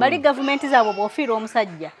bali gavumenti zaabwe bw'ofiira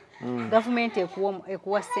omusajja gavumenti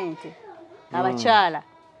ekuwa sente abakyala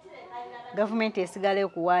gavumenti esigala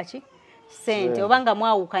ekuwaaki sente oba nga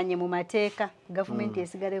mwawukanye mu mateeka gavumenti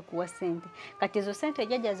esigala ekuwa sente kati ezo sente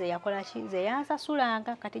jjajja ze yakola ki ze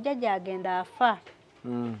yansasulanga kati jjajja agenda afa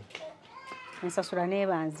ensasula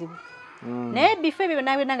neebanzibu naye bifo ebyo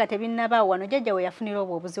byonna nga tebinnabaawo wano jjajja we yafunira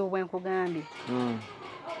obwo obuzibu bwenkugambye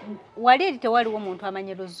wali eri tewaliwo omuntu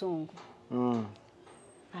amanyi luzungu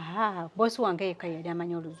boosi wange yekka yali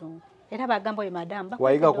amanyi oluzungu era bagamba oyo madamu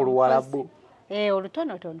wayiga ku Luwarabu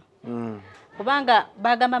olutonotono kubanga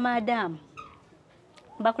bagamba madamu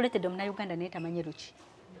bakuleetedde omunauganda naye tamanyi luki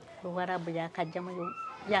Luwarabu yakajja muno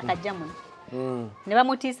ne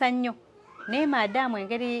bamutiisa nnyo naye madamu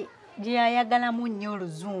engeri gye yayagalamu nnyo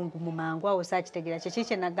oluzungu mu mangu awo saakitegeera kyeki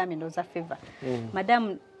kye nagambye ndowooza feva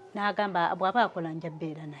madamu n'agamba bw'aba akola nja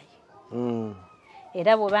bbeera naye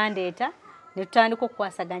era bwe bandeeta ne tutandika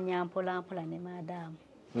okukwasaganya mpolampola ne madamu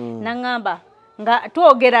naŋŋamba nga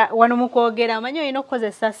twogera wano mu kwogera amanyi olina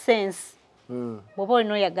okukozesa sense bw'oba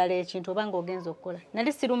olina oyagala ekintu oba ng'ogenza okukola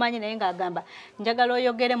nali sirumanyi naye ng'agamba njagala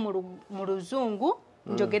oyogere mu luzungu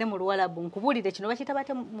njogere mu Luwarabu nkubuulire kino bakiyita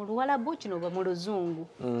bate mu Luwarabu kino oba mu luzungu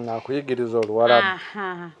akuyigiriza Oluwarabu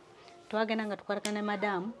twagenda nga tukwatagana ne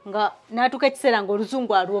madamu nga n'atuuka ekiseera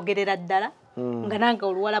ng'oluzungu alwogerera ddala nga nanga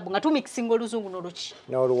Oluwarabu nga tumixinga Oluzungu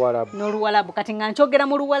n'Oluwarabu kati nga nkyogera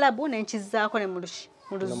mu Luwarabu nenkizaako ne mu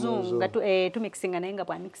Luzungu nga tumixinga naye nga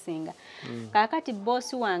bwa mixinga kaakati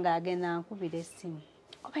bosi wange agenda nkubira essimu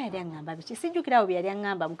oba yali aŋŋamba biki sijjukirawo bye yali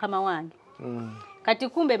aŋŋamba mukama wange kati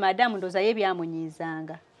kumbe madamu ndooza ye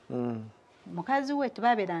byamunyiizanga mukazi we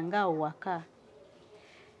tebabeeranga awo waka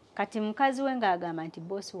kati mukazi we ng'agamba nti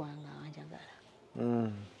bosi wange anjagala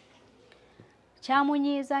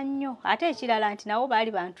kyamunyiiza nnyo ate ekirala nti nabo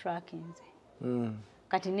baali bantrakinze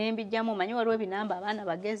kati nembijjamu omanyi waliwo ebinamba abaana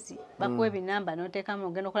bagezi bakuwa ebinamba n'oteekamu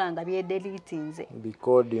ogenda okola nga byedelitinze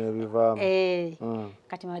bikoodi nebivaamu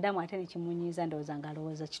kati madamu ate nekimunyiiza ndowooza nga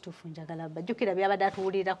alowooza kituufu njagala bajjukira byabadde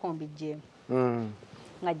atuwulirirako mbijjeemu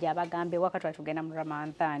nga gy'abagamba ewaka twali tugenda mu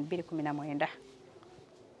Ramadhan 2019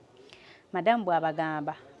 madamu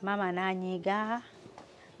bw'abagamba maama n'anyiiga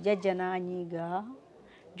jjajja n'anyiiga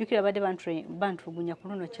jjukira badde bantulugunya ku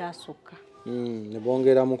luno kyasukka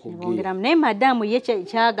nebongeramu naye madamu ye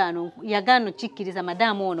yagaano kikkiriza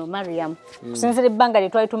madamu ono Mariam kusinzira ebbanga lye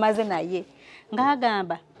twali tumaze naye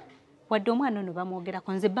ng'agamba wadde omwana ono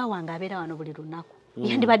bamwogerako nze bba wange abeera wano buli lunaku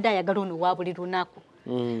yandibadde ayagala ono wa buli lunaku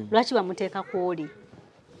lwaki bamuteekako oli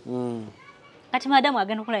kati madamu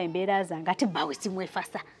agenda okulaba embeera zange ate bbawe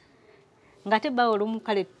simwefasa ngate bawo olumu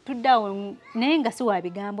kale tuddawo naye nga si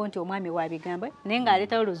wabigambo nti omwami wabigambo naye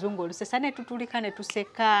ng'aleetawo Oluzungu olusesa ne tutulika ne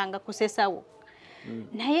tuseka nga kusesawo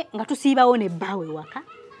naye nga tusiibawo ne bbaawe waka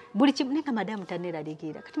buli kimu naye nga madamu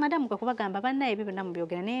tanneeraliikirira kati madamu kwe kubagamba bannaye ebyo byonna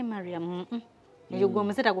mubyogera naye Mariam eyo gwe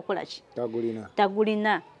omuze tagukola ki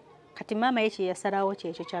tagulina kati maama ye kye yasalawo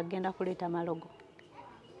kyekyo kyagenda kuleeta malogo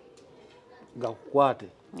gakukwate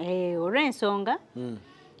olw'ensonga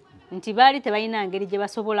nti baali tebalina ngeri gye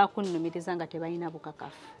basobola kunnumiriza nga tebalina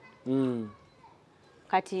bukakafu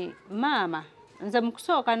kati maama nze mu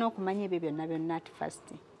kusooka n'okumanya ebyo byonna byonna at first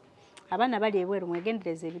abaana bali ebweru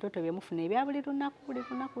mwegendereza ebirooto bye mufuna ebya buli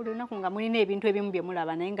lunaku nga mulina ebintu ebimu bye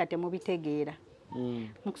mulaba naye nga temubitegeera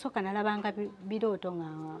mu kusooka nalabanga birooto nga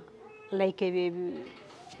like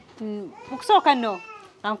mu kusooka no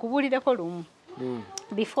ankubuulireko lumu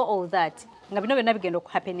before all that nga bino byonna bigenda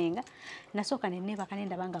okuhappeninga nasooka nenneebaka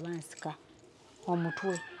nendaba nga bansika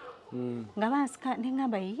omutwe nga bansika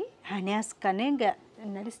neŋŋamba ani asika naye nga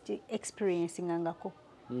nali experiencingangako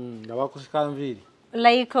nga bakusika nviiri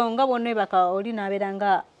like nga bwonneebaka oli naabeera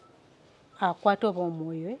nga akwata oba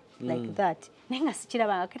omwoyo like that naye nga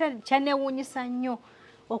sikirabanga kera kyanneewuunyisa nnyo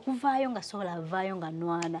okuvaayo nga sobola avaayo nga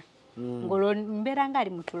nwana ng'olwo mbeera nga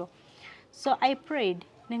ali mutulo so I prayed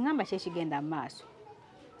neŋŋamba kyekigenda mu maaso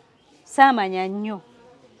saamanya nnyo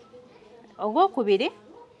ogwokubiri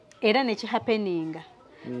era nekihappeninga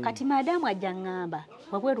kati madamu ajja ŋŋamba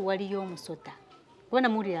wabweru waliyo omusota kubona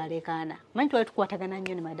muli alekaana manyi twali tukwatagana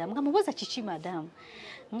nnyo ne madamu nga mubuuza kiki madamu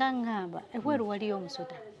nga ŋŋamba ebweru waliyo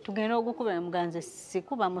omusota tugenda ogukuba muganze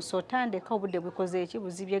sikuba musota ndeka obudde bukoze eki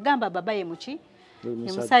buzibye gamba baba ye muki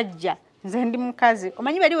ne musajja nze ndi mukazi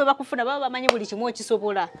omanyi bali we bakufuna baba bamanyi buli kimu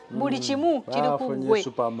okisobola buli kimu kiri ku ggwe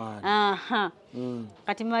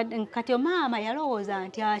kati maama yalowooza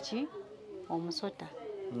nti aki omusota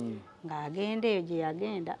ng'agenda eyo gye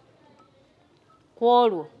yagenda ku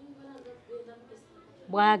olwo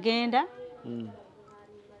bw'agenda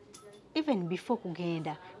even before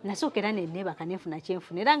kugenda nasookera nenneebaka nenfuna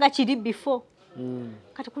kyenfuna era nga kiri before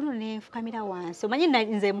kati kuno nenfukamira wansi omanyi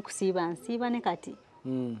nze mukusiiba nsiiba ne kati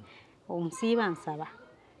omusiiba nsaba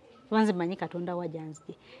kubanze manyi Katonda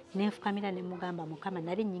wajanzije nenfukamira ne mugamba Mukama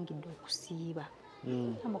nali nnyingidde okusiiba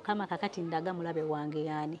Mukama kakati ndaga mulabe wange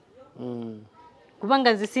yani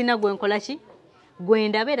kubanga nze sina gwe nkola ki gwe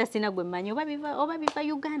ndaba era sina gwe mmanyi oba biva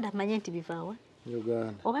Uganda manye nti bivaawa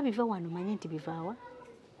oba biva wano manye nti bivaawa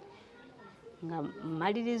nga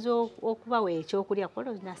mmaliriza okubawa ekyokulya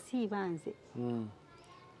kolo nasiiba nze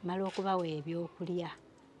mala okubawa ebyokulya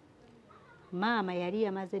maama yali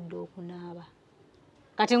yamaze dda okunaaba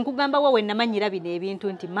kati nkugamba wawe namanyira bino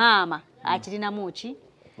ebintu nti maama akirinamu ki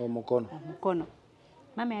omukono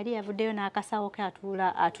maama yali yavuddeyo n'akasawo ke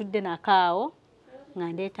atudde nakaawo nga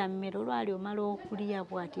ndeeta mmere olwali omala okulya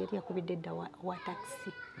bw'ati yali yakubidde dda wa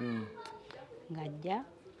takisi ng'ajja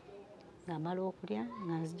ng'amala okulya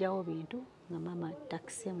nga nzigyawo bintu nga maama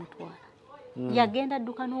takisi emutwala yagenda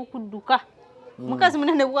adduka n'okudduka mukazi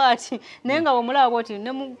munene bw'ati naye nga bw'omulaba bw'oti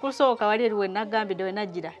ne mu kusooka wali eri we nagambidde we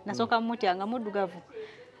najjira nasooka mutya nga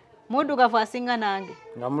muddugavu asinga nange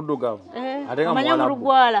nga muddugavu ate nga omanye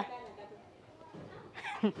mulugwala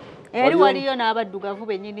eri waliyo n'abaddugavu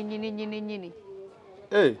bennyini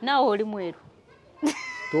naawe oli mweru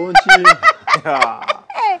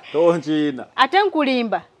tonkiina ate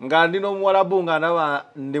nkulimba nga ndi n'Omuwarabu nga ndaba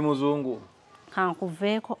ndi muzungu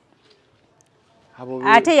kankuveeko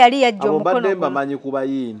ate yali yajja omukono abo badde bamanyi ku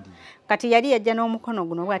bayindi kati yali yajja n'omukono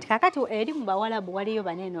guno bwati kakati eri mu bawalabu waliyo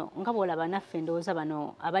baneno nga bwolaba naffe ndowooza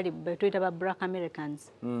bano abali betuyita ba Black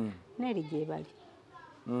Americans neeri gye bali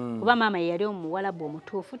kuba maama yali omuwalabu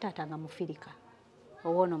omutuufu taata nga Mufirika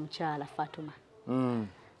owoono omukyala Fatuma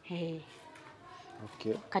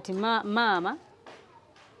kati maama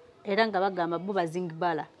era nga bagamba bo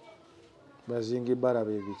Bazingbala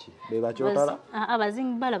bebiki bebakyotala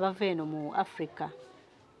Abazingbala bava eno mu Africa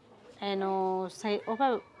eno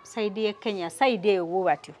oba saidi ye Kenya saidi eyo bo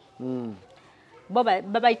batyo bo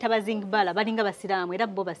babayita Bazingbala balinga basiraamu era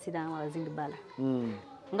bo basiraamu Abazingbala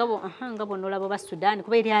nga bo nolabo ba Sudan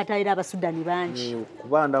kuba eri ate era Abasudani bangi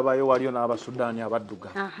kuba ndabayo waliyo n'Abasudani abadduga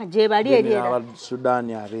gye bali eri era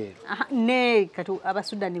Abasudani abeera ne kati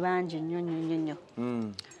Abasudani bangi nnyo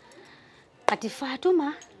kati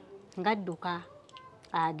Fatuma ngadduka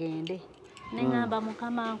agende neŋŋamba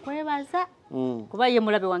Mukama nkwebaza kuba ye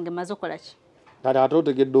mulabe wange maze okola ki kati ate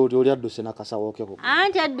otegedde oti oli adduse n'akasawo ke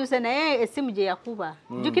anti adduse naye essimu gye yakuba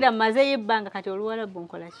jjukira mmazeeyo ebbanga kati Oluwarabu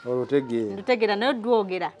nkola ki ndutegeera naye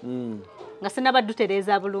oddwogera nga sinaba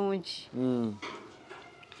ddutereeza bulungi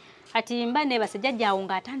kati mba neebase jjajjaawo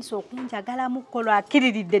ng'atandise okunjagalamukko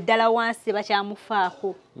lwakiriridde ddala wansi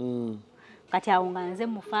bakyamufaako kati awo nga nze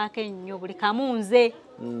mufaako ennyo buli kamu nze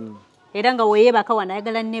era nga weeyebaka wano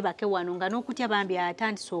ayagala neebake wano nga n'okutya bambi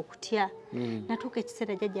atandise okutya natuuka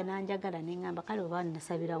ekiseera jjajja n'anjagala neŋŋamba kale oba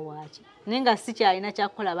nasabira waaki naye nga sikyalina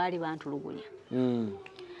kyakukola baali bantulugunya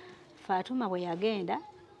Fatuma bwe yagenda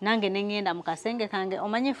nange neŋŋenda mu kasenge kange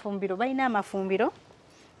omanyi efumbiro balina amafumbiro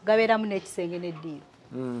gabeeramu n'ekisenge n'eddiiro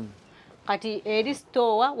kati eri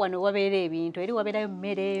sitowa wano wabeera ebintu eri wabeerayo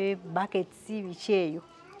mmere buckets biki eyo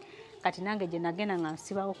kati nange gye nagenda nga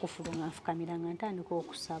nsibawo kufulu nga nfukamira nga ntandika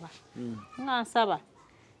okusaba nga nsaba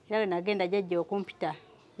era bwe nagenda jjajja okumpita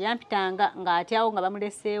yampitanga ng'atyawo nga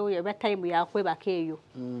bamuleseewo eba tayimu yakwebaka eyo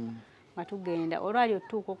nga tugenda olwali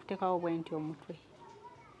otuuka okuteekawo bwe nti omutwe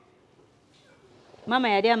maama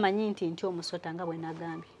yali amanyi nti omusota nga bwe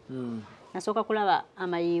nagambye nasooka kulaba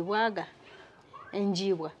amayiibwa aga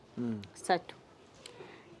enjiibwa 3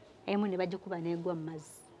 emu ne bagikuba neegwa mu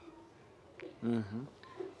mazzi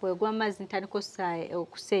bwegwa mazzi ntandika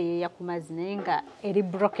okuseeyeeya ku mazzi naye nga eri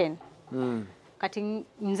broken kati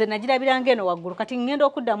nze nagirabiranga eno waggulu kati ngenda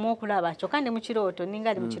okuddamu okulaba kyokka ndi mu kirooto ninga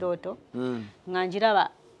ali mu kirooto nga ngiraba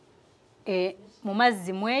mu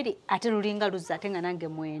mazzi mweri ate lulinga luzza ate nga nange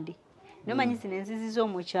mwendi naye omanyi zino enzizi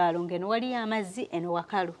z'omukyalo ng'eno waliyo amazzi eno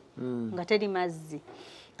wakalu nga teri mazzi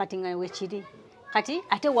kati nga wekiri kati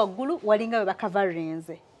ate waggulu walinga we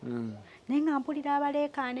bakavarenze naye nga mpulira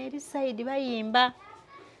abaleekaana eri sayidi bayimba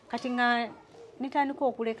kati nga nitandika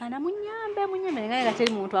okulekana munyambe naye nga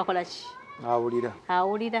teri muntu akola ki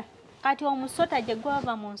awulira kati omusota gye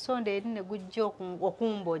gwava mu nsonda eri ne gujja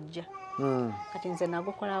okumbojja kati nze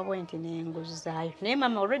nagukola bwe nti nenguzaayo naye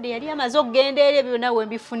maama already yali amaze okugenda eri ebyo nawe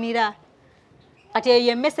mbifunira kati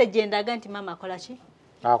eyo message endaga nti maama akola ki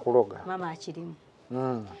akuloga maama akirimu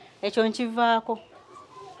ekyo nkivaako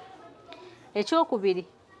ekyokubiri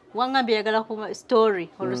wangambye yagala ku story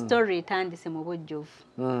olwo story etandise mu bujjuvu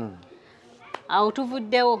awo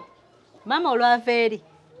tuvuddewo maama olwava eri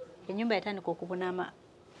ennyumba yatandika okubuna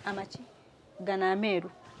amaki gana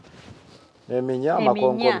ameeru eminya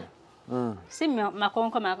amakonkome si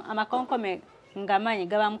amakonkome nga manyi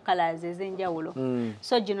gabamu kalazi ez'enjawulo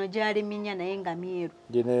so gino gyali minya naye nga myeru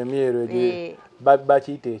gino emyeru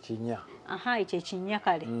bakiyita ekinya ekyo ekinya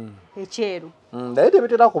kale ekyeru naye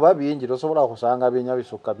tebitera kuba bingi tosobola kusanga binya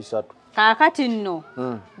bisukka 3 kaakati nno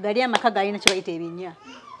gali amaka galina kye bayita ebinya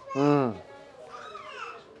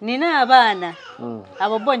nina abaana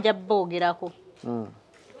abo bo nja boogerako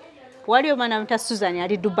waliyo omwana muta Susan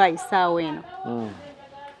ali Dubai saawa eno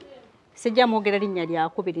sijja mwogera linnya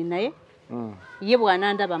lyakubiri naye ye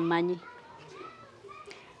bwanandaba mmanyi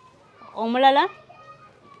omulala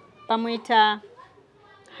bamuyita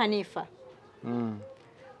Hanifa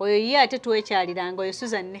oyo ye ate twekyaliranga oyo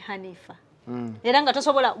Susan ne Hanifa era nga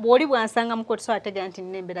tosobola bw'oli bwansanga muko tosobola tegera nti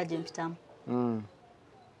nina embeera gye mpitamu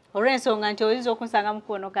olw'ensonga nti oyinza okunsanga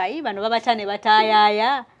mukubonoka ayi bano babata ne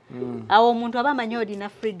bataayaaya awo omuntu aba amanyi olina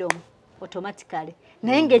freedom automatically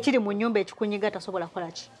naye ng'ekiri mu nnyumba ekikunyiga tasobola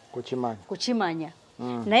kukola ki kukimanya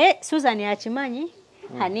naye Susan akimanyi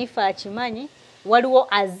Hanifa akimanyi waliwo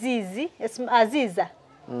Aziza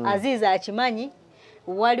akimanyi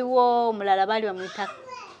waliwo omulala baali bamuyita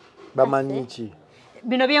bamanyi ki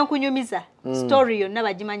bino byenkunyumiza story yonna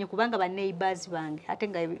bagimanyi kubanga ba neighbors bange ate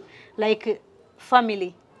nga like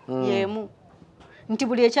family yemu nti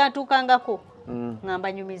buli ekyatuukangako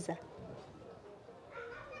ngamba nyumiza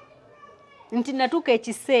nti natuuka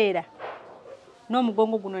ekiseera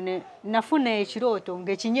n'omugongo guno nafuna ekirooto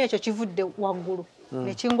ng'ekinnya ekyo kivudde waggulu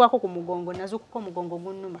ne kingwako ku mugongo nazukuko omugongo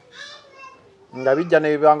gunnuma nga bijja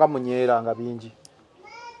ne bibanga munyeera nga bingi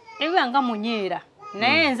ebibanga munyeera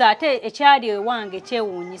naye nze ate ekyali ewange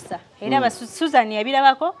kyewuunyisa era Susan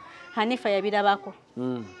yabirabako Hanifa yabirabako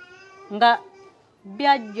nga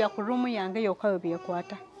byajja ku rumu yange yokka we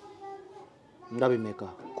byekwata nga bimeka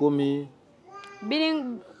 10 biri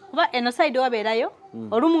kuba eno side wabeerayo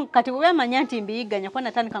olumu kati bwe bamanya nti mbiyiganya kuba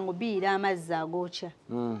natandika ngo biyira amazzi agookya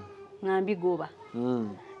nga mbigoba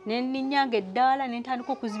neninyanga eddaala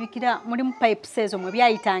nentandika okuzibikira mulimu pipes ezo mwe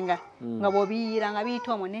byayitanga nga bw'obiyira nga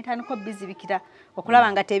biyita omwo nentandika obizibikira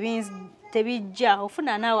okulaba nga tebijja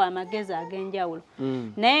ofuna naawe amagezi ag'enjawulo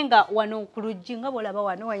naye nga wano ku luggi nga bw'olaba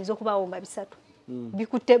wano wayinza okubaawo nga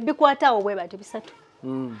 3 bikwataawo bwe bati 3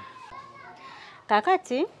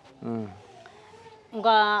 kakati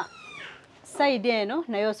nga side eno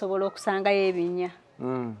naye osobola okusangayo ebinnya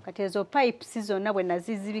kati ezo pipes zonna bwe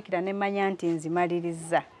nazizibikira ne manya nti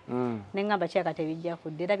nzimaliriza ne ngamba kyaka tebijja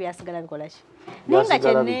kudde era byasigala bikola ki naye nga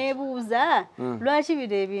kye neebuuza lwaki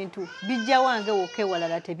bino ebintu bijja wange wokka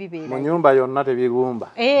ewalala tebibeera mu nyumba yonna tebigumba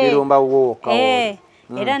birumba wokka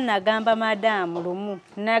era nagamba madamu lumu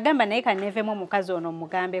nagamba naye kaneevemu omukazi ono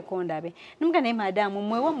mugambeko ndabe nimuga naye madamu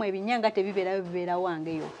mwewamu ebinnya nga tebibeerayo bibeera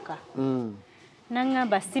wange yokka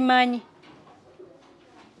nangamba simanyi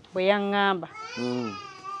bwe yaŋŋamba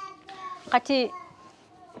kati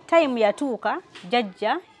time yatuuka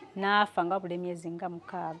jajja n'afa nga buli emyezi nga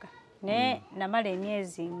 6 naye namala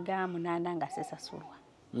emyezi nga 8 nga sisasulwa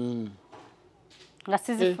nga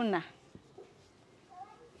sizifuna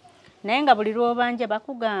naye nga buli lw'obanja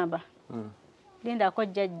bakugamba lindako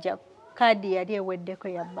jajja kaadi yali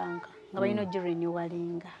eweddeko ya banka nga balina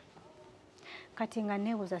ogirinyuwalinga kati nga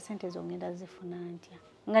neebuuza sente zongenda zifuna ntya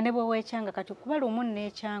nga ne bwe weekyanga kati kuba lumu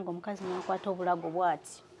neekyanga omukazi n'akwata obulago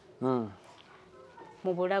bw'ati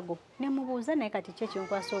mu bulago ne mubuuza naye kati ki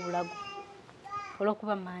ekinkwasa obulago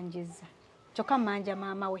olw'okuba manjiza kyokka manja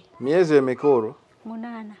maama we myezi emeka olwo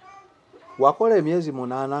 8 wakola emyezi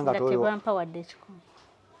 8 nga tebampa wadde ekikomo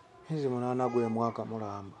myezi 8 gwe mwaka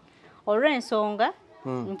mulamba olw'ensonga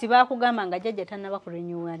nti baakugamba nga jjajja tannaba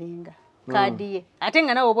kurenyuwalinga kaadi ye ate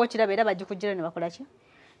nga nawe oba okiraba era bagikugira ne bakola ki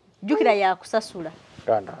jjukira yakusasula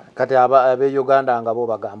kati ab'e Uganda nga bo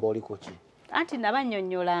bagamba oli ku ki anti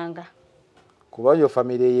nabannyonnyolanga kuba yo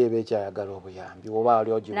famire ye beekyayagala obuyambi oba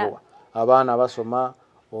ali ogibowa abaana basoma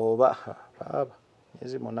oba baba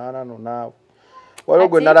myezi 8 no naawe waliwo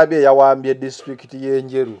gwe nalabye yawambye district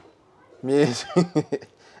y'Enjeru myezi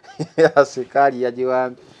asikali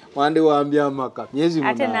yagiwambye wandiwambye amaka myezi 8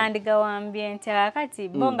 ate nandigawambye nti kakati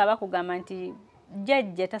bo nga bakugamba nti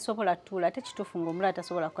jjajja tasobola tuula ate kituufu ng'omulala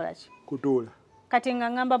tasobola kukola ki kutuula kati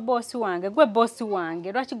nga ngamba boosi wange gwe boosi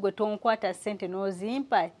wange lwaki gwe tonkwata ssente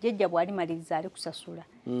n'ozimpa jjajja bw'alimaliriza ali kusasula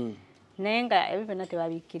naye nga ebyo byonna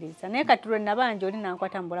tebabikkiriza naye kati lwe nabanja oli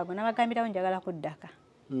nankwata mu bulago nabagambirawo njagala kuddaka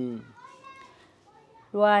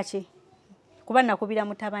lwaki kuba nakubira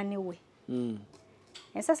mutabani we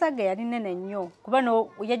ensasa ge yali nnene nnyo kuba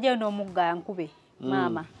yajjayo n'omugga nkube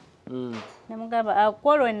maama nemugamba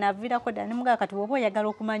kwolwo enaviirako ddala nemugamba kati bw'oba oyagala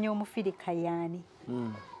okumanya omufirika yaani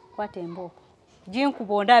kwata embooko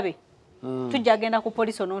ginkuba ondabe tujja genda ku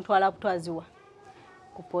poliisi onontwala butwaziwa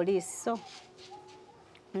ku poliisi so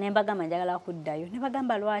nembagamba njagala kuddayo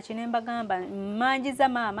nebagamba lwaki nembagamba mmanjiza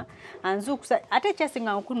maama anzukusa ate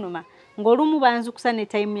ekyasinga okunuma ng'olumu banzukusa ne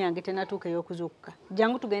time yange tenatuuka ey'okuzuukuka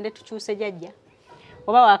jangu tugende tukyuse jjajja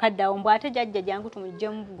oba wakaddawo mbw ate jjajja jangu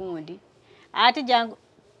tumuggyemu gundi ate jangu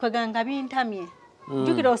kweganga bintamye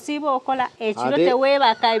jjukira osiiba okola ekiro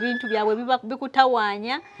teweebaka ebintu byabwe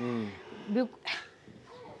bikutawaanya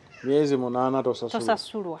myezi 8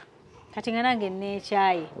 tosasulwa kati nga nange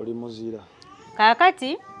neekyaye oli muzira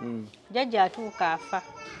kaakati jjajja atuuka afa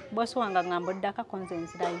boosi wange agamba oddakako nze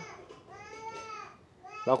nzirayo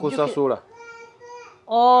bakusasula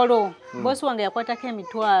olwo boosi wange yakwatako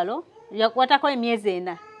emitwalo yakwatako emyezi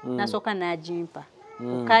 4 nasooka n'agimpa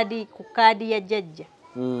ku kaadi ya jjajja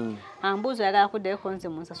ambuuzo yagala kuddayo konze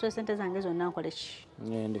munsasule sente zange zonna nkole ki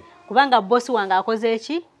kubanga boosi wange akoze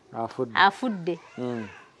eki afudde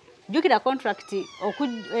jjukira contract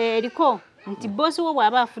eriko nti boosi wo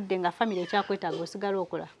bw'aba afudde nga famire ekyakwetaaga osigala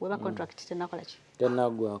okola weba contract tenakola ki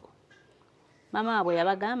tenaggwako maama wabwe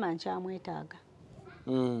yabagamba nkyamwetaaga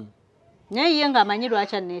naye ye ng'amanyi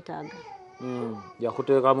lwaki anneetaaga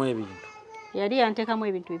yakuteekamu ebintu yali yanteekamu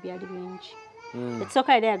ebintu ebyali bingi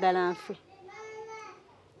ekisooka yali ayagala nfe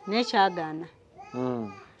naye kyagaana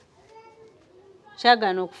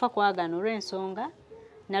kyagaana okufa kwagaana olw'ensonga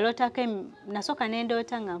nasooka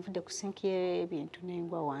nendoota nga nvudde ku sinki y'ebintu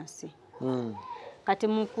n'engwa wansi kati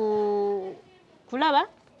kulaba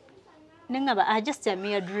nengaba just a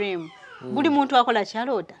mere dream buli muntu akola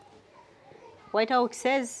kyalota White House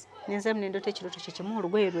says nenze mnendota ekiroto kyekimu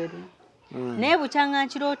olugoye lweru naye bukyanga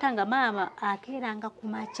nkirota nga maama akeeranga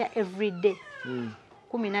kumacha everyday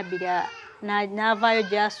 12 n'avaayo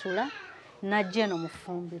gy'asula n'ajja eno mu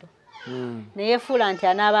ffumbiro naye fuula nti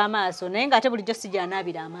anaaba amaaso naye ng'ate bulijjo si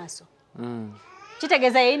gy'anaabira amaaso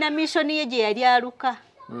kitegeeza yalina missoni ye gye yali aluka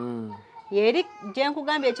yeri gye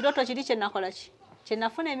nkugambye ekiroto kiri kye nakola ki kye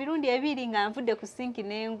nafuna emirundi 2 nga nvudde ku sinki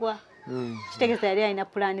n'engwa kitegeeza yali alina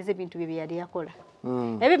pulaani z'ebintu bye yali yakola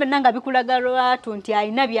ebyo byonna nga bikulaga lwatu nti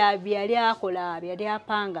alina byali akola byali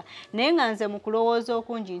apanga naye nga nze mu kulowooza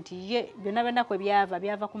okungi nti ye byonna byonna kwe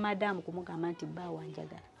byava ku madamu kumugamba nti bba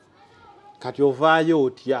wanjagala kati ovaayo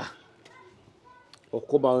otya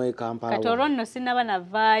okukomawo e Kampala kati olwo nno sinnaba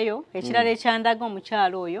navaayo ekirala ekyandaga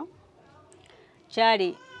omukyalo oyo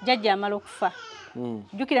kyali jjajja amala okufa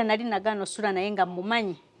jjukira nali nagaana osula naye nga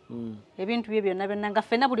mumanyi ebintu bye byonna byonna nga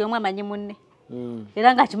ffenna buli omu amanyi munne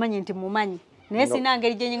era ng'akimanyi nti mumanyi naye sina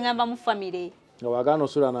ngeri gye ngamba mu famire nga wagaana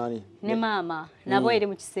osula nani ne maama nabo eri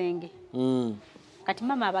mu kisenge kati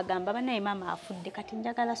maama abagamba banaye maama afudde kati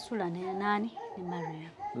njagala sula nani ne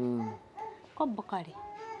Mariam kobbo kale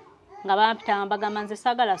nga bampita bagamba nze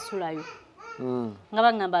saagala sulayo nga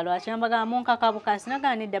bagamba lwaki bagamba munkakabukasi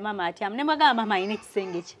nagaanidde maama atyamu ne bagamba maama alina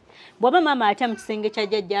ekisenge kye bw'oba maama atya mu kisenge kya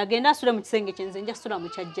jjajja agenda asule mu kisenge kye nze nja sula mu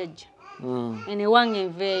kya jjajja ene wange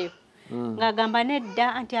nveeyo ng'agamba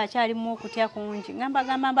nedda anti akyalimu okutya kungi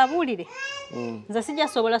ngambagamba mbabuulire nze sijja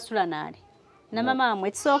sobola sula naali na maama wamwe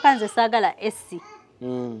ekisooka nze saagala essi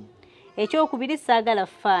ekyokubiri saagala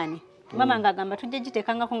faani maama ng'agamba tujja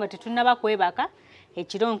gitekangako nga tetunnaba kwebaka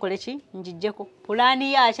ekiro nkole ki njijjeko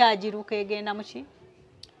pulaani ye akyagiruka egenda muki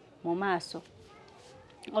mu maaso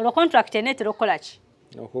olwo contract eneetera okukola ki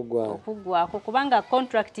okuggwako kubanga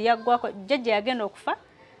contract yaggwako jjajja yagenda okufa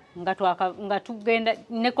nga tugenda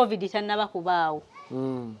ne covid tannaba kubaawo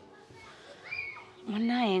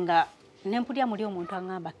munaye nga nempulya muli omuntu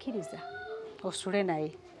aŋŋamba akkiriza osule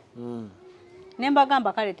naye ne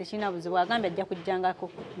mbagamba kale tekirina buzibu agambye ajja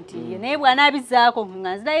kujjangako nti ye naye bw'anaabizaako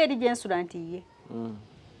nga nzirayo eri gye nsula nti ye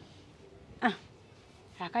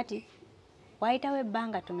akati wayitawo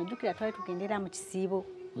ebbanga tono jjukira twali tugendera mu kisiibo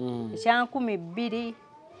ekya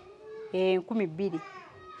 12,000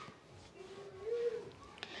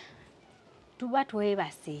 tuba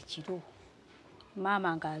twebase ekiro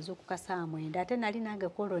maama ng'azuukuka saa 9 ate nali nange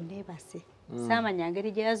kwolwo neebase saamanya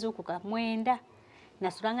ngeri gye yazuukuka 9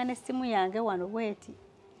 nasulanga n'essimu yange wano bweti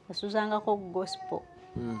nasuzangako gospel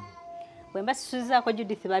bwe mba sisuzaako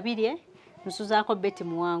Judith Babirye nsuzaako Betty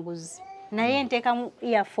Muwanguzi naye nteekamu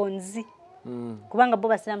earphones kubanga bo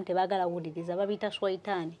basiraamu tebaagala kuwuliriza babiyita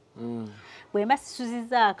shwaitaani bwe mba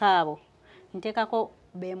sisuzizaako abo nteekako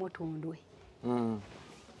beemutundwe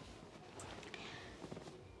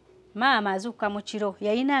maama azuukuka mu kiro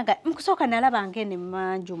yayinanga mukusooka nalabanga ene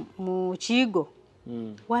manju mu kiigo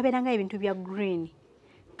wabeeranga ebintu bya green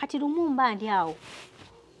kati lumu mba ndi awo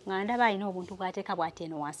nga ndaba alina obuntu bw'ateeka bw'ati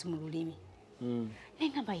eno wansi mu lulimi naye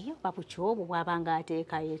ngamba yo babuki obwo bw'abanga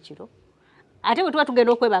ateekayo ekiro ate bwe tuba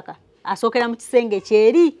tugenda okwebaka asookera mu kisenge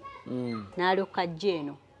kyeri n'alyoka ajja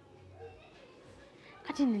eno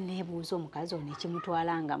kati neneebuuza omukazi ono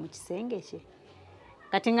ekimutwalanga mu kisenge kye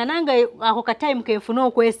kati nga nange ako katayimu kenfuna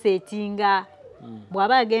okweseetinga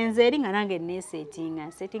bw'aba agenze eri nga nange neeseetinga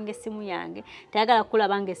nseetinga essimu yange tayagala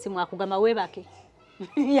kukulabanga essimu akugamba weebake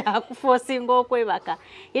yakufoosinga okwebaka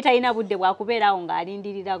ye talina budde bwakubeerawo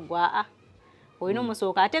ng'alindirira gwa olina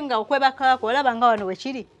omusooka ate nga okwebakako olaba nga wano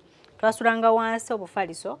wekiri twasulanga wansi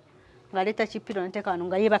obufaliso ng'aleeta kipiro nteeka wano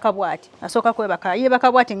nga yeebaka bw'ati asooka kwebaka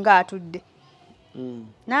yeebaka bw'ati ng'atudde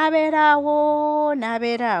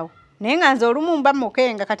n'abeeraawo naye nga nze olumu mba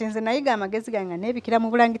mukenga kati nze nayiga amagezi gange neebikira mu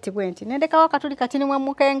bulangiti bwe nti nendekawo akatuli kati nimwe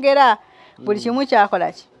mukengera buli kimu kyakola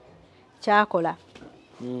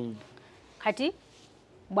kati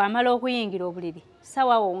bw'amala okuyingira obuliri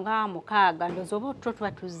sawawo nga 6 ndowooza oba otuto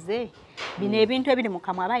tuba tuzze bino ebintu ebiri mu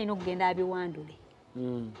kamwa aba alina okugenda abiwandule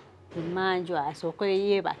emmanju asooke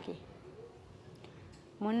yeebake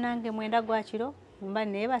munnange 9 gwa kiro mba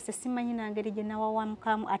neebase simanyi nangeri gye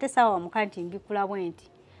nawawamukamu ate saawawamuka nti mbikula bwe nti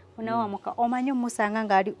onawamuka omanyi omusanga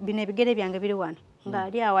ngaali bino ebigere byange biri wano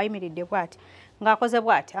ng'ali awo ayimiridde bw'ati ng'akoze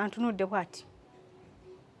bw'ati antunudde bw'ati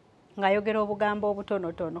ng'ayogera obugambo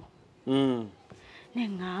obutonotono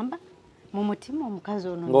neŋŋamba mu mutima omukazi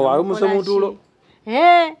ono ng'owali musemutulo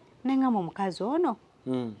neŋŋamba omukazi ono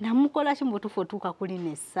namukola ki mu butuufu otuuka kuli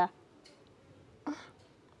nessa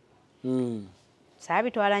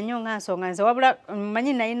saabitwala nnyo nga nsonga nze wabula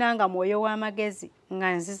mmanyi nayinanga mwoyo w'amagezi nga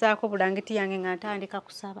nzizaako bulangiti yange nga ntandika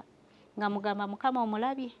kusaba nga mugamba Mukama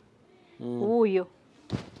omulabye wuuyo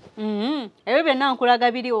ebyo byonna nkulaga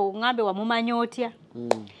biri oŋŋambe wamumanya otya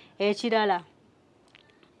ekirala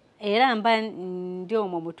era mba ndi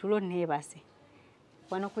omwo mutulo neebase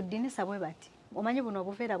wano ku ddinisa bwe bati omanyi buno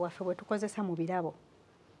obuveera bwaffe bwe tukozesa mu birabo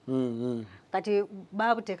kati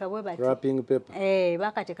babuteeka bwe bati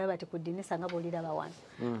bakateeka bwe bati ku ddinisa nga bw'oliraba wano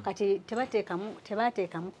kati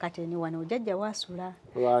tebateekamu kateni wano ojjajja waasula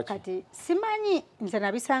kati simanyi nze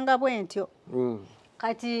nabisanga bwe ntyo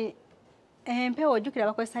kati empewo ojjukira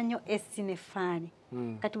bakozesa nnyo essi ne faani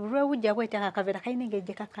kati buli lwewujja bwetanga akaveera kalina engeri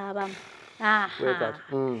gye kakaabamu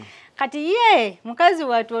kati ye mukazi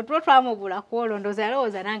watu otwo twamugula kwolwo ndooza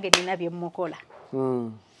yalowooza nange nina bye mmukola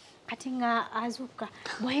kati nga azuuka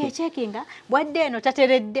bweyecekinga bwadde eno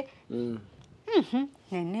tateredde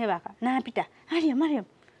neneebaka nampita Mariam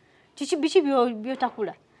biki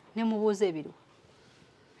byotakula nemubuuza ebiriwo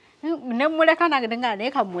nemuleka nange nga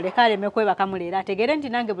naye kamuleka aleme kwebaka muleera ategeere nti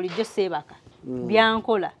nange bulijjo seebaka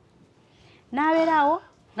byankola n'abeeraawo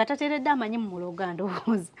nga tateredde amanyi mumuloga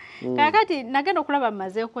ndowooza kakati nagenda okulaba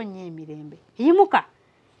mmazeeko nnyo emirembe yimuka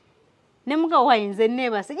nemugawo wayinze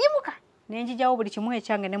neebase yimuka nenjijawo buli kimu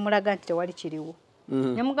ekyange nemulaga nti tewali kiriwo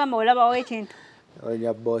nemugamba olabawo ekintu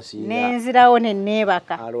nenzirawo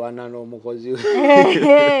neneebaka alwana n'omukozi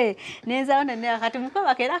nenzirawo neneebaka kati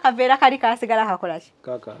mukwebaka era akaveera kali kasigala kakolaki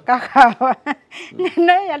kakaawa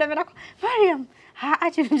naye yalemerako Mariam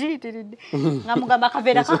kino kiyitiridde nga mugamba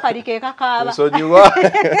akaveera kakali ke kakaaba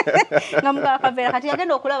nga mugamba akaveera kati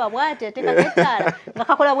yagenda okulaba bw'ati ateekako ettaala nga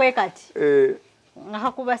kakola bwe kati nga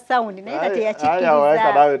kakuba sawundi naye kati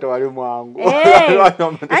yakikkiriza tewali mwangu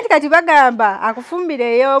anti kati bagamba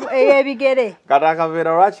akufumbire ey'ebigere kati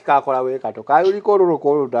akaveera lwaki kakola bwe kato kayuliko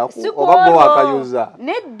olulukoluta oba bo wakayuza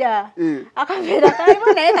nedda akaveera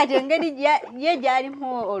kalimu naye kati engeri ye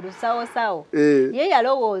gyalimu olusawosawo ye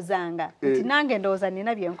yalowoozanga nti nange ndowooza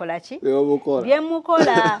nina byenkola ki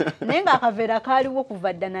byemukola naye nga akaveera kaliwo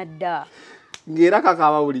kuva dda nadda ngera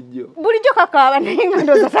kakaaba bulijjo kakaaba naye nga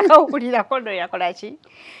ndowooza takawulira kono yakola ki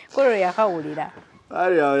kono yakawulira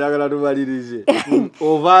yagala tubalirize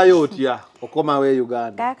ovaayo otya okomawo e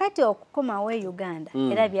Uganda kaakati okukomawo e Uganda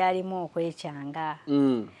era byalimu okwekyanga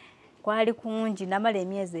kwali kungi namala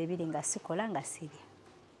emyezi 2 nga sikola nga sirya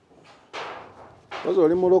ozo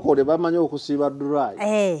oli mulokole bamanyi okusiiba dry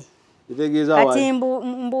kati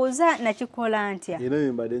mbuuza nakikola ntya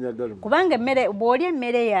kubanga emmere bw'olya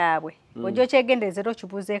emmere yaabwe ojja okyegenderezera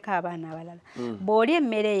okibuuzeeko abaana abalala bw'olya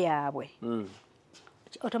emmere yaabwe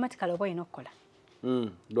automatically oba olina okukola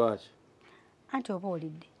lwaki anti oba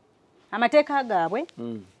olidde amateeka gaabwe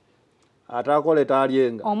atakola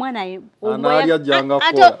etaalyenga omwana anaalya jjanga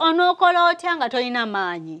kukola onookola otya nga tolina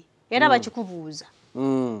maanyi era bakikubuuza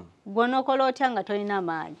gwe onookola otya nga tolina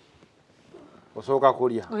maanyi osooka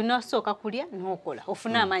kulya olina osooka kulya n'okola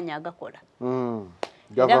ofune amaanyi agakola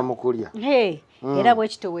gava mu kulya era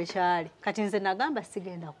bwekito bwekyali kati nze nagamba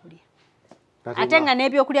sigenda kulya ate nga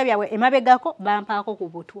n'ebyokulya byabwe emabegako bampaako ku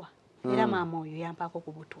butwa era maama oyo yampaako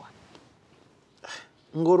ku butwa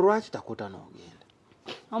ng'olwaki takuta n'ogenda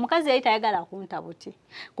omukazi yali tayagala kunta buti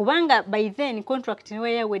kubanga by then contract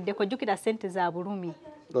niwe yeeweddeko jjukira ssente za bulumi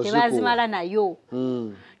tebazimala nayo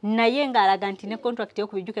naye ng'alaga nti ne contract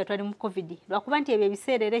y'okubijjukira twali mu covid lwakuba nti ebyo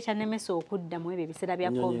ebiseera era ekyanemesa okuddamu ebyo ebiseera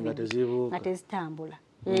bya covid nga tezitambula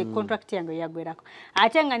contract yange yagwerako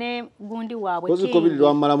ate nga ne gundi waabwe covid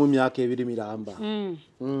lwamalamu myaka 2 miramba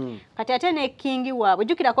kati ate ne kingi waabwe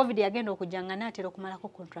jjukira covid yagenda okujja nga naatera okumalako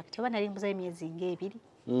contract oba nali mbuza emyezi ng'ebiri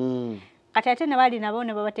kati ate ne bali nabo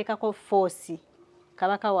ne babateekako force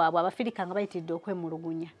kabaka waabwe abafirika nga bayitiridde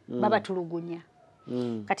okwemulugunya babatulugunya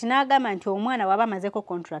kati n'agamba nti omwana waba amazeko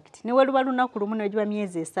contract ne weluba lunaku lumu ne giba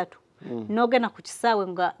myezi 3 n'ogenda ku kisaawe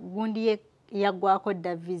nga gundi ye yaggwako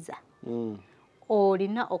dda visa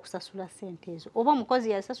olina okusasula ssente ezo oba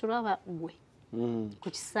omukozi yasasula aba gwe ku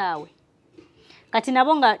kisaawe kati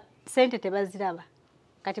nabo nga ssente tebaziraba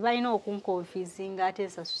kati balina okunkonfizinga ate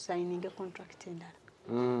nsasusayininge contract endala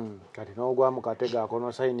kati n'ogwa mu katega ako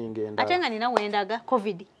nosayininga endala ate nga nina wendaga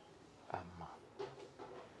covid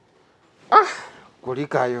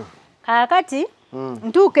kulikayo kaakati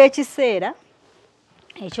ntuuka ekiseera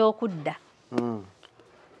ekyokudda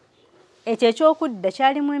ekyo ekyokudda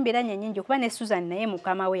kyalimu embiranye nnyingi okuba ne Susan naye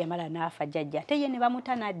mukama we yamala n'afa jjajja ate ye ne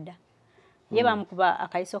bamuta n'adda ye bamukuba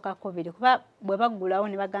akayiso ka covid kuba bwe baggulawo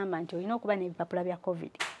ne bagamba nti olina okuba n'ebipapula bya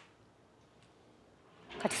covid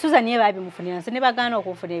kati Susan ye baabimufunira nse ne bagaana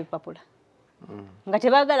okunfunira ebipapula nga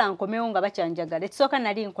tebaagala nkomewo nga bakyanjagala ekisooka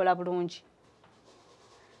nali nkola bulungi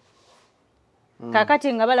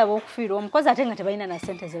kakati nga balaba okufiirwa omukozi ate nga tebalina na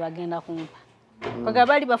ssente ze bagenda kumpa kaga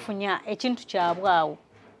bali bafunya ekintu kyabwe awo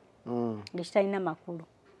ngekitalina makulu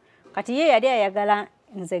kati ye yali ayagala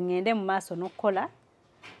nze ngende mu maaso n'okukola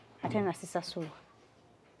ate nga sisasulwa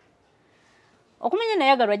okumenya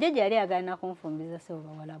nayagalwa jjajja yali ayagala nakunfumbiza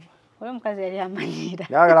Sewuuwarabu oyo omukazi yali amanyira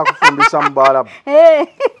yagala kufumbisa mu Bawarabu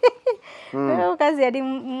omukazi yali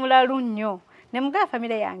mulalu nnyo ne mugaa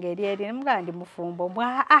famire yange eri ne mugaa ndi mufumbo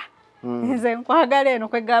mbwa nze nkwagala eno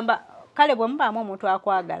kwegamba kale bwe mubaamu omuntu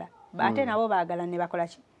akwagala ate nabo baagala ne bakola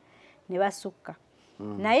ki ne basukka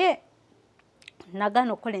naye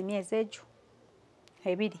nagaana okukola emyezi egyo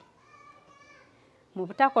 2 mu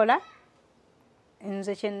butakola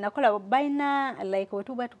nze kye nakola balina like we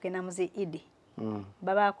tuba tugenda muzi idi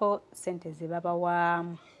babaako sente ze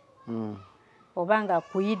babawaamu obanga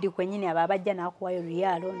ku idi kwenyini aba abajja n'akuwaayo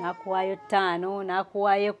riyalo n'akuwaayo 5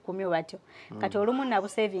 n'akuwaayo 10 batyo kati olumu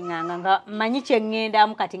nabusevinganga nga manyi kye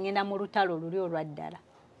ŋŋendamu kati ŋŋenda mu lutalo luli olwaddala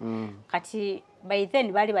kati by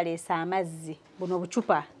then bali baleesa amazzi buno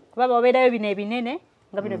obucupa kuba babeerayo bino ebinene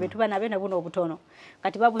nga bino betuba nabyo na buno obutono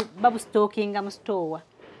kati babustookinga mu stowa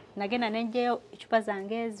nagenda nenjeyo ecupa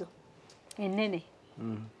zange ezo ennene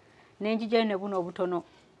nenjijayo ne buno obutono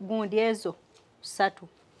gundi ezo 3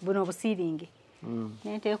 buno obusiringe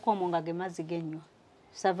nenteeka omwo nga ge mazzi genywa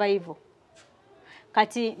survival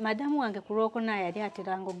kati madamu wange ku Lwokuna yali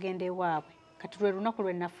ateranga okugenda ewaabwe kati lwe lunaku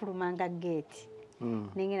lwe nafulumanga geeti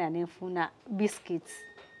nengenda nenfuna biscuits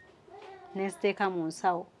nenziteeka mu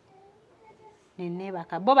nsawo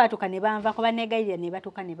nenebaka bo batuuka ne banvaako baneegayirira ne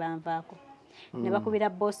batuuka ne banvaako ne bakubira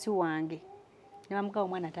boosi wange ne bamugawo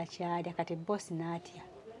omwana takyalya kati boosi n'atya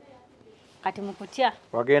kati mukutya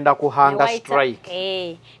wagenda ku hunger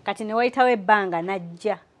strike kati ne wayitawo ebbanga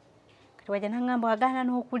najja kati wajja nangamba wagaana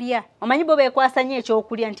n'okulya omanyi bo beekwasa nnyo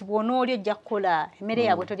ekyokulya nti bw'onoolya ojja kukola emmere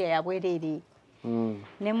yaabwe tolya yabwereere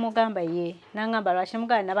ne mugamba ye nangamba lwaki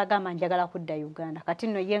mugamba nabagamba njagala kudda Uganda kati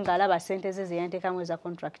nno ye ng'alaba ssente ze yanteekamu eza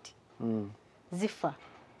contract zifa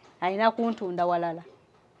alina kuntunda walala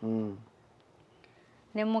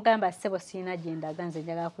ne mugamba ssebo sirina gye ndaga nze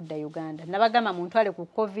njagala kudda Uganda nabagamba muntwale ku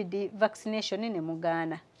covid vaccination ne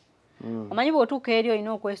mugaana omanyi bw'otuuka eri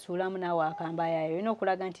olina okwesuulamu naawe akambayayo olina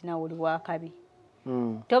okulaga nti naawe oli wakabi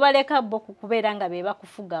tobaleka bo kubeera nga be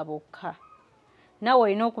bakufuga bokka naawe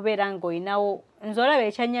olina okubeera nga olinawo nze olaba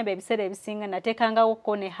ekyanyamba ebiseera ebisinga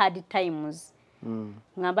nateekangawoko ne hard times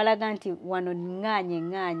nga mbalaga nti wano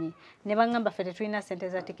ŋŋaanye ne bagamba ffe tetulina ssente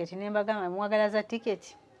za tiketi ne mbagamba mwagala za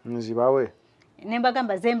tiketi nzibawe ne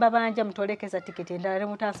mbagamba ze mbabanja mutolekeza tiketi endala ne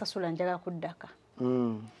mutansasula njagala kuddaka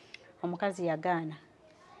omukazi yagaana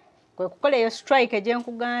kwe kukola eyo strike gye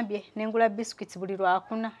nkugambye nengula biscuits buli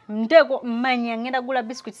lwakuna ntego mmanya ngenda gula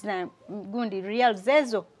biscuits na gundi reals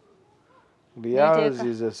ezo reals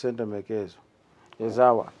is a centimeter ezo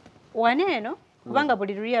ezawa waneeno kubanga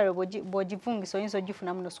buli real bw'ogifungisa oyinza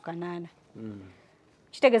ogifuna muno suka 8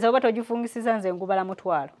 kitegeeza oba togifungisiza nze ngubala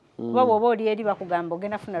mutwalo kuba bw'oba oli eri bakugamba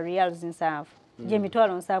ogenda funa reals 7 gye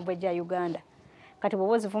emitwalo 7 egya Uganda kati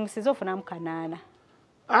bw'oba ozifungisiza ofunamu 8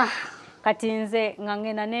 kati nze nga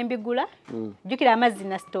ngenda nembigula jjukira amazzi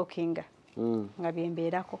na stockinga nga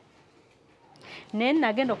byembeerako naye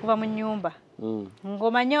nagenda okuva mu nnyumba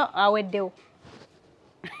ng'omanyo aweddewo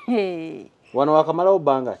wano wakamalawo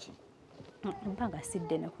bbanga ki bbanga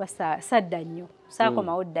sidde nekuba sadda nnyo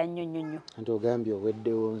saakomawo dda nnyo anti ogambye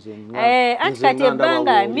oweddewo nze anti kati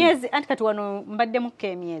ebbanga myezi anti kati wano mbaddemukko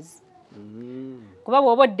emyezi kuba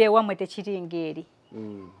bw'oba odda ewammwe tekiringa eri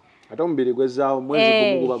ate omubiri gwezaawo mwezi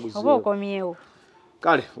gumu guba guziwo oba okomyewo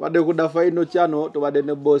kale badde kudda faino kyano tubadde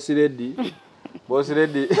ne bosi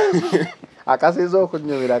redi akasiza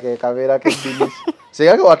okunyumira ke kabeera k'eddinisi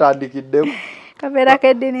singa ke watandikiddemu kabeera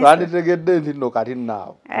k'eddinisi wanditegedde nti nno kati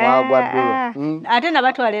naawo mwagwa ddulo ate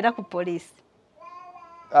nabatwala era ku poliisi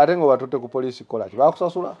ate nga batutte ku poliisi kola ki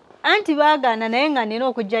bakusasula anti baagaana naye nga nina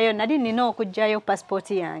okugjayo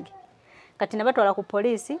passport yange kati nabatwala ku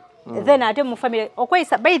poliisi then ate mu family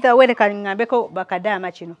okweyisa by the way leka ngambeko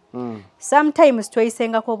bakadaama kino sometimes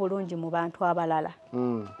tweyisengako bulungi mu bantu abalala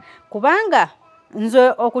kubanga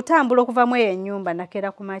nze okutambula okuva mu eyo ennyumba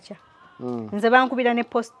nakera ku makya nze bankubira ne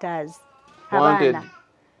posters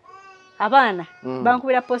abaana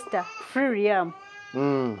bankubira poster free Liam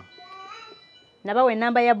nabawe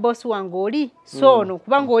enamba ya boss wange oli sono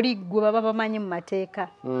kubanga oli gwe baba bamanyi mu mateeka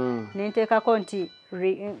nenteekako nti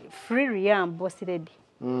free Liam boss lady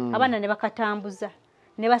abaana ne bakatambuza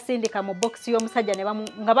ne basindika mu box y'omusajja ne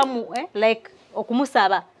nga bamu like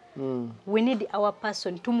okumusaba we need our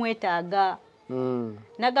person tumwetaaga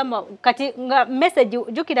nagamba kati nga message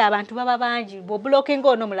jukira abantu baba bangi bo blocking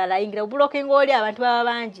ono mulala ingira blocking oli abantu baba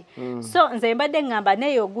bangi so nze mbadde ngamba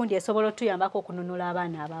neyo gundi esobola otuyambako okununula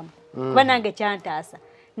abaana abamu kuba nange kyantaasa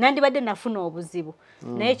nandibadde nafuna obuzibu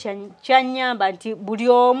naye kyanyamba nti buli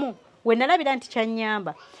omu we nalabira nti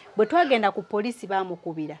kyanyamba bwe twagenda ku polisi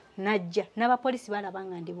bamukubira najja n'abapolisi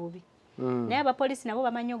balabanga ndi bubi naye abapolisi nabo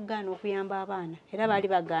bamanyi okugaana okuyamba abaana era baali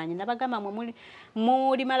bagaanye nabagamba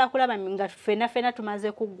muli mala kulaba nga fena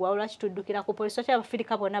tumaze kuggwa olwaki tuddukira ku polisi okya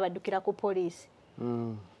abafirika bonna baddukira ku polisi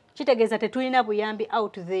kitegeeza tetulina buyambi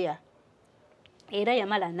out there era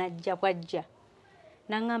yamala najja bwajja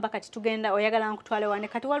nangamba kati tugenda oyagala nkutwale wane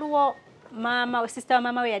kati waliwo mama sister wa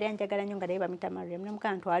mama we yali anjagala nnyo nga naye bamita Mariam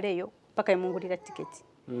namukana ntwaleeyo paka yamungulira tiketi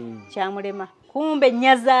kyamulema kumbe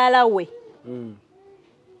nyazaala we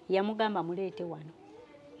yamugamba muleete wano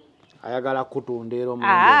ayagala kutundera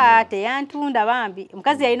omulungi teyantunda bambi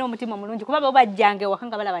mukazi yalina omutima omulungi kuba bo bajjange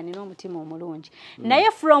wakanga balaba nina omutima omulungi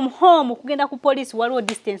naye from home kugenda ku police waliwo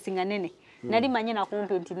distance nga nene nali manye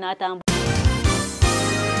nakumpi nti natambula